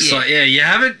 Just like, you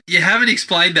haven't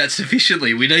explained that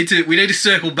sufficiently. We need to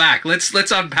circle back. Let's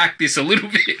unpack this a little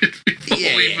bit before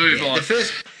we move on.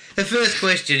 The first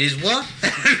question is what?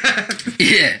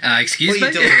 Excuse me.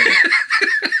 What are you talking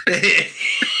about?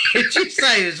 Did you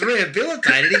say he was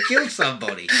rehabilitated? He killed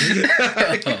somebody.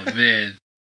 Oh man,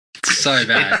 so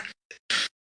bad.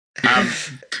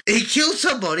 He killed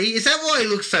somebody. Is that why he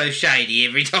looks so shady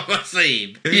every time I see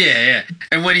him? Yeah.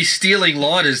 And when he's stealing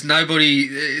lighters, nobody,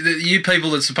 you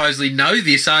people that supposedly know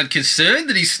this aren't concerned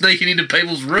that he's sneaking into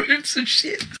people's rooms and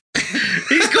shit.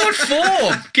 He's got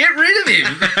form. Get rid of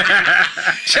him.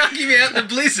 Chuck him out in the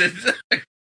blizzard.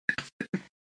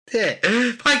 Yeah.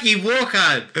 Make him walk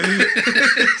home.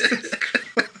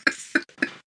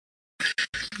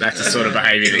 That's the sort of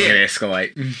behaviour that can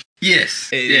escalate. Yes.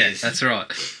 It yeah, is. that's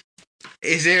right.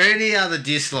 Is there any other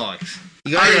dislikes?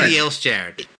 You got anything else,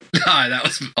 Jared? No, that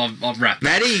was I'm wrapped.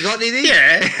 Matty, you got anything?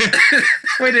 Yeah.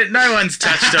 No one's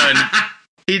touched on.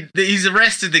 He's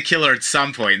arrested the killer at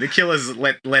some point. The killer's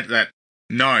let that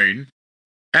known,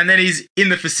 and then he's in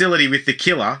the facility with the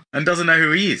killer and doesn't know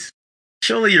who he is.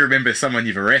 Surely you remember someone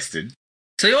you've arrested.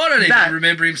 See, I don't That- even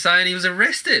remember him saying he was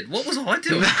arrested. What was I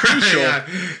doing? Pretty sure. Yeah.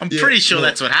 I'm Yeah, pretty sure look.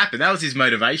 that's what happened. That was his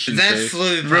motivation That to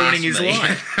flew past ruining his me.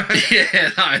 life. Yeah,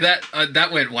 no,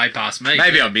 that went way past me.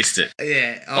 Maybe I missed it.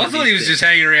 Yeah, I thought he was just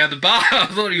hanging around the bar. I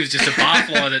thought he was just a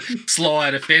barfly that Sly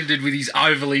had offended with his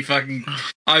overly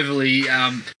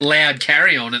loud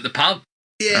carry on at the pub.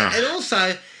 Yeah, Oh. and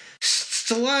also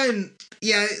Stallone.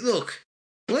 Yeah, look,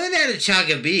 learn how to chug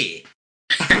a beer.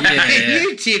 Yeah.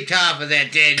 You tipped half of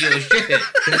that Daniel shit.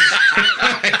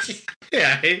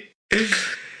 Yeah.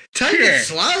 Take Yeah. it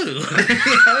slow.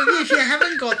 If you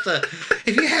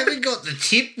haven't got the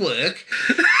tip work,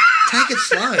 take it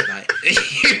slow, mate.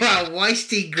 You are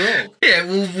wasting grog. Yeah,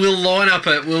 we'll line up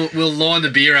we'll line the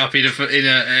beer up in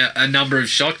a number of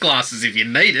shot glasses if you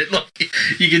need it. Like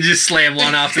you can just slam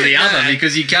one after the other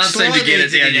because you can't seem to Slide get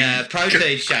it needs down. in a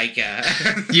protein shaker.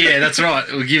 Yeah, that's right.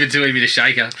 We'll give it to him in a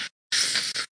shaker.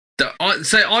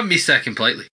 I missed that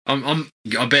completely.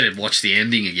 I better watch the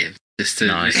ending again just to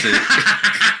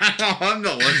I'm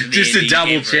not watching the just to ending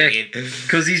double ever check again.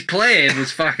 because his plan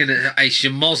was fucking a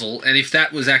schmozzle, and if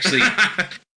that was actually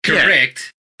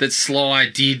correct, that Sly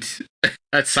did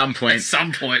At some at point.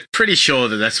 some point. Pretty sure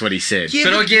that's what he said. Yeah,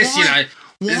 But I guess why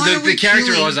are the we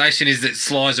characterisation is that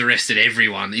Sly's arrested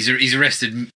everyone. He's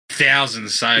arrested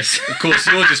thousands. So of course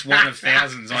you're just one of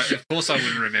thousands. Of course I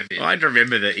wouldn't remember you. I'd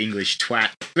remember the English twat.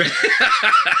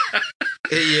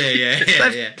 Yeah.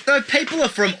 The people are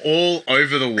from all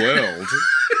over the world.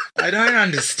 I don't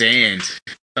understand.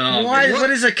 Oh, Why? man. What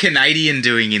is a Canadian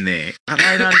doing in there?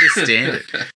 I don't understand it.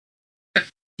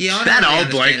 Yeah, I That don't old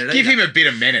bloke, understand it give either. him a bit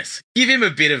of menace. Give him a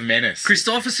bit of menace.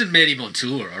 Christopherson met him on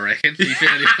tour, I reckon. He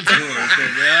found him on tour and said,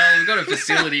 well, we've got a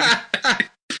facility.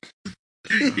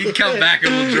 You can come back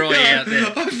and we'll dry you out there.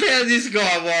 I found this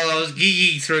guy while I was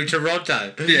gigging through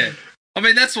Toronto. Yeah. I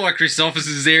mean, that's why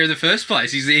Christopherson's there in the first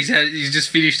place. He's just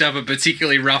finished up a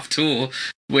particularly rough tour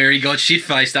where he got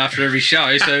shit-faced after every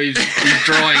show, so he's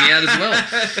drying out as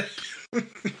well.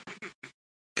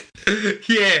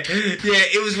 Yeah,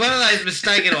 it was one of those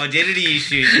mistaken identity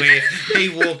issues where he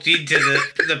walked into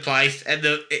the place and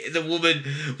the woman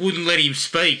wouldn't let him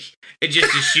speak and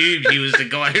just assumed he was the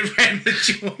guy who ran the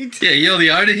joint. Yeah, you're the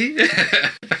owner here?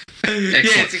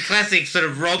 Yeah, it's a classic sort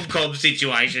of rom-com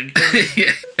situation.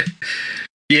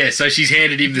 Yeah, so she's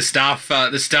handed him the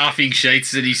staffing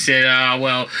sheets, and he said,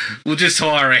 well, we'll just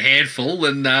hire a handful,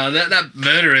 and that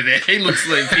murderer there, he looks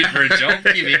like fit for a job.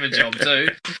 Give him a job too.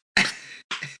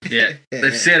 Yeah,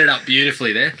 they've set it up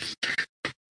beautifully there.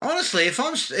 Honestly, if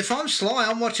I'm Sly,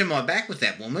 I'm watching my back with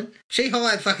that woman. She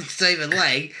hired fucking Stephen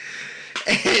Lang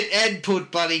and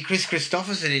put buddy Chris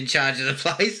Christopherson in charge of the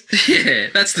place. Yeah,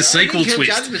 that's the sequel I think her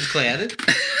twist. judgment's clouded.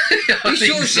 I You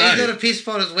think sure so. she's got a piss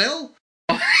pot as well?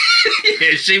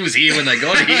 Yeah, she was here when they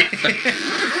got here.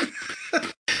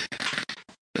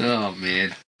 Oh,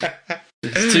 man.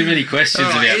 There's too many questions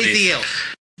All right, about anything this.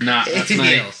 else? Nah, that's Anything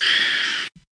me. else?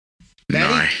 No,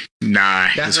 Matty?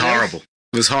 it was Nothing horrible.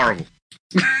 It was horrible.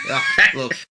 Oh,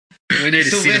 look, We need a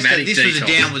Sylvester, cinematic this was a detox.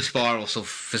 downward spiral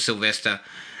for Sylvester,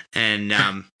 and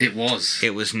It was.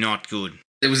 it was not good.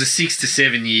 It was a 6 to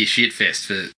 7 year shit fest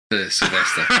for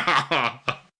Sylvester.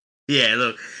 Yeah,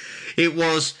 look, it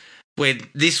was when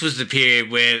this was the period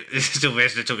where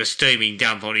Sylvester took a steaming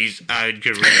dump on his own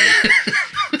career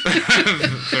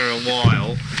for a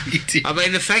while. He did. I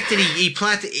mean, the fact that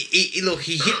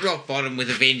he hit rock bottom with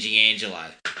Avenging Angelo,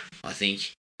 I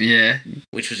think, Yeah,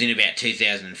 which was in about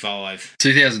 2005.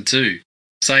 2002.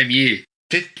 Same year.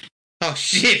 Oh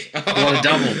shit! What a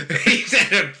double. He's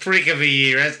had a prick of a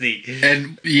year, hasn't he?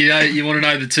 And you want to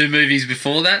know the two movies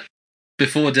before that?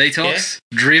 Before Detox?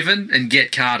 Driven and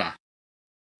Get Carter.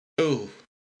 Ooh.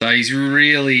 So he's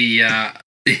really,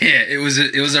 it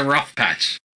was a rough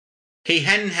patch. He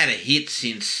hadn't had a hit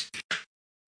since,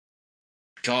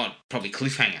 God, probably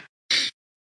Cliffhanger.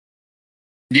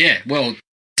 Yeah, well,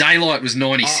 Daylight was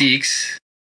 96.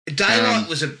 Daylight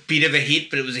was a bit of a hit,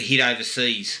 but it was a hit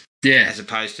overseas Yeah. as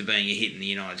opposed to being a hit in the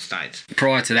United States.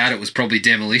 Prior to that, it was probably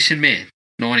Demolition Man.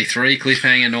 93,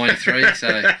 Cliffhanger 93.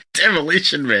 So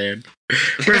Demolition Man.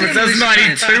 That was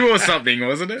 92 or something,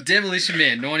 wasn't it? Demolition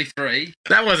Man 93.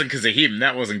 That wasn't because of him.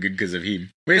 That wasn't good because of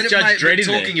him. Where's But Judge Dredd in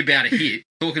talking there? about a hit,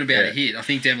 a hit, I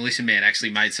think Demolition Man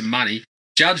actually made some money.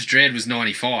 Judge Dredd was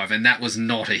 95, and that was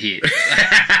not a hit.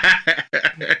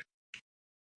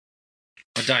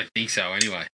 I don't think so,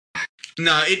 anyway.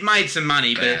 No, it made some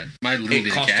money, but Made a little it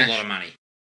bit cost of cash. a lot of money.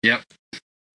 Yep.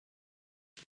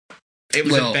 It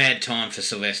was Well- a bad time for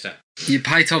Sylvester. You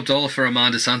pay top dollar for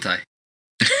Amanda Sante.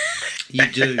 You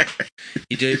do.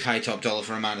 You do pay top dollar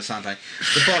for Amanda Sante.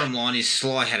 The bottom line is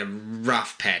Sly had a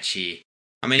rough patch here.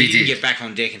 I mean, He he didn't did. get back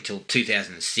on deck until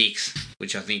 2006,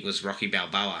 which I think was Rocky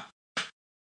Balboa. Was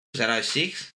that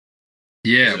 06?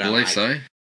 Yeah, Was it I believe 08? so.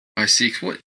 06.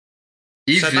 What?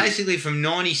 So basically from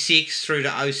 96 through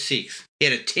to 06, he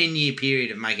had a 10-year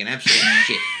period of making absolute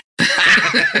shit.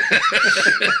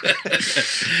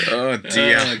 Oh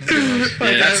dear. Oh, God.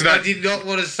 Yeah. That's not- I did not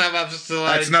want to sum up That's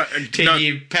Stallone's not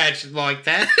 10-year patch like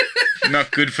that.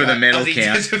 not good for the medal I think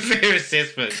count. that's a fair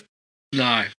assessment.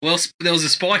 No. Well, there was a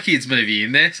Spy Kids movie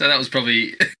in there, so that was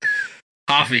probably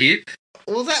half a hit.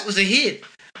 Well, that was a hit.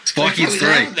 Spy Kids 3.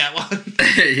 Loved that one.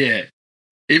 Yeah.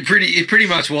 It pretty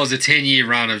much was a 10-year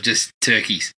run of just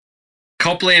turkeys.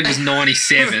 Copland was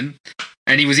 97,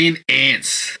 and he was in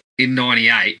Ants in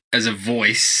 98 as a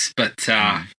voice, but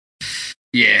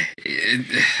yeah,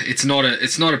 it's not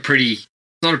a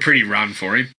pretty run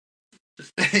for him.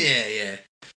 yeah.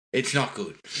 It's not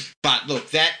good. But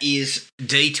look, that is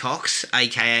Detox,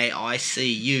 aka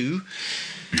ICU.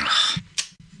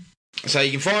 So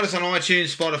you can find us on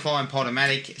iTunes, Spotify, and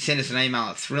Podomatic. Send us an email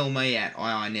at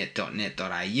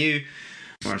thrillme@iinet.net.au.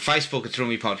 We're on Facebook at Thrill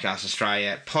Me Podcast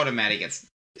Australia, Podomatic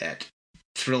at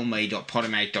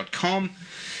thrillme.podomatic.com,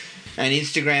 and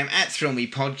Instagram at Thrill Me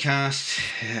Podcast.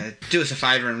 Do us a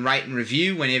favour and rate and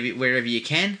review wherever you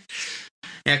can.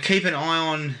 Now keep an eye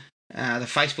on the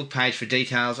Facebook page for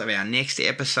details of our next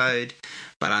episode.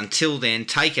 But until then,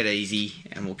 take it easy,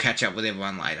 and we'll catch up with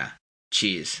everyone later.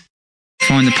 Cheers.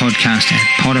 Find the podcast at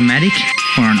Podomatic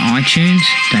or on iTunes.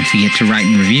 Don't forget to rate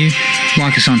and review.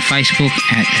 Like us on Facebook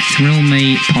at Thrill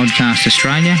Me Podcast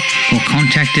Australia, or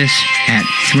contact us at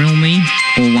thrillme,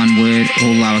 all one word,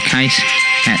 all lowercase,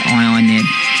 at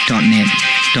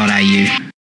iinet.net.au.